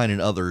Ezra Klein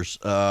and others,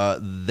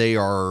 they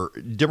are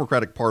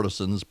Democratic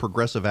partisans,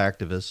 progressive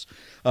activists.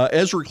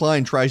 Ezra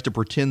Klein tries to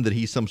pretend that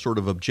he's some sort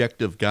of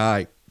objective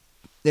guy,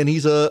 and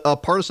he's a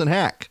partisan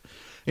hack.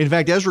 In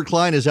fact, Ezra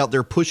Klein is out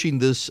there pushing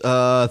this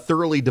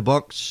thoroughly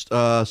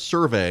debunked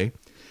survey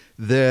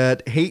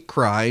that hate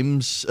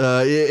crimes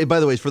by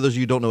the way, for those of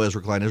you who don't know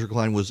Ezra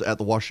Klein was at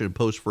the Washington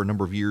Post for a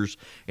number of years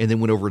and then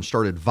went over and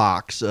started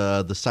Vox,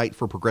 the site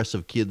for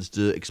progressive kids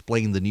to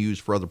explain the news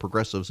for other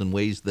progressives in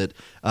ways that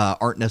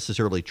aren't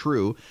necessarily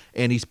true.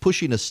 And he's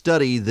pushing a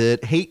study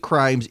that hate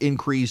crimes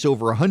increase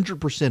over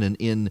 100%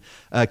 in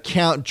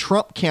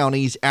Trump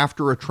counties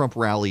after a Trump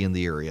rally in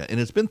the area. And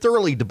it's been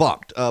thoroughly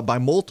debunked by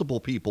multiple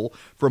people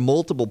from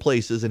multiple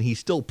places, and he's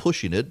still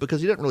pushing it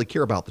because he doesn't really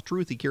care about the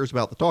truth. He cares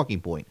about the talking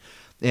point.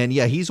 And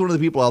yeah, he's one of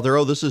the people out there,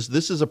 oh, this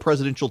is a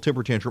presidential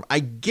temper tantrum. I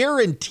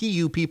guarantee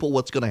you, people,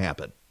 what's going to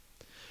happen.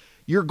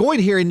 You're going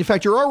to hear, and in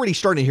fact, you're already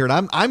starting to hear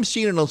it. I'm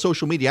seeing it on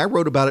social media. I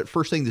wrote about it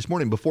first thing this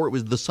morning before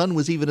the sun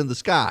was even in the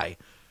sky.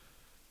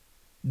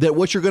 That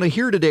what you're going to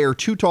hear today are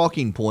two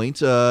talking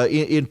points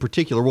in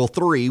particular. Well,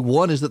 three.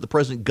 One is that the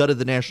president gutted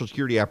the national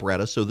security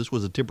apparatus, so this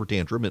was a temper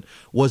tantrum. It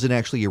wasn't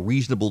actually a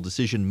reasonable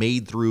decision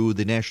made through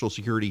the national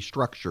security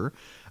structure.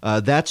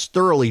 That's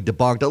thoroughly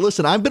debunked. Now,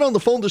 listen, I've been on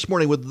the phone this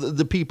morning with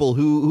the people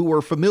who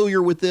are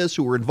familiar with this,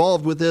 who were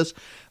involved with this.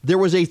 There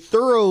was a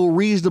thorough,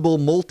 reasonable,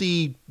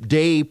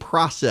 multi-day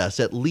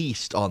process, at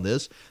least, on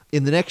this.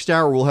 In the next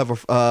hour, we'll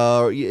have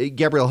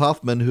Gabrielle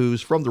Hoffman,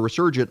 who's from The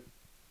Resurgent.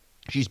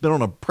 She's been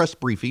on a press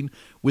briefing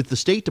with the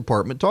State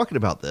Department talking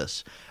about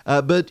this.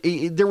 But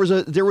there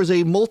was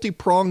a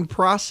multi-pronged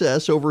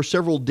process over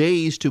several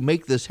days to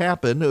make this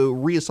happen. A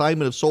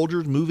reassignment of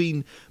soldiers,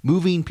 moving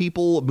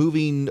people,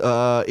 moving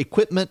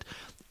equipment.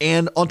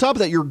 And on top of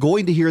that, you're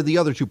going to hear the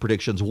other two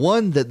predictions.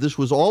 One, that this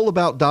was all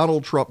about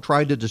Donald Trump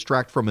trying to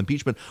distract from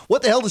impeachment.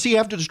 What the hell does he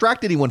have to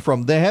distract anyone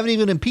from? They haven't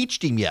even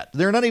impeached him yet.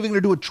 They're not even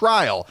going to do a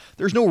trial.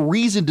 There's no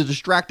reason to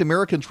distract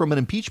Americans from an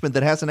impeachment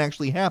that hasn't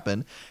actually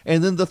happened.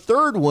 And then the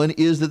third one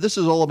is that this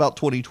is all about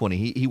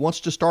 2020. He wants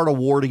to start a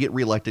war to get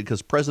reelected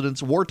because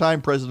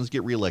wartime presidents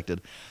get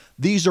reelected.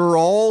 These are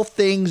all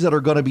things that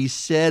are going to be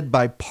said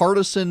by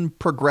partisan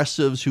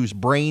progressives whose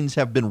brains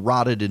have been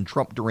rotted in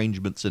Trump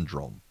derangement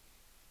syndrome.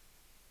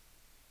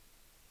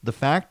 The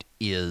fact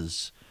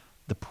is,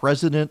 the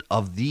President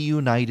of the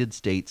United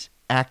States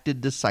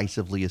acted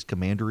decisively as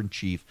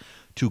Commander-in-Chief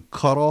to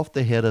cut off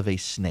the head of a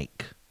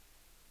snake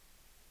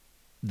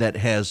that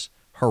has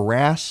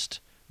harassed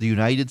the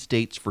United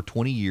States for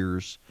 20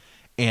 years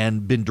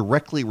and been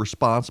directly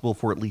responsible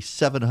for at least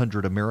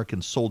 700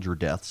 American soldier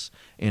deaths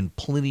and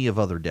plenty of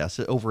other deaths,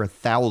 over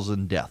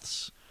 1,000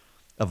 deaths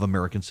of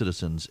American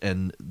citizens.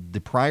 And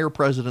the prior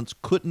presidents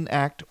couldn't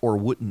act or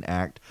wouldn't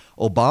act.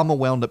 Obama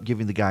wound up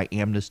giving the guy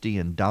amnesty,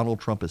 and Donald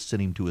Trump has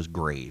sent him to his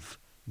grave.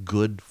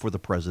 Good for the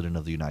President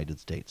of the United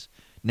States.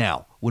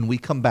 Now, when we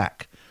come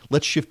back,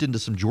 let's shift into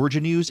some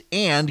Georgia news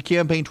and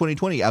Campaign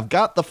 2020. I've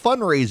got the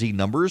fundraising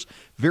numbers,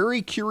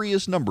 very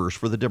curious numbers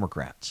for the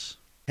Democrats.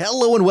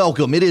 Hello and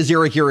welcome. It is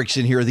Eric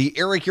Erickson here, the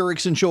Eric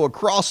Erickson Show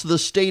across the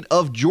state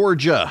of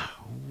Georgia.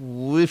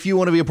 If you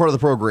want to be a part of the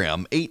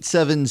program,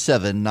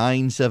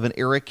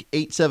 877-97-ERIC,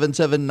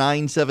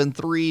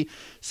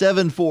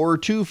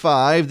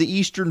 877-973-7425. The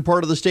eastern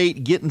part of the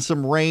state getting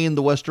some rain,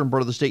 the western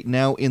part of the state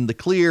now in the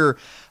clear.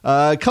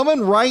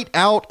 Coming right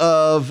out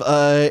of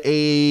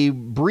a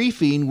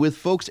briefing with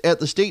folks at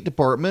the State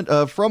Department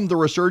from The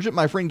Resurgent,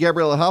 my friend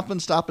Gabriella Hoffman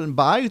stopping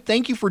by.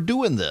 Thank you for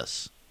doing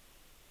this.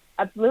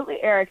 Absolutely,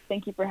 Eric.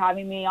 Thank you for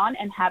having me on,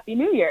 and Happy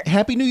New Year.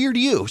 Happy New Year to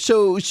you.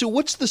 So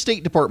what's the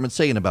State Department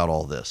saying about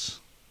all this?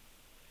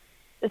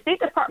 The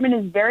State Department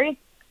is very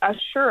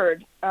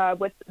assured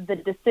with the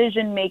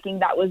decision-making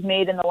that was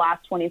made in the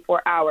last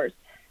 24 hours.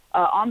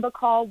 On the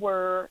call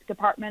were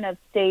Department of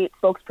State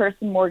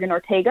spokesperson Morgan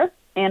Ortega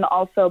and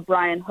also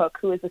Brian Hook,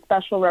 who is a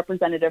special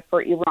representative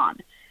for Iran.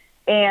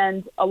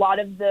 And a lot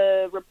of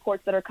the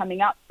reports that are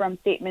coming out from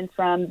statements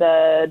from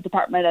the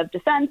Department of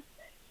Defense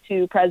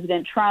to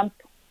President Trump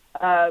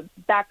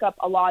back up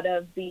a lot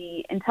of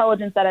the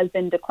intelligence that has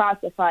been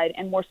declassified.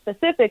 And more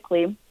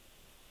specifically,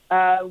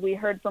 we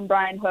heard from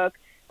Brian Hook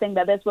saying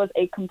that this was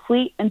a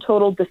complete and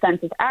total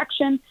defensive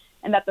action,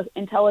 and that the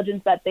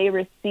intelligence that they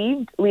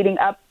received leading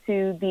up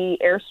to the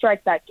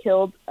airstrike that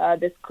killed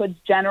this Quds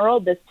general,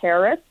 this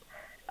terrorist,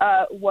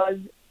 was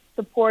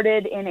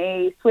supported in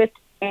a swift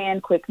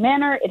and quick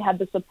manner. It had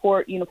the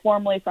support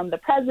uniformly from the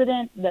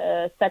President,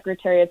 the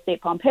Secretary of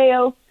State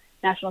Pompeo,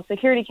 National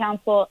Security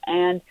Council,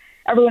 and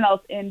everyone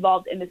else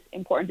involved in this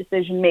important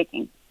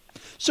decision-making.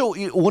 So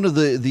one of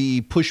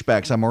the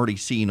pushbacks I'm already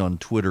seeing on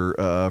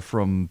Twitter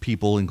from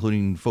people,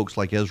 including folks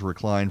like Ezra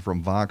Klein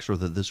from Vox, are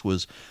that this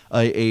was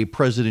a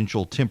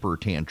presidential temper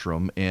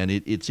tantrum. And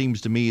it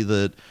seems to me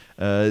that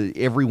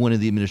everyone in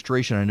the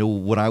administration, I know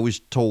what I was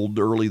told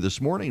early this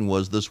morning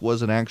was this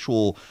was an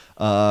actual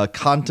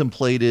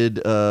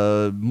contemplated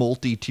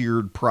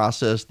multi-tiered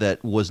process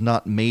that was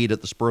not made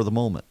at the spur of the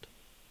moment.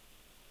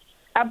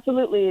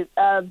 Absolutely.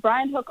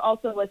 Brian Hook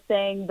also was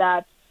saying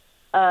that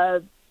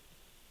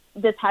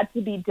this had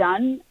to be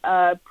done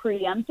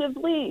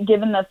preemptively,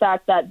 given the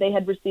fact that they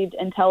had received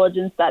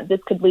intelligence that this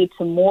could lead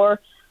to more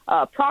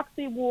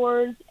proxy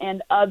wars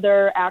and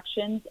other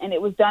actions. And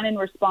it was done in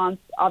response,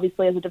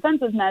 obviously, as a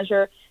defensive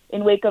measure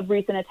in wake of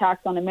recent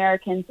attacks on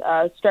Americans,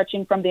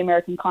 stretching from the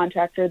American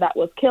contractor that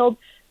was killed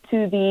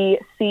to the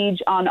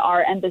siege on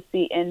our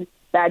embassy in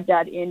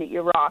Baghdad in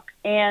Iraq.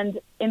 And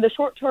in the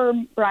short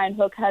term, Brian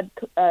Hook had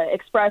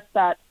expressed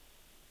that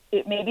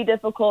it may be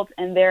difficult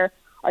and there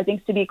are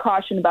things to be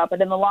cautioned about.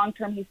 But in the long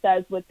term, he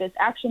says, with this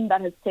action that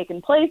has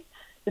taken place,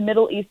 the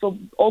Middle East will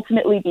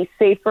ultimately be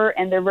safer,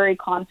 and they're very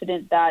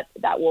confident that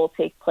that will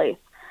take place.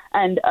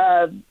 And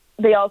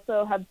they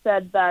also have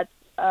said that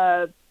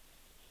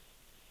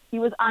he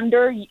was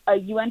under a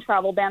UN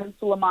travel ban,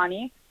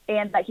 Suleimani,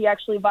 and that he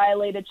actually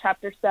violated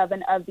Chapter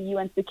 7 of the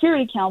UN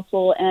Security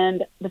Council.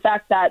 And the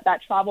fact that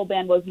that travel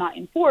ban was not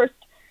enforced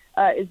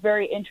is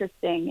very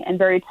interesting and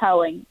very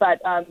telling.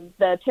 But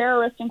the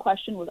terrorist in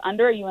question was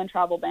under a UN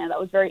travel ban. That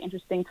was very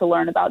interesting to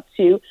learn about,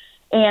 too.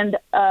 And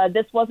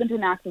this wasn't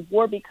an act of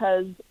war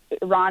because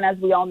Iran, as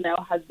we all know,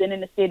 has been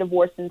in a state of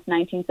war since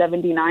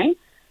 1979,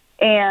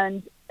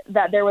 and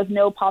that there was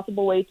no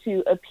possible way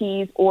to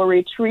appease or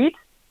retreat,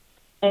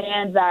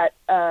 and that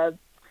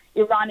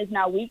Iran is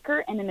now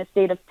weaker and in a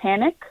state of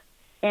panic,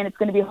 and it's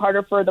going to be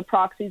harder for the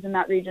proxies in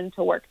that region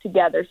to work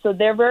together. So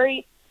they're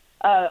very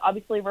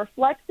obviously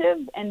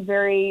reflective and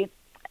very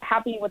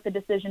happy with the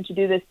decision to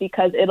do this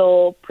because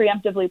it'll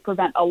preemptively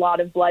prevent a lot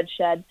of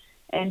bloodshed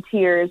and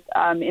tears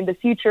in the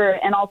future.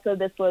 And also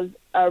this was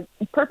a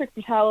perfect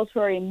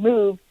retaliatory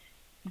move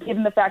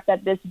given the fact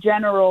that this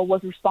general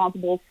was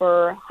responsible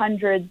for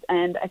hundreds,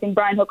 and I think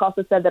Brian Hook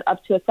also said that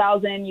up to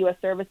 1,000 U.S.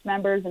 service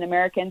members and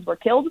Americans were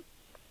killed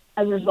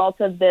as a result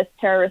of this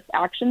terrorist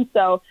action.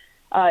 So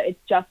it's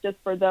justice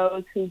for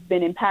those who've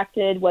been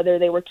impacted, whether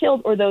they were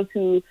killed or those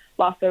who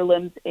lost their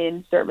limbs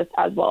in service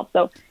as well.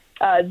 So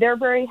they're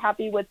very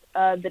happy with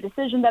the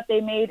decision that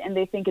they made, and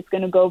they think it's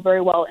going to go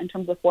very well in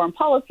terms of foreign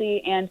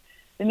policy. And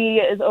the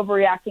media is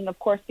overreacting, of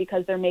course,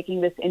 because they're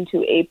making this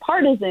into a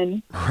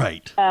partisan,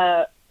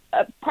 a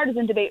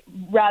partisan debate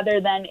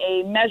rather than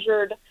a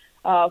measured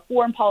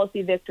foreign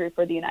policy victory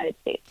for the United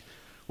States.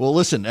 Well,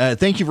 listen,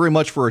 thank you very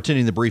much for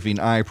attending the briefing.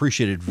 I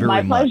appreciate it very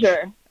much. My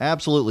pleasure.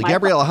 Absolutely.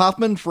 Gabriella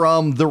Hoffman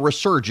from The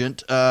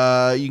Resurgent.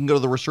 You can go to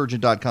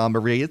theresurgent.com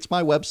every day. It's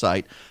my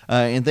website.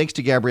 And thanks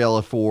to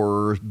Gabriella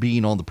for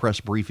being on the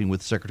press briefing with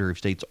the Secretary of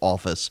State's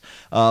office.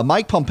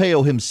 Mike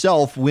Pompeo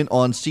himself went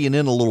on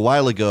CNN a little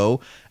while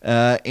ago,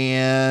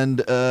 and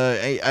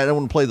I don't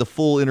want to play the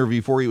full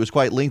interview for you. It was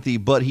quite lengthy,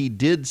 but he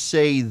did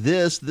say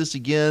this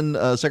again,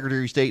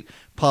 Secretary of State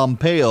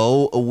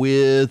Pompeo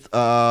with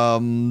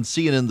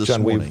CNN this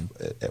morning.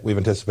 We've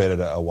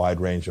anticipated a wide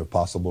range of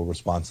possible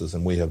responses,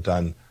 and we have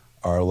done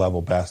our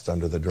level best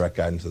under the direct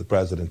guidance of the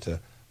president to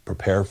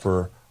prepare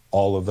for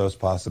all of those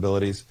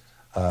possibilities.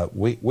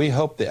 We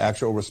hope the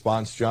actual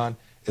response, John,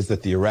 is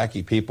that the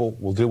Iraqi people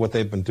will do what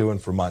they've been doing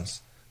for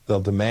months.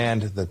 They'll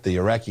demand that the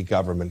Iraqi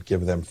government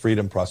give them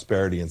freedom,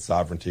 prosperity, and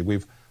sovereignty.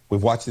 We've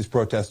watched these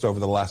protests over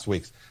the last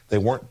weeks. They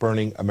weren't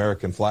burning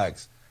American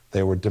flags.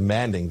 They were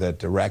demanding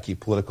that Iraqi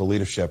political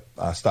leadership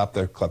stop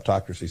their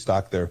kleptocracy,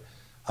 stop their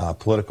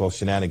political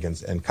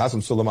shenanigans. And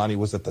Qassem Suleimani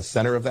was at the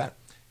center of that.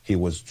 He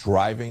was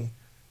driving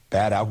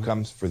bad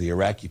outcomes for the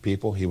Iraqi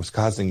people. He was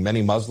causing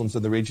many Muslims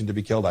in the region to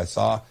be killed. I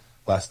saw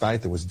last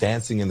night there was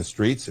dancing in the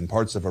streets in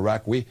parts of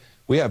Iraq. We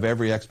have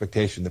every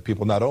expectation that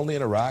people not only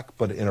in Iraq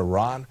but in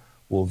Iran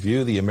will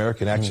view the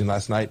American action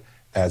last night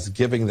as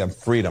giving them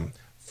freedom.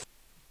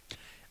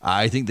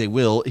 I think they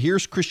will.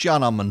 Here's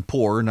Christiane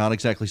Amanpour, not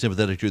exactly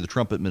sympathetic to the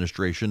Trump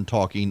administration,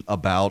 talking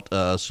about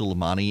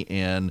Soleimani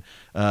and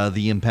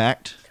the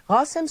impact.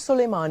 Qassem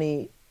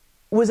Suleimani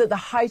was at the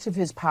height of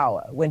his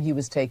power when he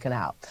was taken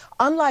out.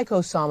 Unlike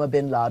Osama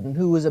bin Laden,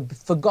 who was a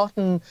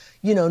forgotten,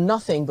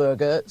 nothing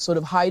burger, sort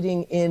of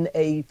hiding in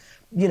a,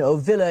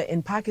 villa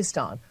in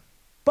Pakistan.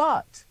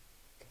 But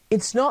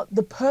it's not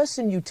the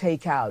person you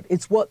take out,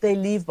 it's what they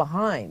leave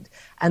behind,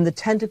 and the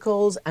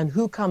tentacles and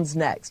who comes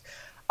next.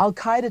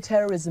 Al-Qaeda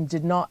terrorism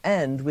did not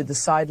end with the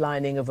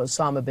sidelining of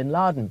Osama bin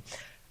Laden.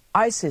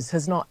 ISIS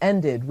has not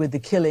ended with the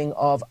killing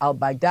of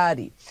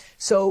al-Baghdadi.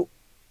 So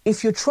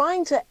if you're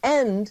trying to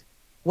end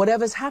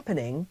whatever's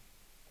happening,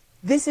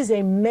 this is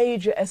a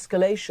major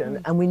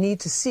escalation, and we need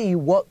to see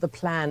what the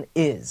plan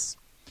is.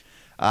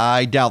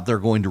 I doubt they're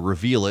going to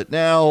reveal it.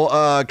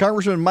 Now,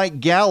 Congressman Mike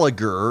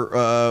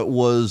Gallagher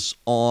was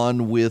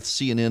on with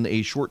CNN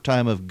a short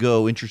time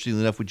ago,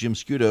 interestingly enough, with Jim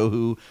Scudo,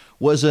 who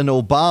was an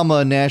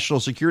Obama national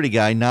security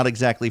guy, not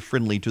exactly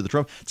friendly to the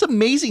Trump. It's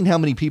amazing how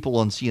many people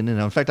on CNN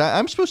now. In fact,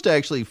 I'm supposed to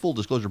actually, full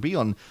disclosure, be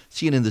on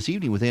CNN this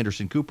evening with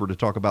Anderson Cooper to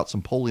talk about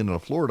some polling out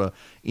of Florida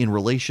in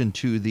relation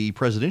to the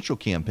presidential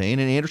campaign.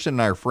 And Anderson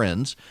and I are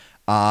friends.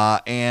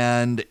 But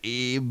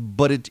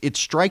it's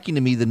striking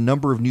to me the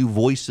number of new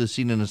voices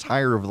CNN has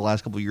hired over the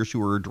last couple of years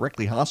who are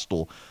directly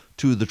hostile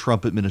to the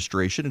Trump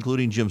administration,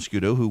 including Jim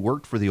Scudo, who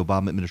worked for the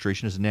Obama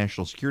administration as a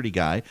national security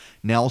guy,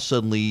 now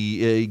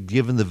suddenly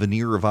given the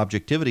veneer of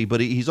objectivity.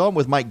 But he's on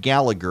with Mike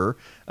Gallagher,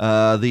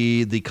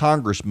 the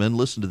congressman.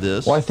 Listen to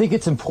this. Well, I think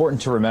it's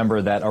important to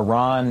remember that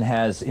Iran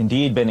has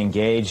indeed been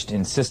engaged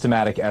in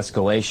systematic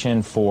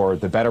escalation for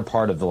the better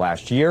part of the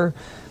last year.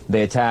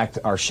 They attacked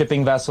our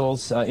shipping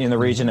vessels in the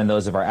region and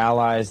those of our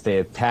allies.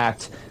 They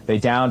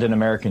downed an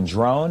American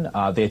drone.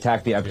 They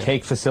attacked the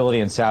Ep2 facility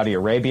in Saudi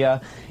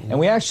Arabia. And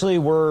we actually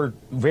were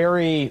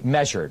very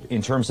measured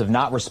in terms of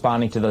not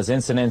responding to those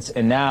incidents.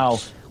 And now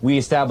we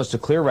established a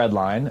clear red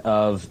line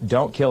of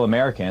don't kill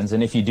Americans.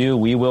 And if you do,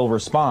 we will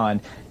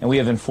respond. And we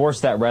have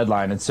enforced that red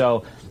line. And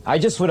so I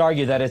just would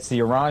argue that it's the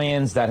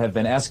Iranians that have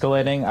been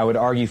escalating. I would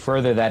argue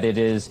further that it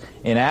is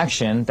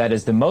inaction that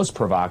is the most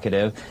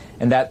provocative,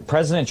 and that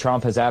President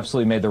Trump has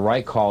absolutely made the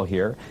right call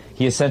here.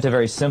 He has sent a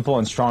very simple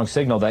and strong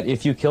signal that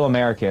if you kill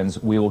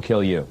Americans, we will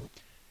kill you.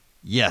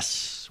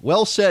 Yes.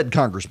 Well said,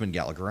 Congressman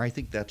Gallagher. I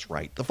think that's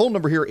right. The phone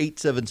number here,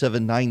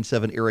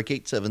 877-97-ERIC,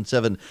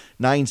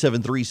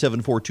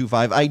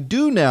 877-973-7425. I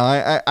do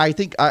now. I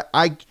think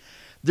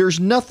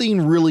there's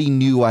nothing really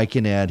new I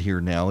can add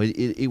here now.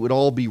 It would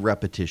all be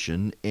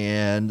repetition,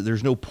 and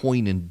there's no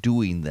point in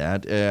doing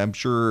that. I'm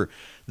sure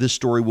this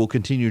story will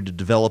continue to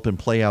develop and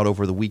play out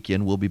over the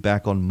weekend. We'll be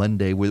back on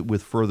Monday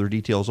with further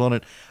details on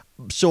it.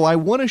 So I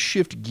want to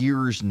shift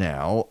gears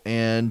now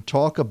and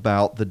talk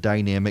about the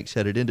dynamics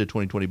headed into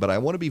 2020, but I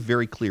want to be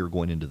very clear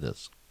going into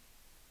this.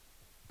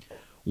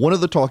 One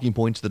of the talking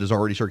points that is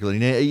already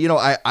circulating,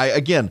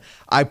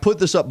 I put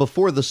this up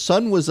before the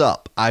sun was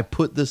up. I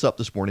put this up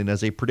this morning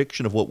as a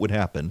prediction of what would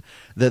happen,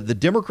 that the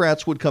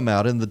Democrats would come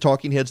out and the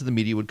talking heads of the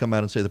media would come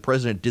out and say the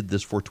president did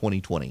this for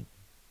 2020.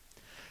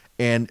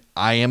 And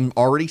I am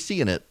already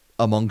seeing it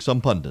among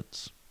some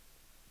pundits.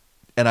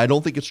 And I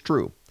don't think it's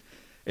true.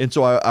 And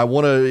so I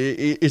want to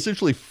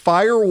essentially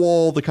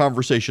firewall the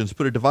conversations,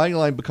 put a dividing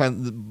line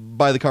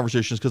by the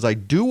conversations, because I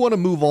do want to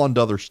move on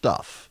to other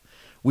stuff.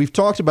 We've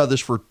talked about this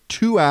for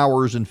 2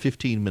 hours and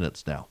 15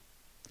 minutes now,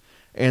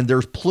 and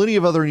there's plenty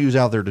of other news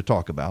out there to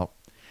talk about,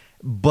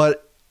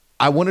 but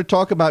I want to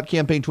talk about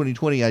Campaign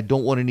 2020. I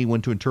don't want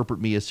anyone to interpret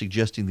me as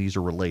suggesting these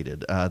are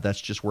related. That's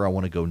just where I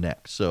want to go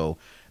next. So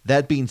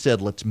that being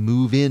said, let's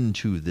move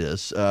into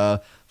this.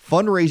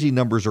 Fundraising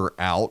numbers are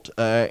out,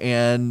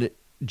 and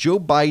Joe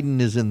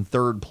Biden is in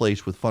third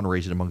place with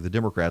fundraising among the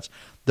Democrats.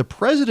 The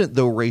president,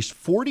 though, raised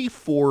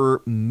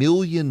 $44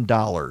 million.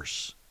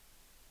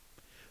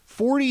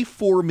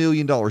 $44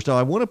 million. Now,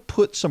 I want to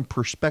put some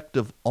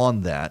perspective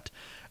on that.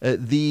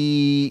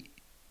 The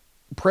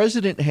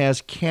president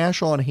has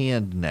cash on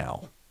hand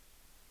now,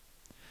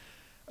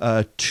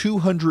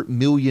 $200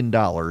 million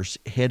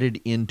headed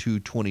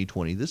into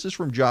 2020. This is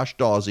from Josh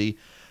Dawsey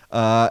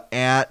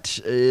at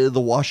the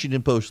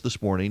Washington Post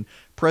this morning.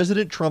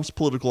 President Trump's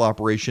political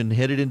operation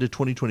headed into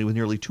 2020 with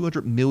nearly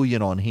 $200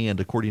 million on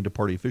hand, according to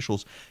party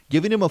officials,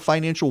 giving him a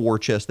financial war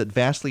chest that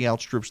vastly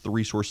outstrips the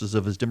resources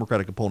of his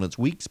Democratic opponents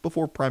weeks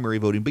before primary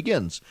voting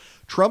begins.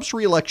 Trump's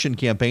reelection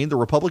campaign, the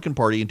Republican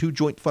Party, and two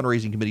joint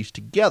fundraising committees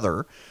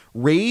together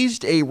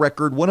raised a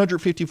record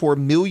 $154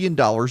 million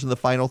in the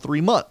final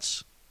 3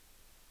 months.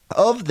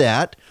 Of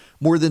that,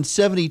 more than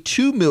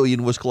 $72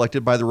 million was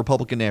collected by the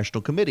Republican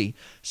National Committee.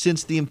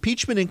 Since the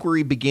impeachment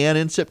inquiry began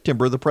in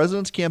September, the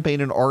president's campaign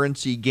and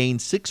RNC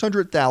gained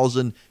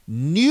 600,000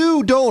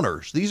 new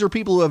donors. These are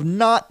people who have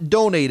not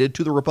donated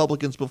to the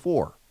Republicans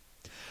before.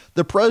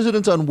 The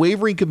president's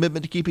unwavering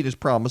commitment to keeping his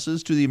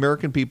promises to the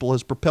American people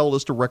has propelled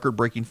us to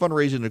record-breaking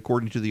fundraising,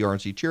 according to the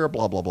RNC chair,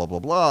 blah, blah, blah, blah,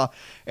 blah.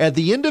 At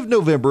the end of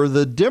November,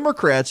 the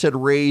Democrats had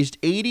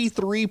raised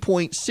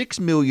 $83.6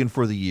 million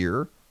for the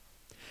year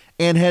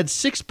and had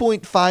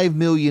 $6.5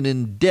 million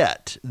in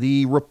debt.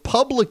 The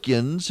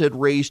Republicans had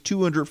raised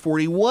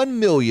 $241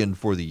 million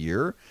for the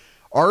year.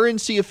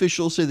 RNC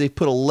officials say they've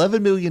put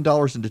 $11 million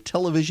into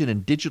television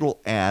and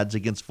digital ads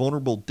against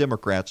vulnerable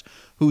Democrats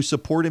who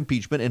support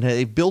impeachment, and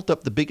they've built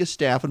up the biggest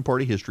staff in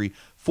party history,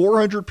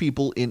 400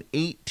 people in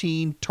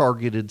 18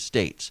 targeted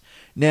states.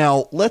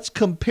 Now, let's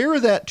compare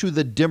that to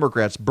the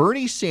Democrats.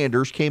 Bernie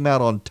Sanders came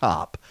out on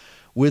top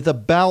with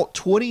about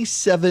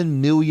 $27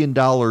 million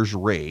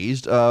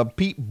raised.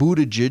 Pete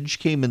Buttigieg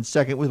came in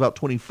second with about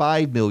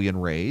 $25 million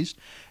raised.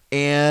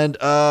 And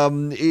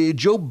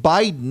Joe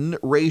Biden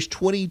raised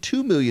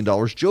 $22 million.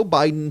 Joe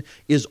Biden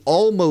is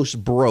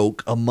almost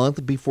broke a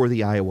month before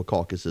the Iowa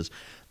caucuses.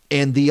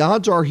 And the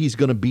odds are he's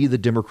going to be the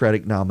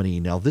Democratic nominee.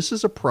 Now, this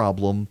is a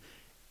problem,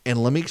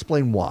 and let me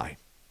explain why.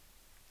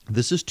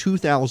 This is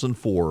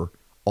 2004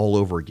 all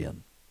over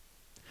again.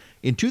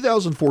 In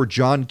 2004,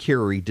 John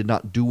Kerry did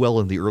not do well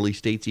in the early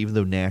states, even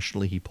though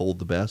nationally he polled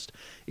the best.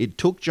 It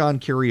took John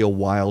Kerry a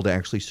while to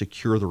actually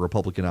secure the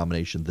Republican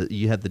nomination.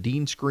 You had the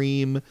Dean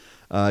Scream,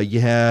 you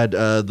had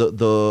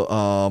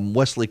the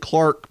Wesley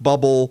Clark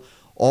bubble,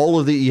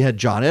 you had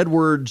John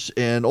Edwards,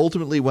 and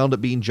ultimately wound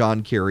up being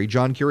John Kerry.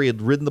 John Kerry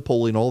had ridden the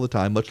polling all the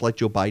time, much like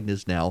Joe Biden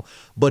is now,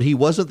 but he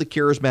wasn't the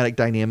charismatic,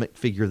 dynamic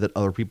figure that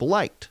other people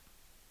liked.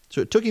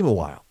 So it took him a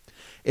while.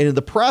 And in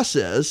the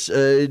process,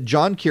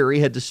 John Kerry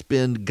had to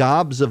spend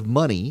gobs of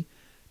money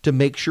to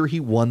make sure he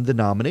won the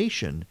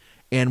nomination.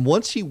 And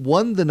once he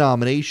won the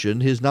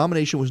nomination, his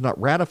nomination was not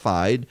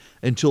ratified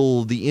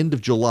until the end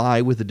of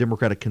July with the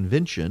Democratic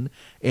Convention.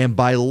 And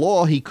by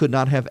law, he could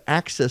not have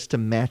access to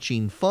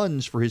matching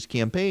funds for his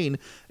campaign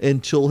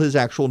until his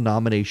actual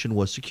nomination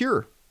was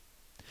secure.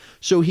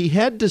 So he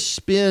had to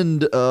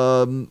spend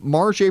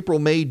March, April,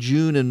 May,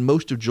 June, and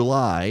most of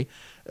July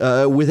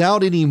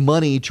without any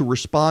money to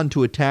respond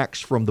to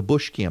attacks from the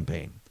Bush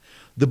campaign.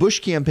 The Bush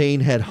campaign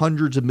had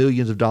hundreds of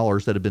millions of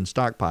dollars that had been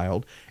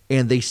stockpiled,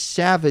 and they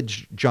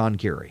savaged John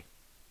Kerry.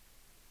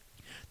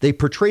 They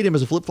portrayed him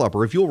as a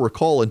flip-flopper. If you'll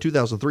recall, in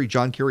 2003,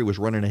 John Kerry was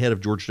running ahead of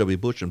George W.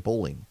 Bush in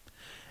polling.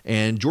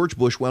 And George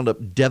Bush wound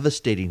up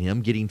devastating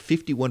him, getting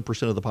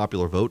 51% of the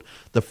popular vote.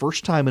 The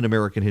first time in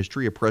American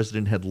history a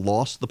president had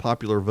lost the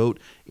popular vote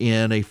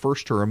in a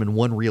first term and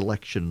won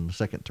re-election in the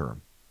second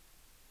term.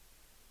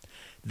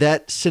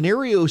 That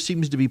scenario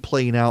seems to be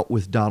playing out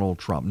with Donald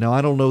Trump. Now,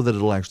 I don't know that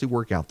it'll actually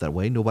work out that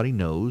way. Nobody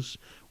knows.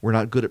 We're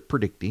not good at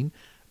predicting.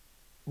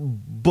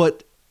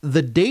 But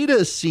the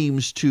data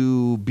seems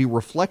to be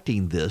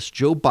reflecting this.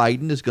 Joe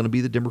Biden is going to be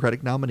the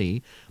Democratic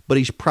nominee, but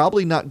he's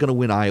probably not going to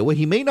win Iowa.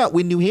 He may not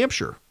win New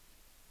Hampshire.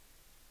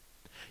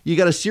 You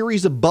got a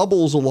series of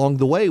bubbles along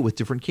the way with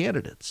different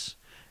candidates.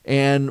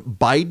 And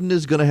Biden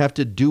is going to have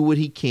to do what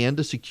he can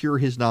to secure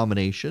his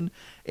nomination.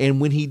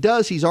 And when he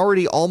does, he's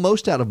already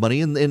almost out of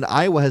money, and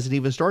Iowa hasn't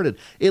even started.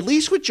 At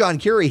least with John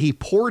Kerry, he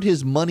poured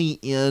his money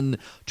in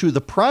to the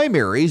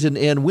primaries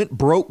and went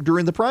broke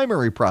during the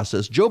primary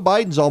process. Joe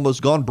Biden's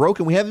almost gone broke,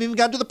 and we haven't even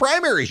gotten to the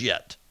primaries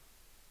yet.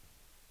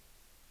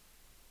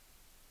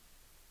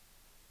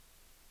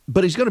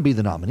 But he's going to be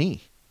the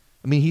nominee.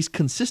 I mean, he's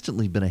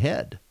consistently been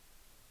ahead.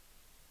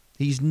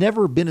 He's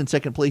never been in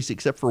second place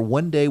except for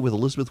one day with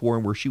Elizabeth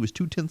Warren where she was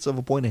 0.2 of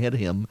a point ahead of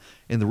him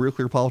in the Real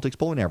Clear Politics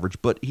polling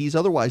average. But he's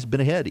otherwise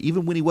been ahead.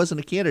 Even when he wasn't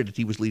a candidate,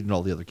 he was leading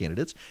all the other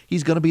candidates.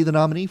 He's going to be the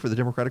nominee for the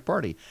Democratic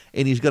Party.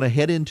 And he's going to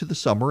head into the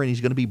summer and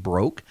he's going to be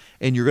broke.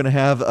 And you're going to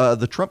have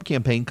the Trump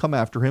campaign come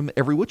after him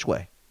every which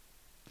way.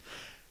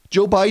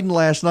 Joe Biden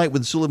last night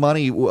when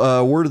Suleimani,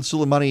 word of the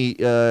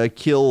Suleimani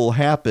kill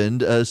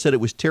happened, said it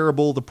was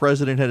terrible. The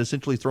president had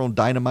essentially thrown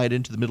dynamite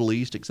into the Middle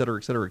East, et cetera,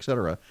 et cetera, et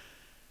cetera.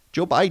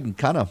 Joe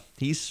Biden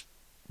he's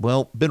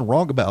been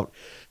wrong about.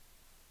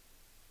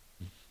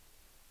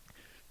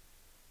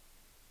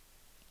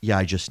 Yeah,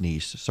 I just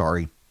sneezed.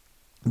 Sorry.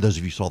 Those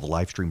of you who saw the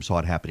live stream saw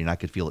it happening. I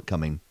could feel it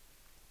coming.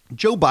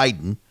 Joe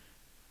Biden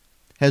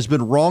has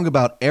been wrong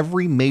about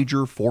every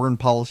major foreign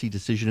policy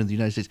decision in the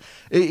United States.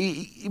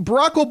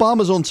 Barack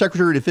Obama's own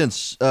Secretary of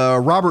Defense,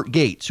 Robert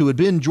Gates, who had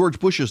been George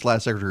Bush's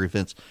last Secretary of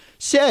Defense,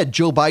 said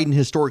Joe Biden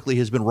historically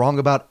has been wrong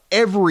about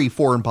every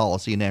foreign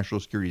policy and national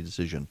security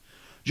decision.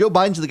 Joe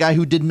Biden's the guy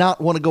who did not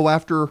want to go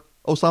after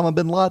Osama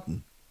bin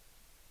Laden.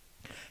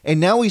 And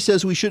now he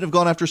says we shouldn't have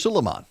gone after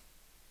Suleiman.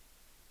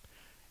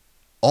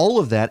 All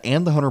of that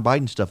and the Hunter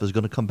Biden stuff is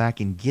going to come back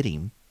and get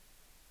him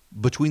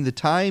between the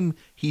time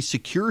he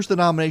secures the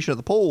nomination at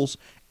the polls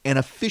and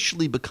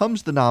officially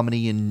becomes the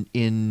nominee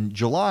in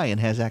July and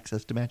has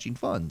access to matching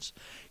funds.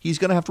 He's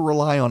going to have to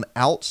rely on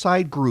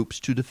outside groups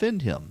to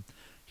defend him.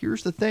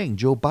 Here's the thing.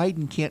 Joe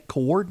Biden can't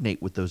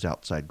coordinate with those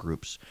outside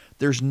groups.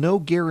 There's no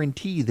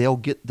guarantee they'll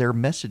get their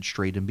message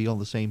straight and be on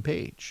the same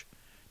page.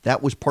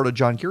 That was part of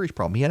John Kerry's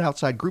problem. He had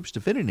outside groups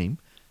defending him,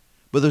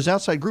 but those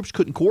outside groups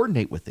couldn't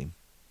coordinate with him.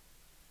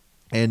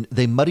 And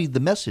they muddied the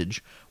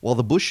message while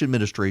the Bush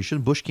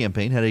administration, Bush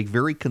campaign, had a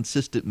very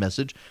consistent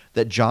message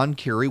that John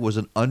Kerry was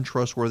an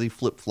untrustworthy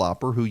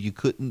flip-flopper who you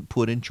couldn't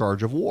put in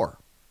charge of war.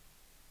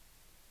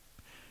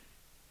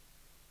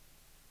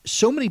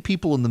 So many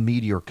people in the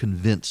media are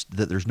convinced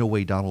that there's no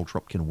way Donald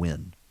Trump can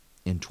win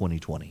in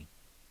 2020.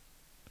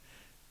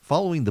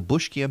 Following the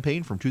Bush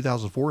campaign from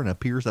 2004, and it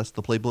appears that's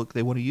the playbook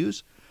they want to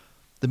use,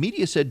 the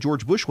media said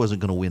George Bush wasn't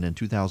going to win in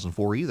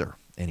 2004 either,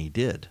 and he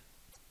did.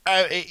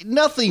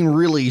 Nothing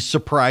really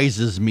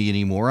surprises me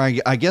anymore.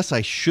 I guess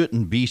I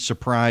shouldn't be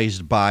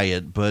surprised by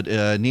it, but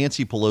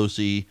Nancy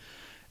Pelosi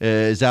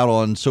is out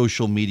on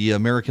social media.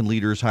 American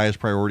leaders' highest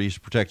priority is to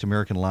protect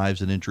American lives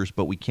and interests,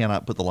 but we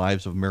cannot put the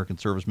lives of American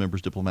service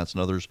members, diplomats,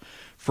 and others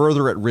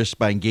further at risk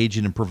by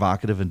engaging in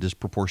provocative and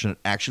disproportionate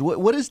action.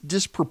 What is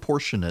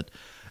disproportionate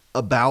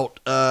about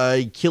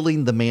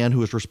killing the man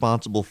who is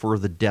responsible for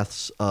the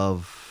deaths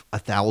of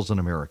 1,000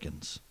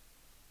 Americans?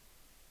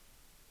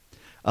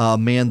 A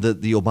man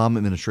that the Obama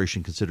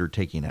administration considered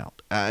taking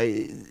out.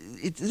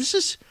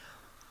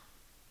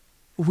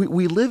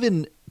 We live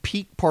in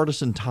peak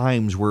partisan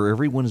times where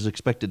everyone is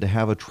expected to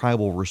have a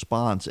tribal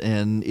response,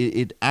 and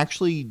it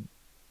actually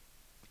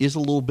is a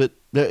little bit,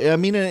 I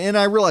mean, and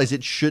I realize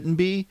it shouldn't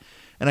be,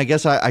 and I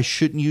guess I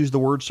shouldn't use the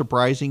word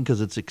surprising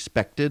because it's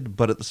expected,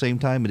 but at the same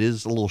time, it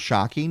is a little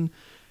shocking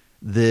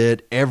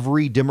that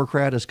every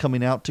Democrat is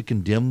coming out to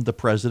condemn the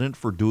president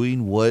for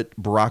doing what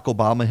Barack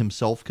Obama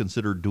himself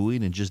considered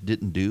doing and just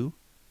didn't do.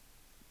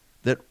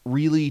 That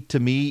really, to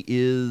me,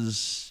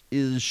 is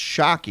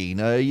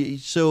shocking.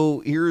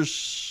 So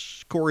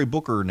here's Cory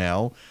Booker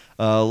now.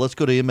 Let's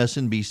go to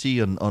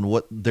MSNBC on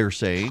what they're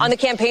saying. On the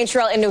campaign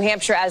trail in New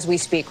Hampshire as we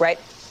speak, right?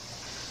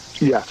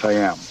 Yes, I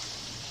am.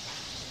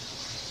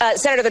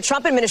 Senator, the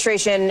Trump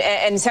administration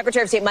and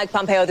Secretary of State Mike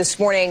Pompeo this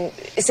morning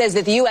says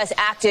that the U.S.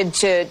 acted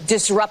to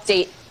disrupt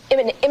an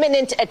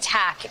imminent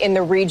attack in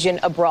the region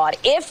abroad.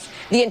 If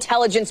the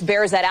intelligence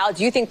bears that out,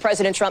 do you think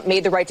President Trump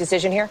made the right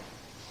decision here?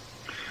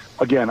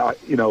 Again, I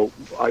sit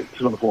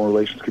on the Foreign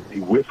Relations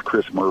Committee with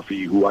Chris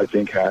Murphy, who I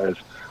think has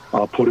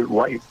put it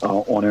right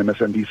on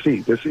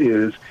MSNBC. This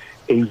is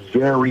a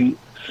very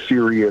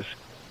serious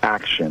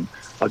action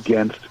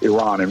against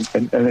Iran, and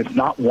it's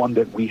not one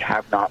that we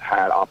have not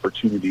had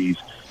opportunities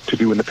to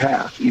do in the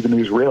past. Even the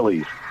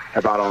Israelis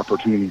have had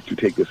opportunities to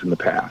take this in the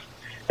past.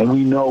 And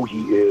we know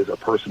he is a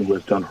person who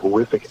has done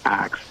horrific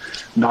acts,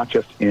 not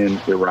just in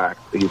Iraq.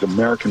 He has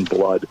American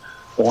blood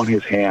on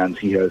his hands.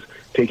 He has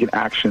taken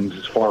actions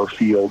as far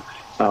afield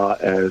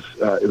as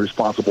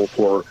responsible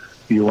for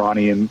the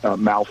Iranian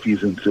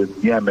malfeasance in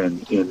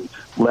Yemen, in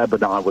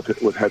Lebanon with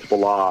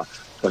Hezbollah,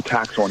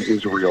 attacks on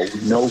Israel.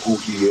 We know who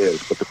he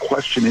is. But the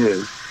question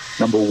is,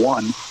 number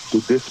one,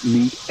 did this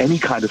meet any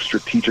kind of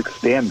strategic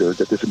standard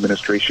that this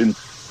administration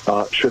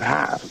should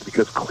have?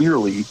 Because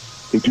clearly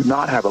they do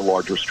not have a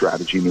larger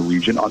strategy in the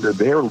region. Under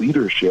their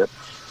leadership,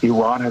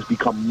 Iran has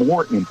become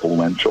more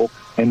influential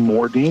and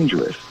more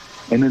dangerous.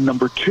 And then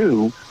number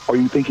two, are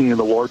you thinking in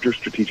the larger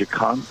strategic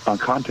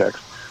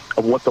context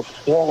of what the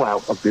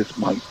fallout of this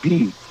might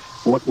be?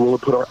 What will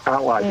it put our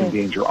allies in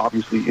danger?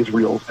 Obviously,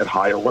 Israel's at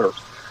high alert.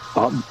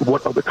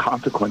 What are the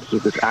consequences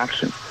of this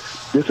action?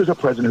 This is a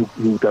president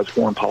who does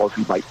foreign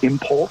policy by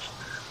impulse,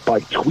 by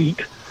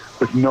tweet,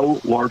 with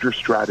no larger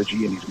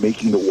strategy, and he's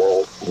making the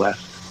world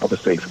less of a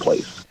safe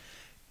place.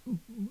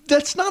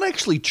 That's not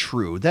actually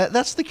true.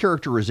 That's the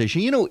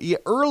characterization. You know,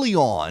 early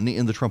on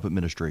in the Trump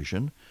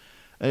administration,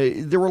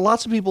 there were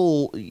lots of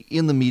people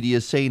in the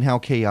media saying how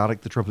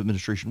chaotic the Trump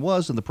administration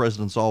was, and the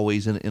president's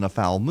always in a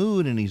foul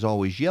mood, and he's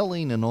always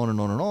yelling and on and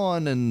on and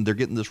on, and they're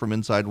getting this from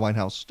inside White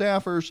House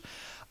staffers.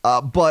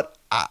 But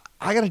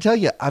I got to tell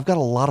you, I've got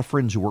a lot of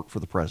friends who work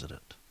for the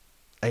president.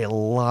 A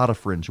lot of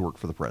friends who work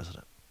for the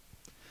president.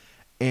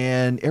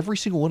 And every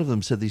single one of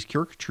them said these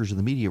caricatures in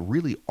the media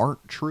really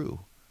aren't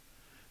true.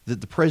 That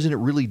the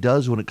president really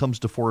does, when it comes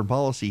to foreign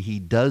policy, he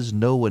does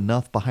know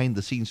enough behind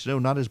the scenes to know,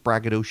 not his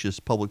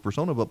braggadocious public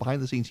persona, but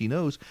behind the scenes he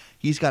knows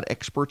he's got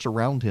experts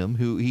around him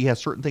who he has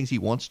certain things he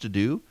wants to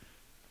do.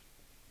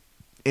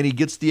 And he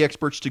gets the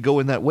experts to go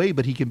in that way,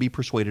 but he can be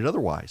persuaded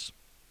otherwise.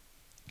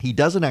 He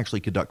doesn't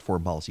actually conduct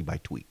foreign policy by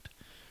tweet.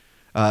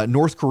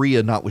 North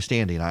Korea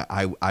notwithstanding,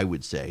 I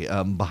would say.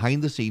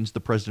 Behind the scenes,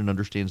 the president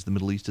understands the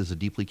Middle East is a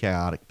deeply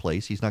chaotic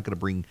place. He's not going to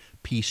bring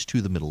peace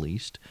to the Middle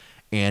East,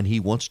 and he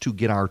wants to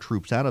get our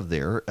troops out of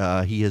there.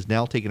 He has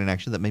now taken an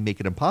action that may make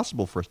it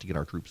impossible for us to get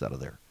our troops out of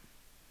there.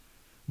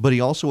 But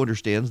he also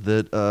understands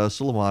that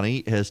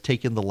Soleimani has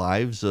taken the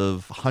lives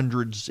of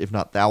hundreds, if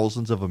not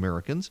thousands, of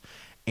Americans,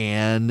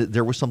 and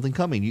there was something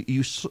coming.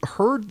 You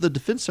heard the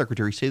defense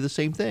secretary say the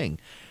same thing,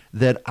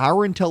 that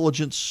our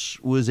intelligence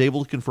was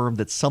able to confirm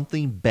that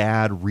something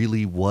bad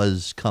really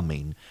was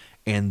coming.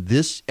 And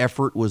this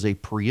effort was a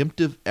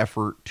preemptive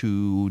effort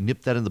to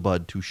nip that in the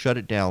bud, to shut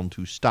it down,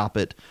 to stop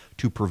it,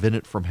 to prevent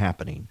it from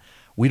happening.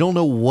 We don't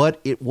know what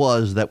it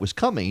was that was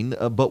coming,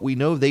 but we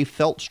know they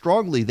felt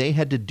strongly they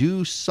had to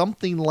do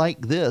something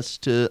like this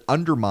to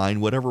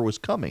undermine whatever was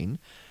coming.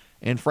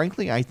 And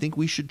frankly, I think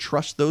we should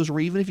trust those, or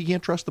even if you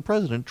can't trust the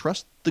president,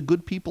 trust the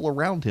good people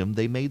around him.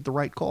 They made the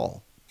right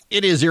call.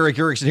 It is Eric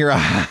Erickson here.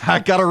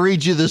 I got to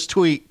read you this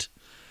tweet.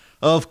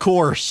 Of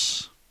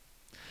course,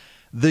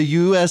 the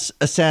U.S.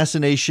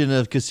 assassination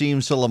of Qassem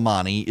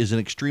Suleimani is an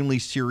extremely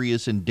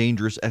serious and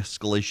dangerous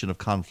escalation of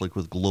conflict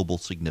with global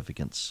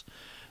significance.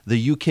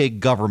 The UK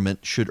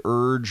government should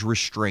urge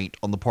restraint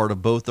on the part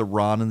of both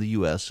Iran and the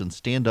U.S. and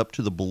stand up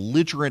to the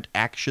belligerent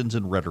actions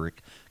and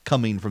rhetoric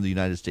coming from the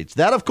United States.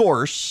 That, of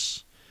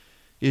course,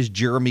 is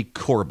Jeremy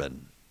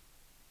Corbyn.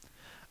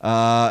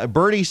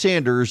 Bernie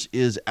Sanders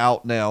is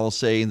out now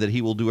saying that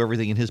he will do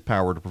everything in his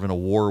power to prevent a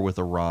war with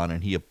Iran,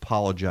 and he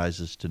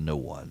apologizes to no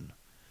one.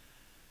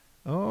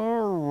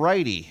 All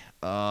righty.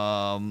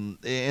 And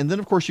then,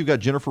 of course, you've got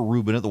Jennifer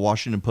Rubin at the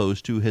Washington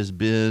Post, who has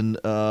been,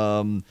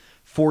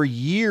 for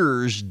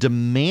years,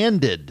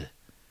 demanded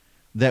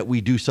that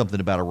we do something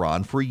about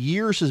Iran. For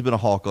years has been a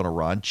hawk on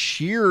Iran,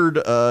 cheered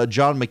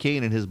John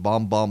McCain and his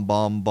bomb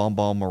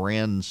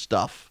Iran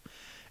stuff,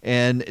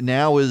 and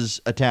now is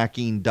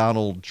attacking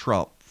Donald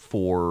Trump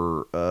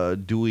for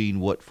doing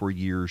what for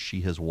years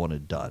she has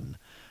wanted done.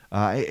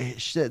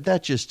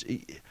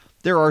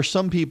 There are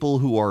some people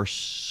who are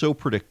so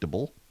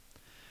predictable,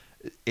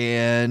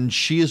 and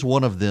she is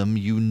one of them.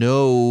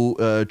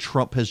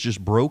 Trump has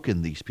just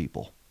broken these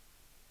people.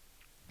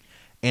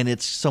 And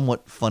it's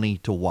somewhat funny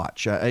to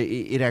watch.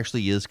 It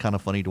actually is kind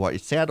of funny to watch.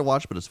 It's sad to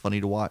watch, but it's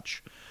funny to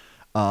watch.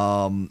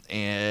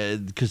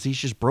 And because he's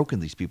just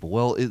broken these people.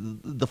 Well,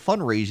 the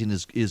fundraising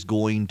is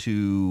going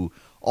to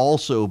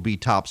also be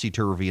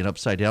topsy-turvy and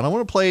upside down. I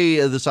want to play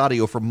this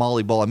audio from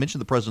Molly Ball. I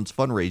mentioned the president's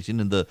fundraising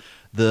and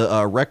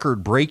the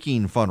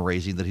record-breaking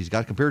fundraising that he's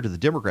got compared to the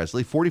Democrats.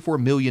 $44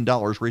 million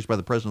raised by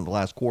the president in the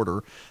last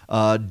quarter,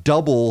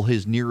 double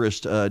his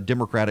nearest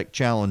Democratic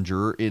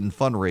challenger in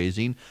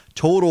fundraising.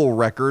 Total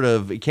record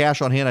of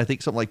cash on hand, I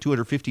think something like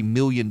 $250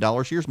 million.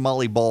 Here's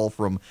Molly Ball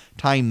from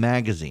Time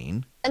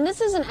Magazine. And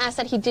this is an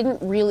asset he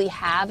didn't really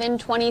have in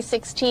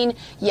 2016.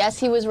 Yes,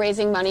 he was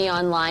raising money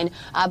online,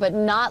 but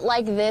not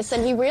like this.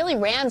 And he really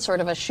ran sort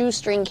of a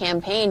shoestring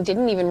campaign,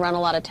 didn't even run a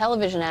lot of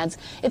television ads.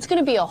 It's going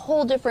to be a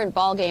whole different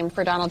ballgame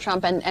for Donald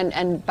Trump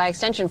and by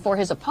extension for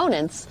his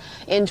opponents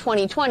in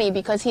 2020,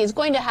 because he is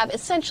going to have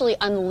essentially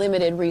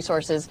unlimited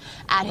resources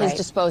at his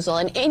disposal.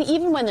 And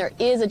even when there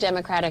is a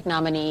Democratic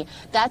nominee,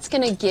 that's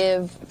going to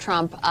give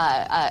Trump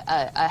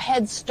a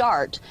head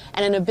start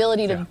and an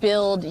ability to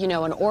build,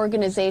 an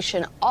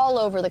organization all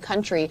over the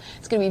country.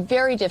 It's going to be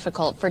very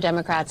difficult for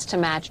Democrats to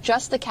match.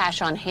 Just the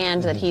cash on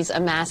hand that he's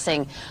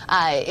amassing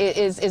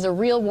is a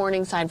real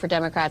warning sign for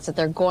Democrats that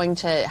they're going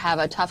to have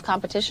a tough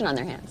competition on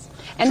their hands.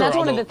 And that's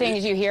one of the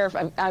things you hear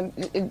from,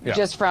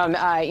 just from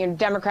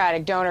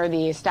Democratic donor,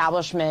 the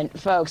establishment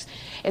folks,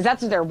 is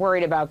that's what they're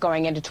worried about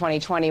going into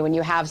 2020 when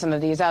you have some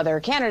of these other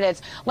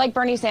candidates like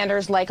Bernie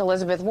Sanders, like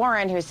Elizabeth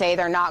Warren, who say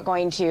they're not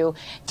going to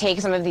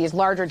take some of these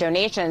larger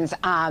donations.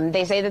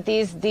 They say that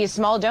these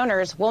small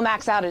donors will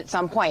max out at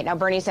some point. Now,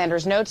 Bernie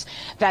Sanders notes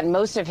that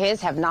most of his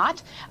have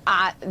not.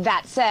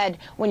 That said,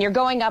 when you're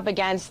going up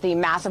against the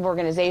massive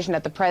organization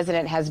that the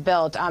president has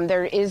built,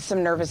 there is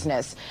some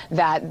nervousness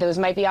that those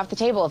might be off the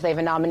table if they have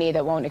a nominee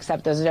that won't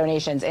accept those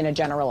donations in a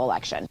general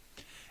election.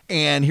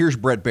 And here's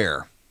Brett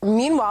Baer.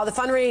 Meanwhile, the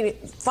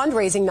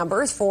fundraising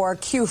numbers for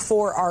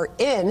Q4 are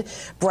in,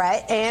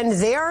 Brett, and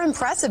they are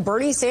impressive.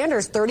 Bernie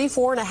Sanders,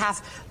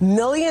 $34.5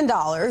 million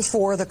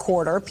for the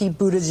quarter. Pete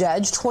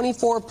Buttigieg,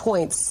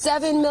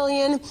 $24.7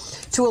 million.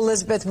 To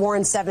Elizabeth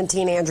Warren,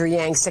 $17. Andrew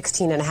Yang,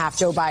 $16.5.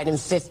 Joe Biden,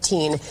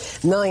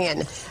 $15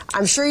 million.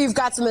 I'm sure you've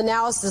got some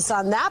analysis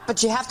on that,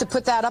 but you have to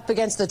put that up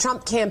against the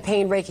Trump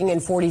campaign raking in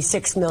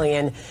 $46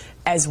 million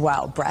as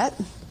well. Brett?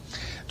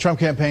 Trump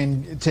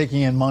campaign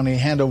taking in money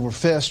hand over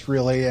fist,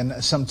 really,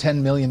 and some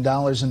 $10 million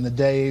in the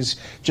days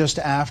just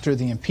after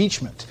the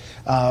impeachment.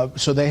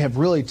 So they have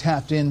really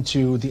tapped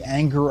into the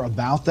anger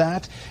about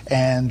that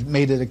and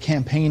made it a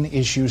campaign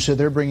issue. So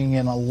they're bringing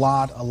in a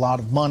lot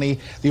of money.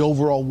 The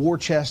overall war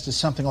chest is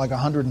something like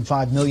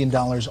 $105 million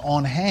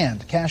on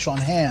hand, cash on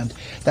hand.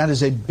 That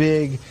is a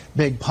big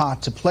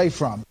pot to play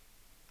from.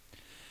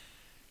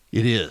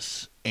 It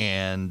is.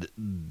 And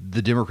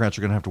the Democrats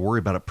are going to have to worry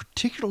about it,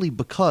 particularly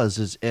because,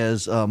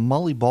 as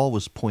Molly Ball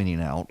was pointing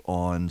out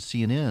on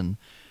CNN,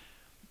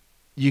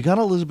 you got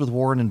Elizabeth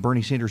Warren and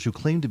Bernie Sanders who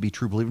claim to be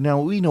true believers. Now,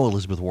 we know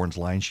Elizabeth Warren's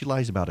lying. She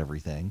lies about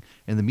everything,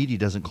 and the media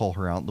doesn't call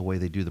her out the way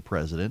they do the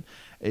president.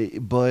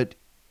 But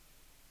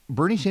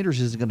Bernie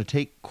Sanders isn't going to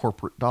take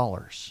corporate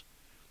dollars.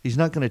 He's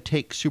not going to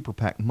take super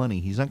PAC money.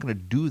 He's not going to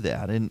do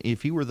that. And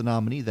if he were the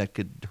nominee, that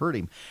could hurt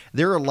him.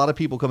 There are a lot of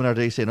people coming out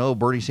today saying, oh,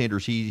 Bernie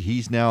Sanders,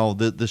 he's now,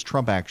 this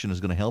Trump action is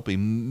going to help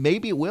him.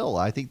 Maybe it will.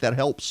 I think that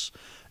helps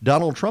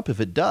Donald Trump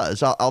if it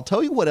does. I'll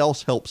tell you what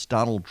else helps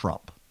Donald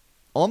Trump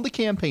on the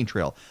campaign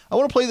trail. I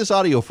want to play this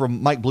audio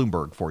from Mike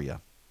Bloomberg for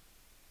you.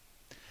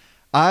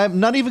 I'm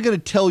not even going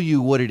to tell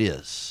you what it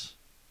is.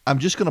 I'm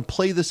just going to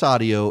play this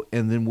audio,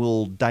 and then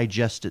we'll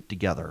digest it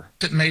together.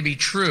 It may be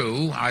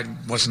true, I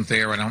wasn't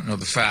there, I don't know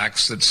the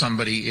facts, that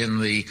somebody in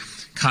the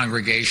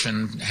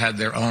congregation had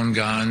their own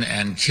gun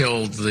and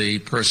killed the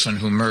person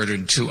who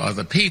murdered two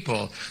other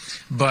people,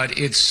 but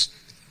it's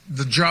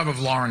the job of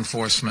law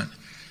enforcement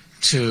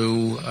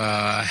to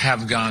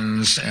have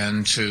guns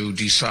and to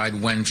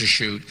decide when to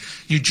shoot.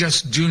 You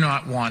just do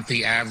not want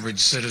the average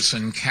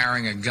citizen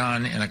carrying a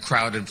gun in a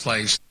crowded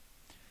place.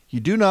 You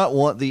do not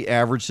want the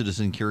average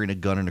citizen carrying a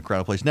gun in a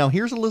crowded place. Now,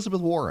 here's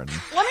Elizabeth Warren.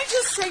 Let me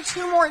just say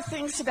two more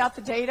things about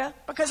the data,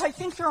 because I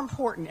think they're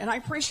important, and I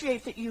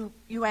appreciate that you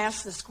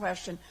asked this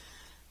question.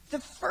 The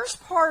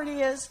first part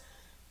is,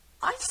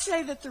 I'd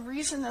say that the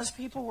reason those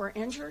people were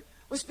injured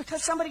was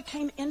because somebody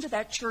came into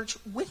that church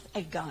with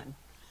a gun,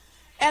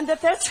 and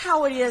that's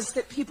how it is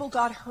that people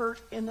got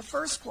hurt in the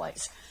first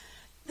place.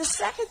 The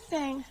second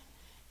thing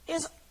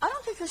is, I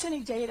don't think there's any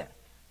data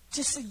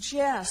to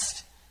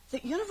suggest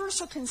that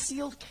universal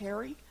concealed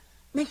carry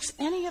makes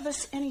any of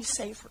us any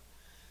safer.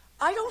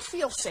 I don't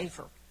feel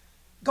safer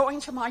going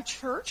to my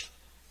church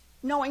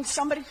knowing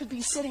somebody could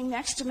be sitting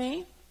next to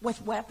me with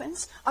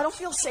weapons. I don't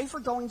feel safer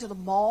going to the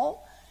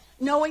mall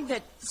knowing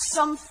that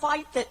some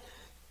fight that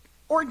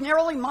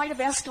ordinarily might have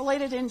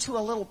escalated into a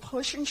little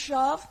push and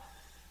shove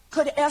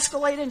could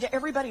escalate into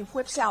everybody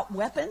whips out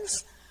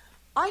weapons.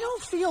 I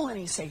don't feel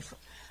any safer.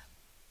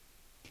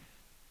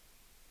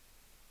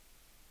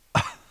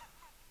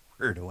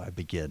 Where do I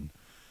begin?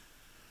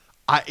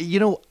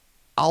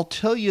 I'll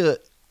tell you,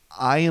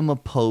 I am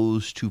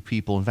opposed to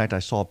people. In fact, I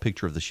saw a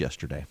picture of this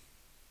yesterday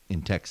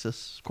in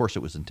Texas. Of course,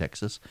 it was in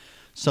Texas.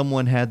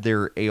 Someone had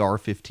their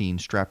AR-15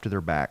 strapped to their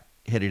back,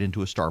 headed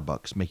into a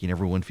Starbucks, making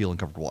everyone feel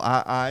uncomfortable.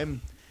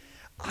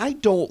 I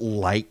don't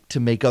like to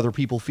make other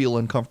people feel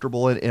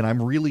uncomfortable, and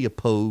I'm really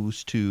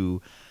opposed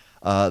to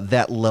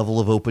that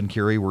level of open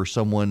carry where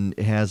someone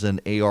has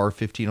an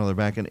AR-15 on their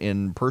back.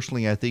 And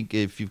personally, I think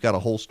if you've got a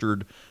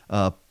holstered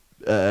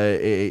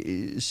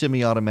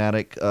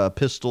semi-automatic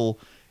pistol,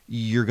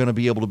 you're going to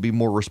be able to be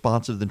more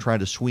responsive than trying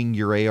to swing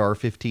your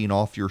AR-15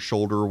 off your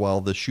shoulder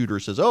while the shooter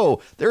says,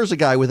 oh, there's a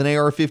guy with an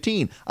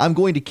AR-15. I'm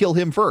going to kill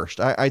him first.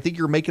 I think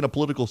you're making a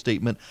political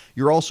statement.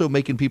 You're also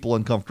making people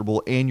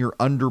uncomfortable, and you're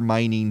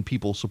undermining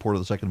people's support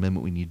of the Second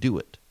Amendment when you do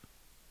it.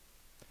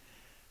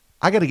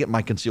 I got to get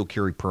my concealed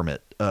carry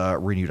permit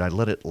renewed. I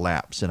let it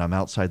lapse, and I'm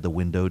outside the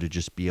window to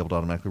just be able to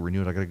automatically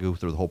renew it. I got to go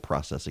through the whole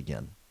process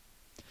again.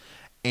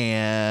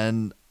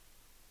 And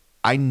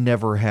I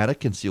never had a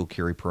concealed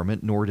carry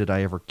permit, nor did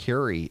I ever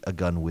carry a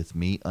gun with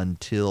me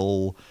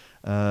until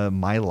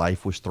my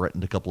life was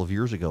threatened a couple of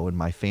years ago, and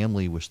my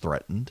family was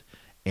threatened.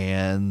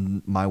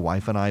 And my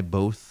wife and I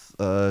both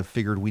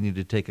figured we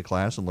needed to take a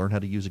class and learn how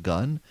to use a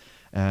gun.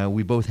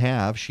 We both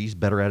have. She's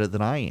better at it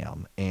than I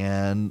am.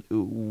 And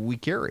we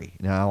carry.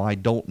 Now, I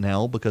don't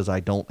now because I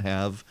don't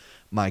have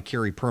my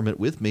carry permit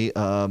with me.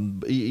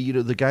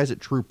 The guys at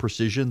True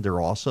Precision,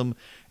 they're awesome.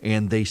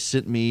 And they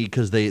sent me,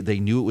 because they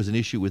knew it was an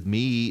issue with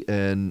me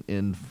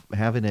and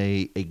having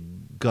a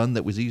gun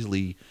that was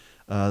easily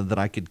that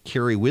I could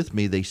carry with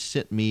me, they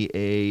sent me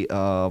a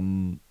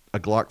Glock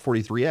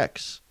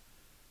 43X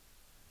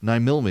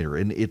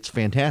 9mm, and it's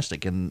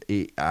fantastic. And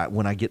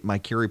when I get my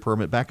carry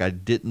permit back, I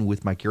didn't,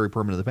 with my carry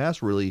permit in the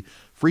past, really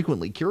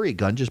frequently carry a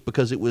gun just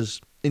because it was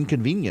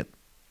inconvenient.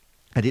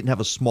 I didn't have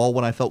a small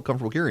one I felt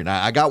comfortable carrying.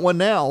 I got one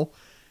now,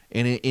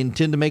 and I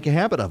intend to make a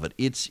habit of it.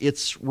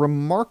 It's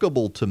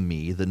remarkable to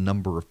me the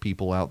number of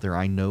people out there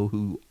I know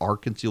who are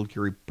concealed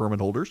carry permit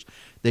holders.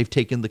 They've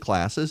taken the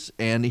classes,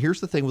 and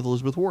here's the thing with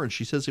Elizabeth Warren.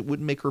 She says it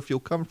wouldn't make her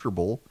feel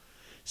comfortable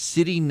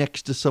sitting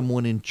next to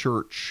someone in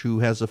church who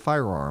has a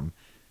firearm.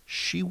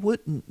 She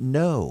wouldn't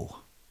know.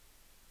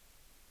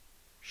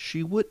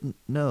 She wouldn't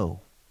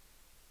know.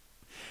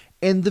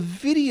 And the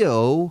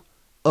video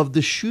of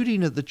the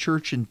shooting at the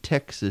church in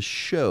Texas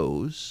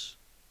shows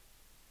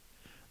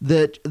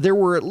that there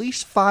were at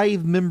least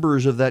 5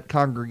 members of that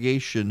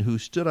congregation who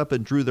stood up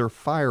and drew their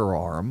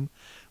firearm,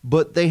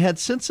 but they had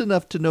sense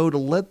enough to know to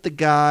let the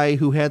guy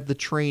who had the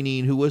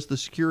training, who was the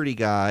security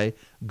guy,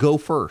 go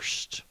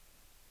first.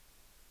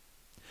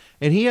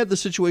 And he had the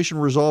situation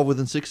resolved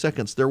within 6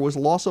 seconds. There was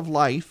loss of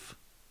life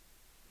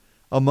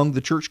among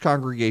the church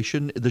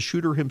congregation. The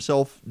shooter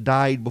himself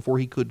died before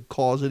he could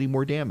cause any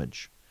more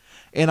damage.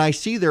 And I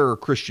see there are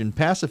Christian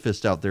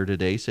pacifists out there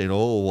today saying,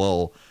 oh,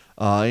 well,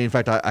 in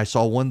fact, I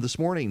saw one this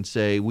morning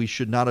say we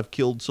should not have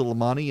killed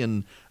Suleimani,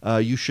 and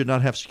you should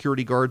not have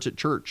security guards at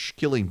church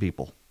killing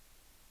people.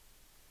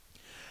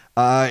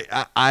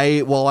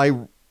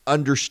 I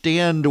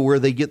understand where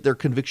they get their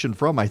conviction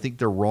from. I think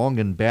they're wrong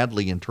and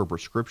badly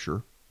interpret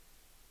Scripture.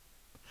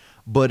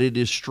 But it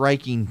is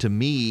striking to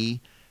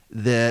me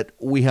that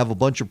we have a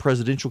bunch of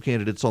presidential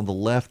candidates on the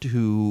left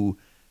who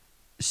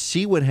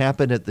see what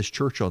happened at this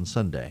church on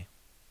Sunday,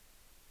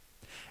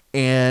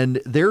 and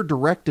their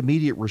direct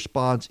immediate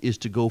response is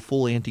to go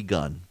full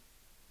anti-gun.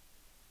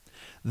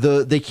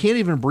 They can't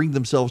even bring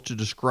themselves to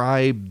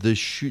describe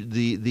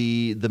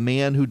the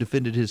man who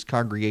defended his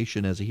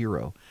congregation as a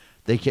hero.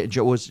 They can't.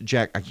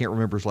 Jack? I can't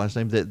remember his last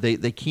name.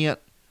 They can't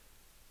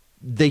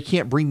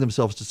bring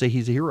themselves to say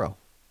he's a hero.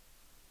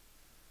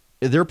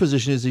 Their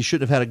position is he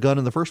shouldn't have had a gun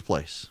in the first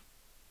place.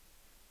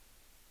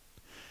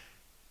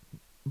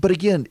 But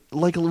again,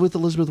 like with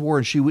Elizabeth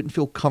Warren, she wouldn't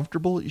feel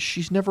comfortable.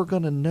 She's never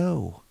going to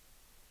know.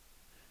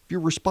 If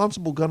you're a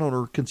responsible gun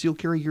owner, concealed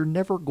carry, you're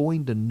never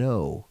going to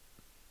know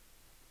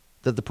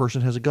that the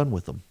person has a gun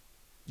with them.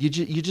 You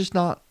just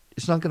not.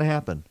 It's not going to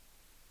happen.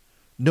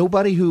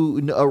 Nobody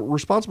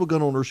responsible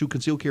gun owners who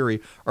conceal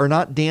carry are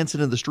not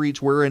dancing in the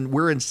streets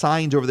wearing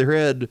signs over their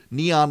head,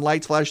 neon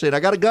lights flash saying, I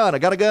got a gun, I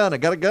got a gun, I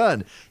got a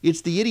gun. It's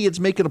the idiots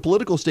making a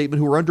political statement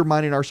who are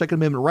undermining our Second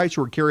Amendment rights,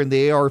 who are carrying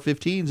the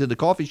AR-15s into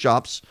coffee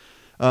shops,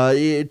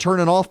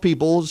 turning off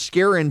people,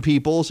 scaring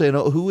people, saying,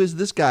 oh, who is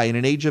this guy in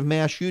an age of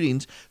mass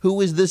shootings?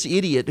 Who is this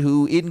idiot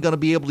who isn't going to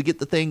be able to get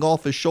the thing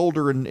off his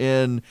shoulder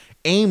and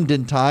aimed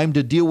in time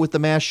to deal with the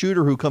mass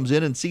shooter who comes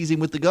in and sees him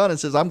with the gun and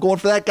says, I'm going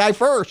for that guy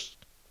first?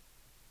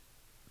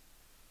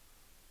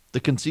 The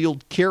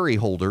concealed carry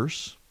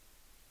holders,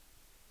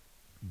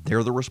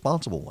 they're the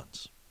responsible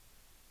ones.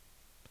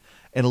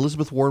 And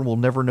Elizabeth Warren will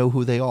never know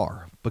who they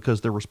are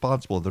because they're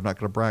responsible. They're not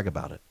going to brag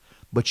about it.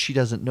 But she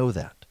doesn't know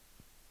that.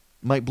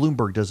 Mike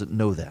Bloomberg doesn't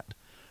know that.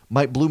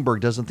 Mike Bloomberg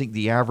doesn't think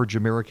the average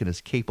American is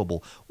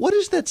capable. What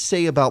does that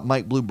say about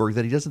Mike Bloomberg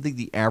that he doesn't think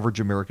the average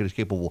American is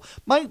capable?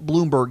 Mike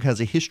Bloomberg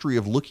has a history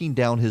of looking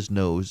down his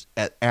nose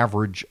at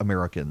average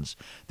Americans.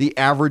 The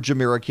average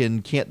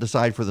American can't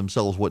decide for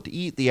themselves what to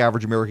eat. The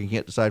average American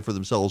can't decide for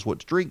themselves what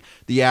to drink.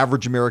 The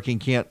average American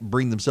can't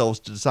bring themselves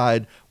to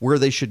decide where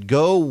they should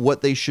go,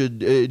 what they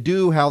should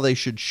do, how they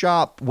should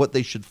shop, what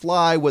they should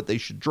fly, what they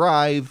should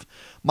drive.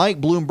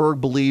 Mike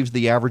Bloomberg believes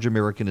the average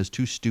American is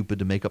too stupid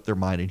to make up their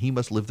mind, and he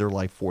must live their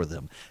life for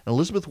them. And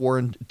Elizabeth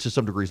Warren, to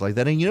some degree, is like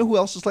that. And you know who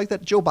else is like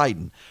that? Joe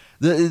Biden.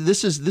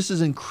 This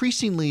is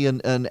increasingly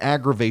an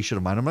aggravation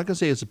of mine. I'm not going to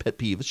say it's a pet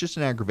peeve. It's just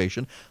an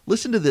aggravation.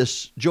 Listen to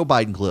this Joe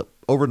Biden clip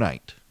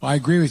overnight. Well, I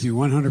agree with you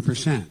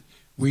 100%.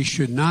 We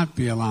should not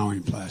be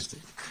allowing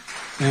plastic.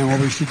 And what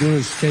we should do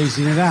is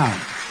phasing it out.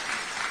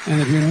 And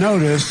if you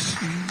notice,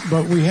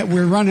 but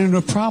we're running into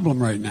a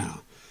problem right now.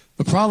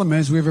 The problem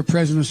is we have a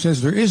president who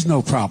says there is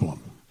no problem.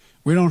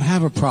 We don't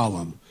have a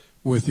problem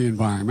with the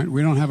environment.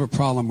 We don't have a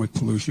problem with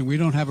pollution. We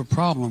don't have a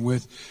problem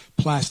with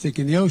plastic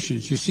in the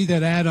oceans. You see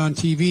that ad on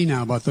TV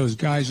now about those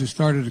guys who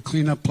started to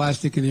clean up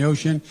plastic in the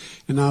ocean,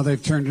 and now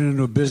they've turned it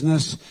into a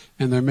business,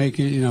 and they're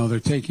making, they're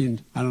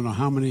taking, I don't know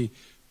how many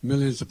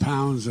millions of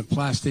pounds of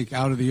plastic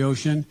out of the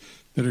ocean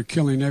that are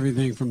killing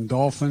everything from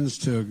dolphins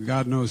to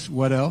God knows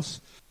what else.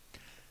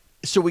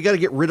 So we got to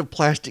get rid of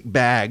plastic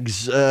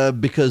bags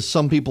because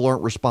some people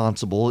aren't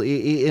responsible.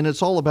 And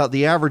it's all about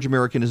the average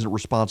American isn't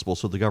responsible,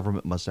 so the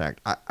government must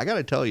act. I got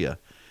to tell you,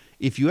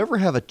 if you ever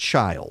have a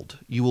child,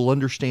 you will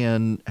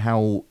understand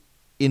how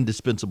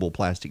indispensable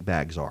plastic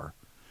bags are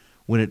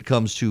when it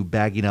comes to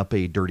bagging up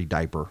a dirty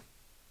diaper,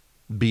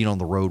 being on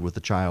the road with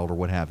a child or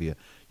what have you.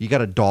 You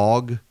got a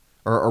dog.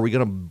 Or are we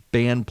going to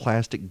ban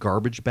plastic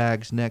garbage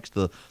bags next?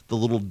 The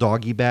little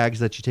doggy bags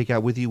that you take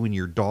out with you when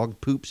your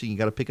dog poops and you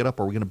got to pick it up.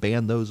 Are we going to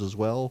ban those as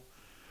well?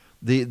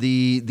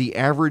 The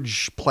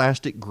average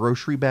plastic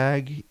grocery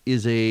bag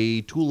is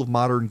a tool of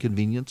modern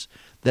convenience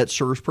that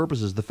serves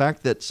purposes. The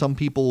fact that some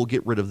people will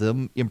get rid of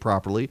them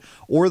improperly,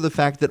 or the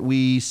fact that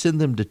we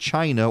send them to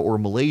China or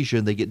Malaysia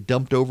and they get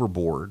dumped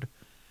overboard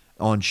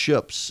on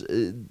ships,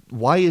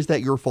 why is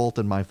that your fault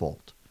and my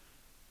fault?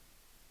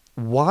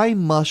 Why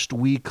must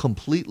we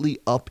completely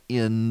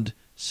upend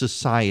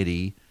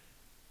society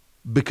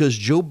because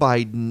Joe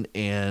Biden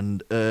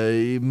and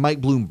Mike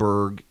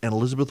Bloomberg and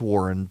Elizabeth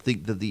Warren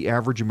think that the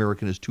average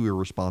American is too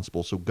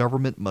irresponsible, so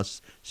government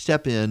must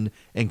step in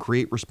and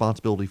create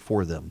responsibility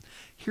for them?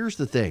 Here's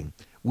the thing.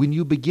 When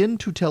you begin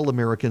to tell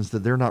Americans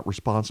that they're not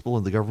responsible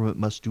and the government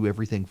must do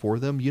everything for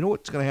them, you know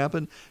what's going to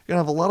happen? You're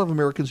going to have a lot of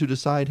Americans who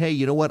decide, hey,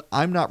 you know what?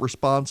 I'm not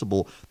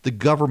responsible. The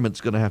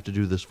government's going to have to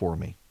do this for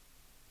me.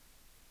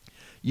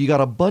 You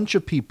got a bunch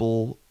of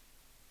people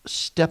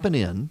stepping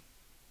in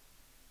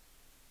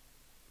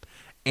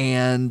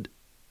and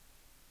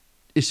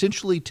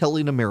essentially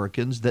telling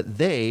Americans that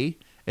they,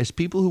 as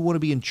people who want to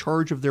be in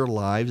charge of their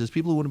lives, as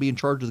people who want to be in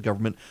charge of the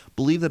government,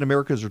 believe that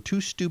Americans are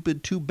too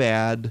stupid, too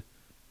bad,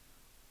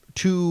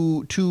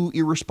 too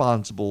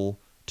irresponsible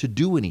to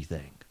do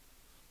anything.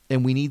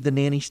 And we need the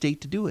nanny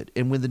state to do it.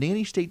 And when the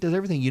nanny state does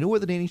everything, you know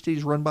what the nanny state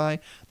is run by?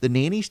 The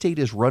nanny state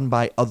is run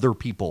by other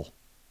people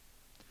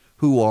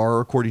who are,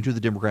 according to the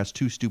Democrats,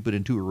 too stupid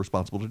and too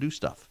irresponsible to do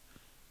stuff.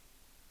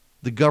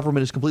 The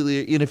government is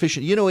completely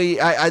inefficient. You know,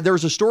 there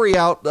was a story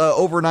out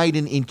overnight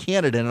in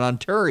Canada, in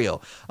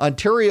Ontario.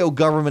 Ontario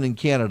government in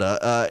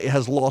Canada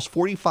has lost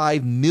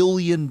 $45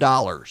 million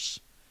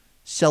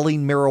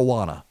selling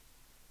marijuana.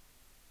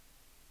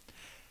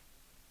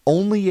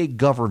 Only a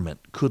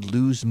government could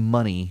lose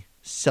money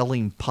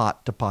selling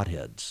pot to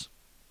potheads,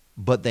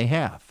 but they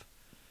have.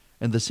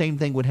 And the same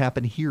thing would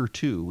happen here,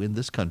 too, in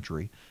this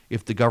country,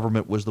 if the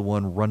government was the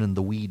one running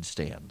the weed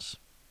stands,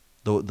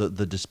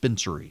 the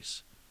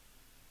dispensaries.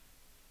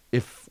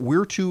 If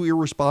we're too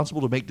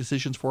irresponsible to make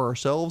decisions for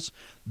ourselves,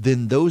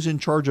 then those in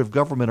charge of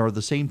government are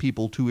the same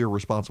people too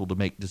irresponsible to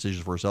make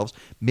decisions for ourselves.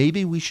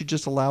 Maybe we should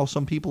just allow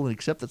some people and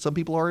accept that some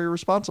people are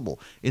irresponsible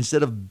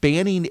instead of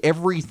banning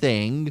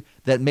everything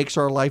that makes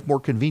our life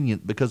more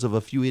convenient because of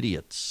a few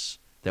idiots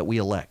that we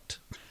elect.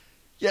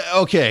 Yeah,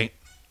 okay.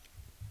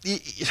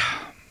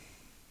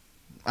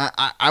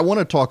 I want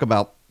to talk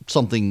about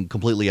something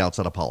completely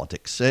outside of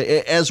politics.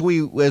 As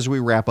we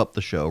wrap up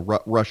the show,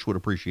 Rush would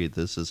appreciate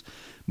this, as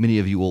many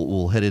of you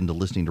will head into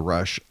listening to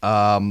Rush.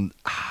 We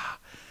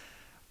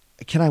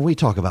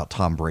talk about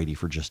Tom Brady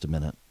for just a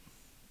minute?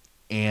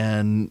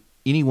 And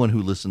anyone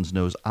who listens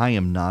knows I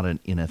am not an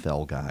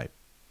NFL guy.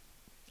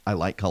 I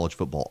like college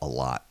football a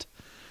lot.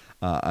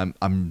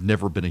 I'm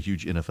never been a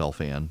huge NFL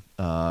fan.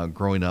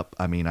 Growing up,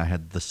 I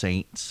had the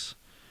Saints.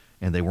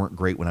 And they weren't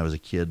great when I was a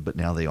kid, but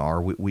now they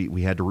are.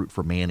 We had to root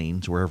for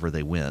Mannings wherever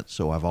they went,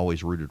 so I've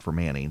always rooted for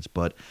Mannings.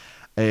 But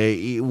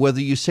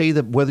whether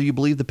you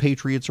believe the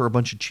Patriots are a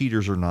bunch of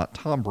cheaters or not,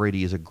 Tom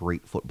Brady is a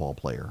great football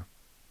player.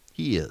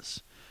 He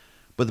is.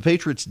 But the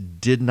Patriots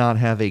did not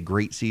have a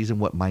great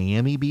season.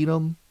 Miami beat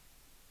them?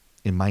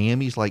 And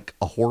Miami's like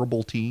a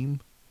horrible team.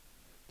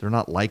 They're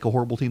not like a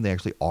horrible team. They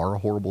actually are a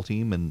horrible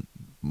team. And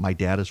my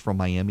dad is from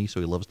Miami,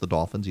 so he loves the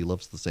Dolphins. He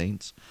loves the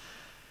Saints.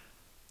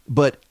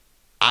 But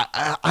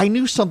I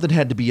knew something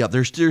had to be up.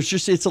 There's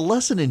just, it's a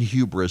lesson in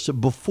hubris.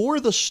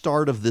 Before the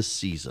start of this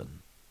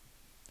season,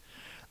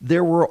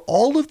 there were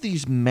all of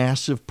these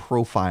massive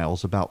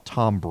profiles about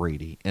Tom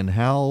Brady and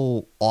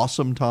how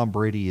awesome Tom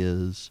Brady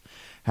is,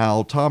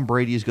 how Tom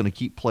Brady is going to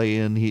keep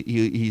playing.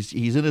 He's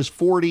in his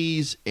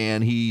 40s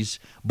and he's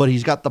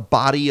got the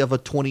body of a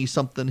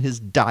 20-something. His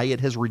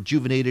diet has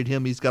rejuvenated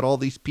him. He's got all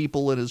these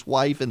people and his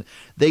wife, and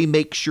they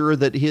make sure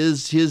that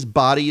his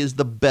body is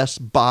the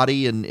best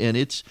body, and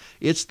it's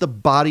the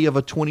body of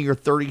a 20 or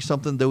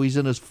 30-something, though he's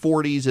in his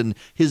 40s, and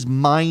his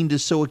mind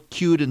is so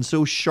acute and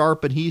so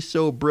sharp, and he's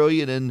so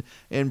brilliant,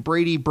 and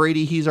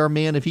Brady, he's our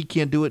man. If he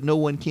can't do it, no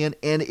one can.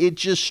 And it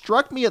just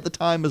struck me at the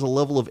time as a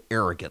level of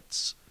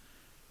arrogance.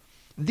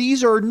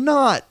 These are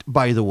not,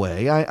 by the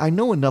way, I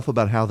know enough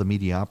about how the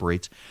media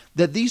operates,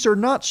 that these are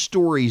not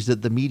stories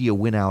that the media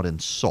went out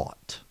and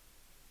sought.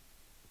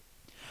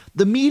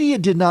 The media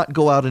did not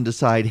go out and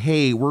decide,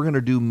 hey, we're going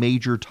to do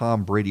major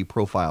Tom Brady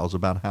profiles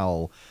about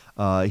how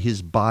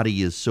his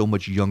body is so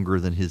much younger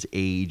than his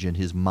age, and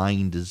his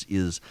mind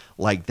is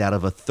like that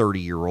of a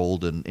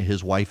 30-year-old, and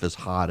his wife is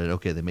hot. And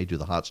okay, they may do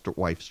the hot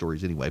wife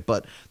stories anyway,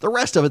 but the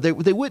rest of it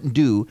they wouldn't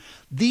do.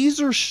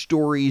 These are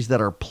stories that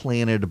are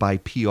planted by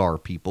PR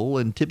people,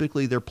 and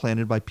typically they're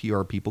planted by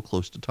PR people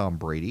close to Tom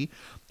Brady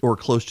or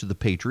close to the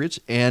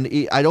Patriots.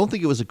 And I don't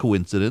think it was a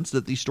coincidence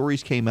that these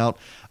stories came out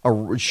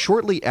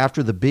shortly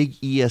after the big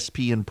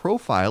ESPN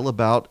profile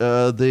about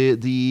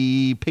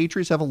the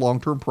Patriots have a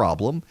long-term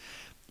problem,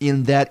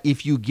 in that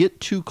if you get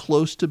too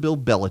close to Bill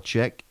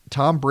Belichick,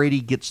 Tom Brady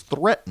gets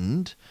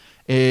threatened.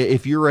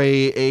 If you're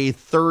a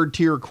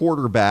third-tier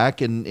quarterback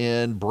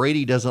and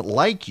Brady doesn't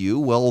like you,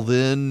 well,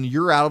 then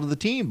you're out of the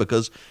team,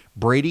 because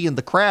Brady and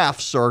the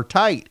Crafts are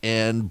tight,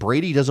 and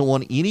Brady doesn't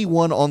want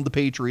anyone on the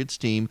Patriots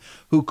team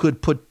who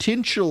could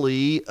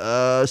potentially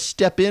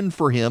step in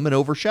for him and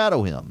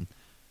overshadow him.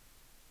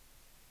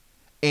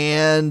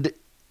 And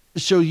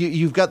so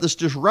you've got this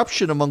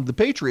disruption among the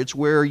Patriots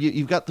where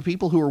you've got the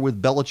people who are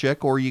with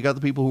Belichick, or you got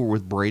the people who are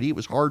with Brady. It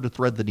was hard to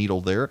thread the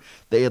needle there.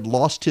 They had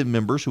lost 10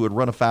 members who had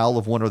run afoul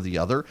of one or the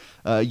other.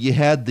 You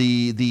had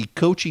the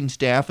coaching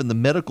staff and the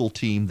medical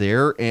team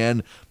there,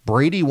 and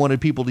Brady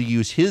wanted people to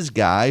use his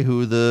guy,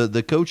 who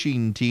the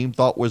coaching team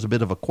thought was a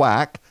bit of a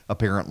quack,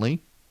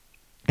 apparently.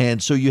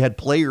 And so you had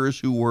players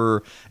who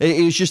were –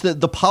 it's just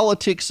that the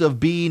politics of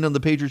being on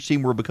the Patriots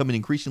team were becoming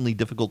increasingly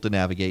difficult to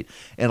navigate.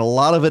 And a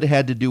lot of it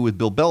had to do with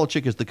Bill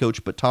Belichick as the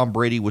coach, but Tom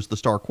Brady was the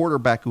star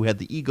quarterback who had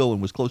the ego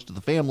and was close to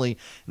the family.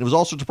 And it was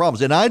all sorts of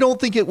problems. And I don't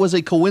think it was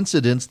a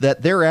coincidence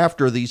that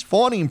thereafter these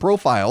fawning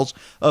profiles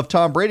of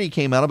Tom Brady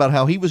came out about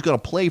how he was going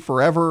to play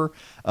forever.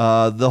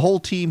 The whole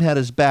team had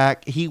his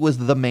back. He was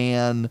the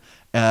man.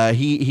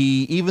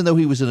 He even though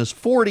he was in his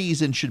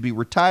 40s and should be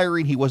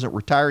retiring, he wasn't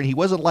retiring. He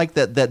wasn't like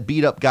that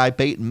beat up guy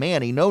Peyton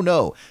Manning.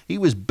 No, he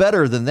was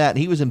better than that.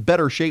 He was in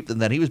better shape than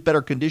that. He was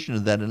better conditioned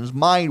than that, and his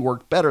mind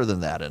worked better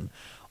than that. And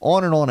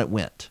on it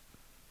went.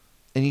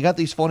 And you got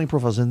these phony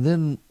profiles, and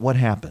then what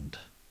happened?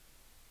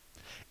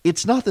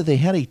 It's not that they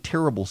had a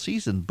terrible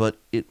season, but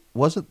it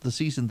wasn't the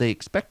season they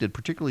expected,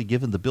 particularly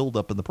given the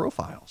buildup in the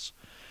profiles.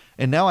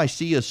 And now I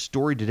see a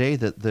story today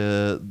that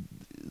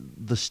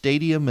the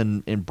stadium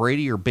and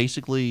Brady are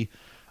basically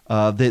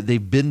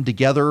they've been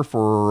together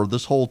for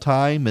this whole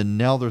time, and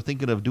now they're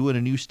thinking of doing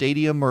a new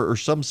stadium or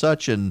some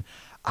such. And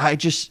I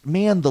just,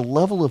 man, the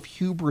level of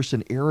hubris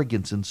and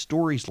arrogance in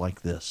stories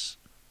like this.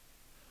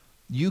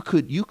 You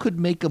could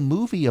make a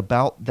movie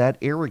about that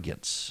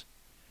arrogance,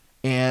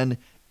 and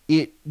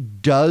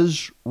it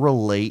does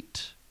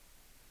relate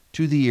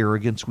to the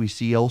arrogance we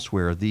see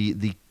elsewhere,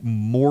 the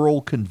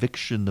moral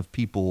conviction of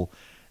people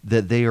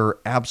that they are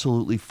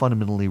absolutely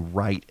fundamentally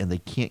right and they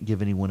can't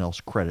give anyone else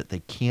credit.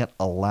 They can't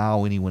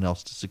allow anyone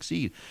else to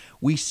succeed.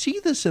 We see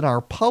this in our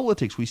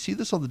politics. We see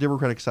this on the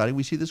Democratic side.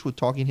 We see this with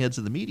talking heads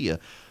in the media,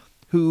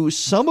 who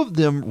some of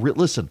them,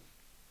 listen,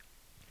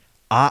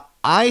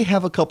 I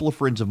have a couple of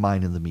friends of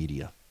mine in the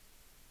media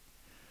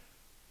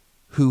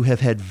who have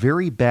had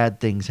very bad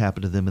things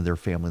happen to them and their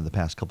family in the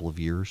past couple of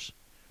years.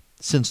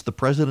 Since the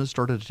president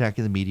started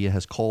attacking the media,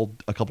 has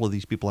called a couple of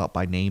these people out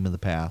by name in the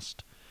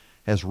past,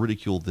 has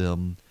ridiculed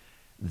them.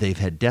 They've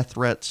had death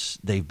threats.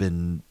 They've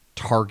been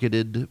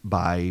targeted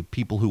by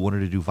people who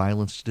wanted to do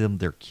violence to them.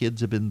 Their kids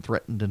have been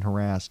threatened and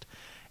harassed.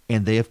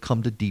 And they have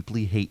come to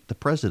deeply hate the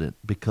president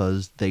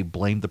because they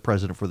blame the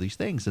president for these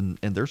things. And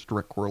there's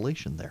direct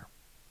correlation there.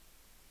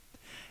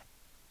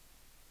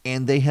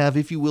 And they have,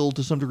 if you will,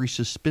 to some degree,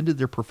 suspended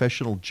their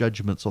professional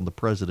judgments on the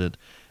president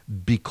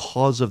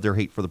because of their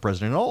hate for the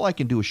president. And all I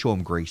can do is show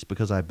them grace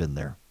because I've been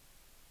there.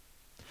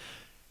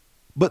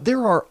 But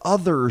there are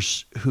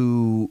others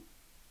who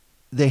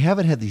they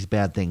haven't had these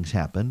bad things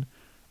happen,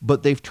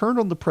 but they've turned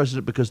on the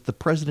president because the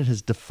president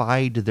has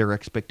defied their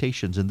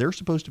expectations, and they're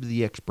supposed to be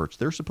the experts.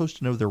 They're supposed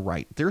to know they're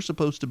right. They're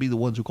supposed to be the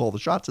ones who call the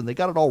shots, and they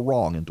got it all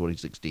wrong in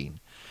 2016.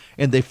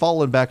 And they've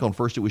fallen back on,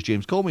 first it was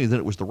James Comey, and then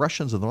it was the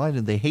Russians and the line,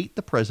 and they hate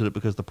the president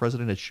because the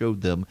president has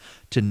showed them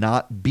to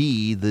not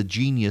be the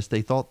genius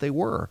they thought they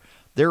were.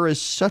 There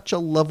is such a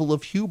level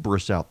of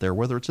hubris out there,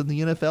 whether it's in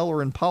the NFL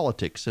or in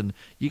politics, and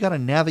you got to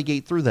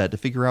navigate through that to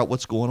figure out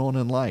what's going on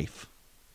in life.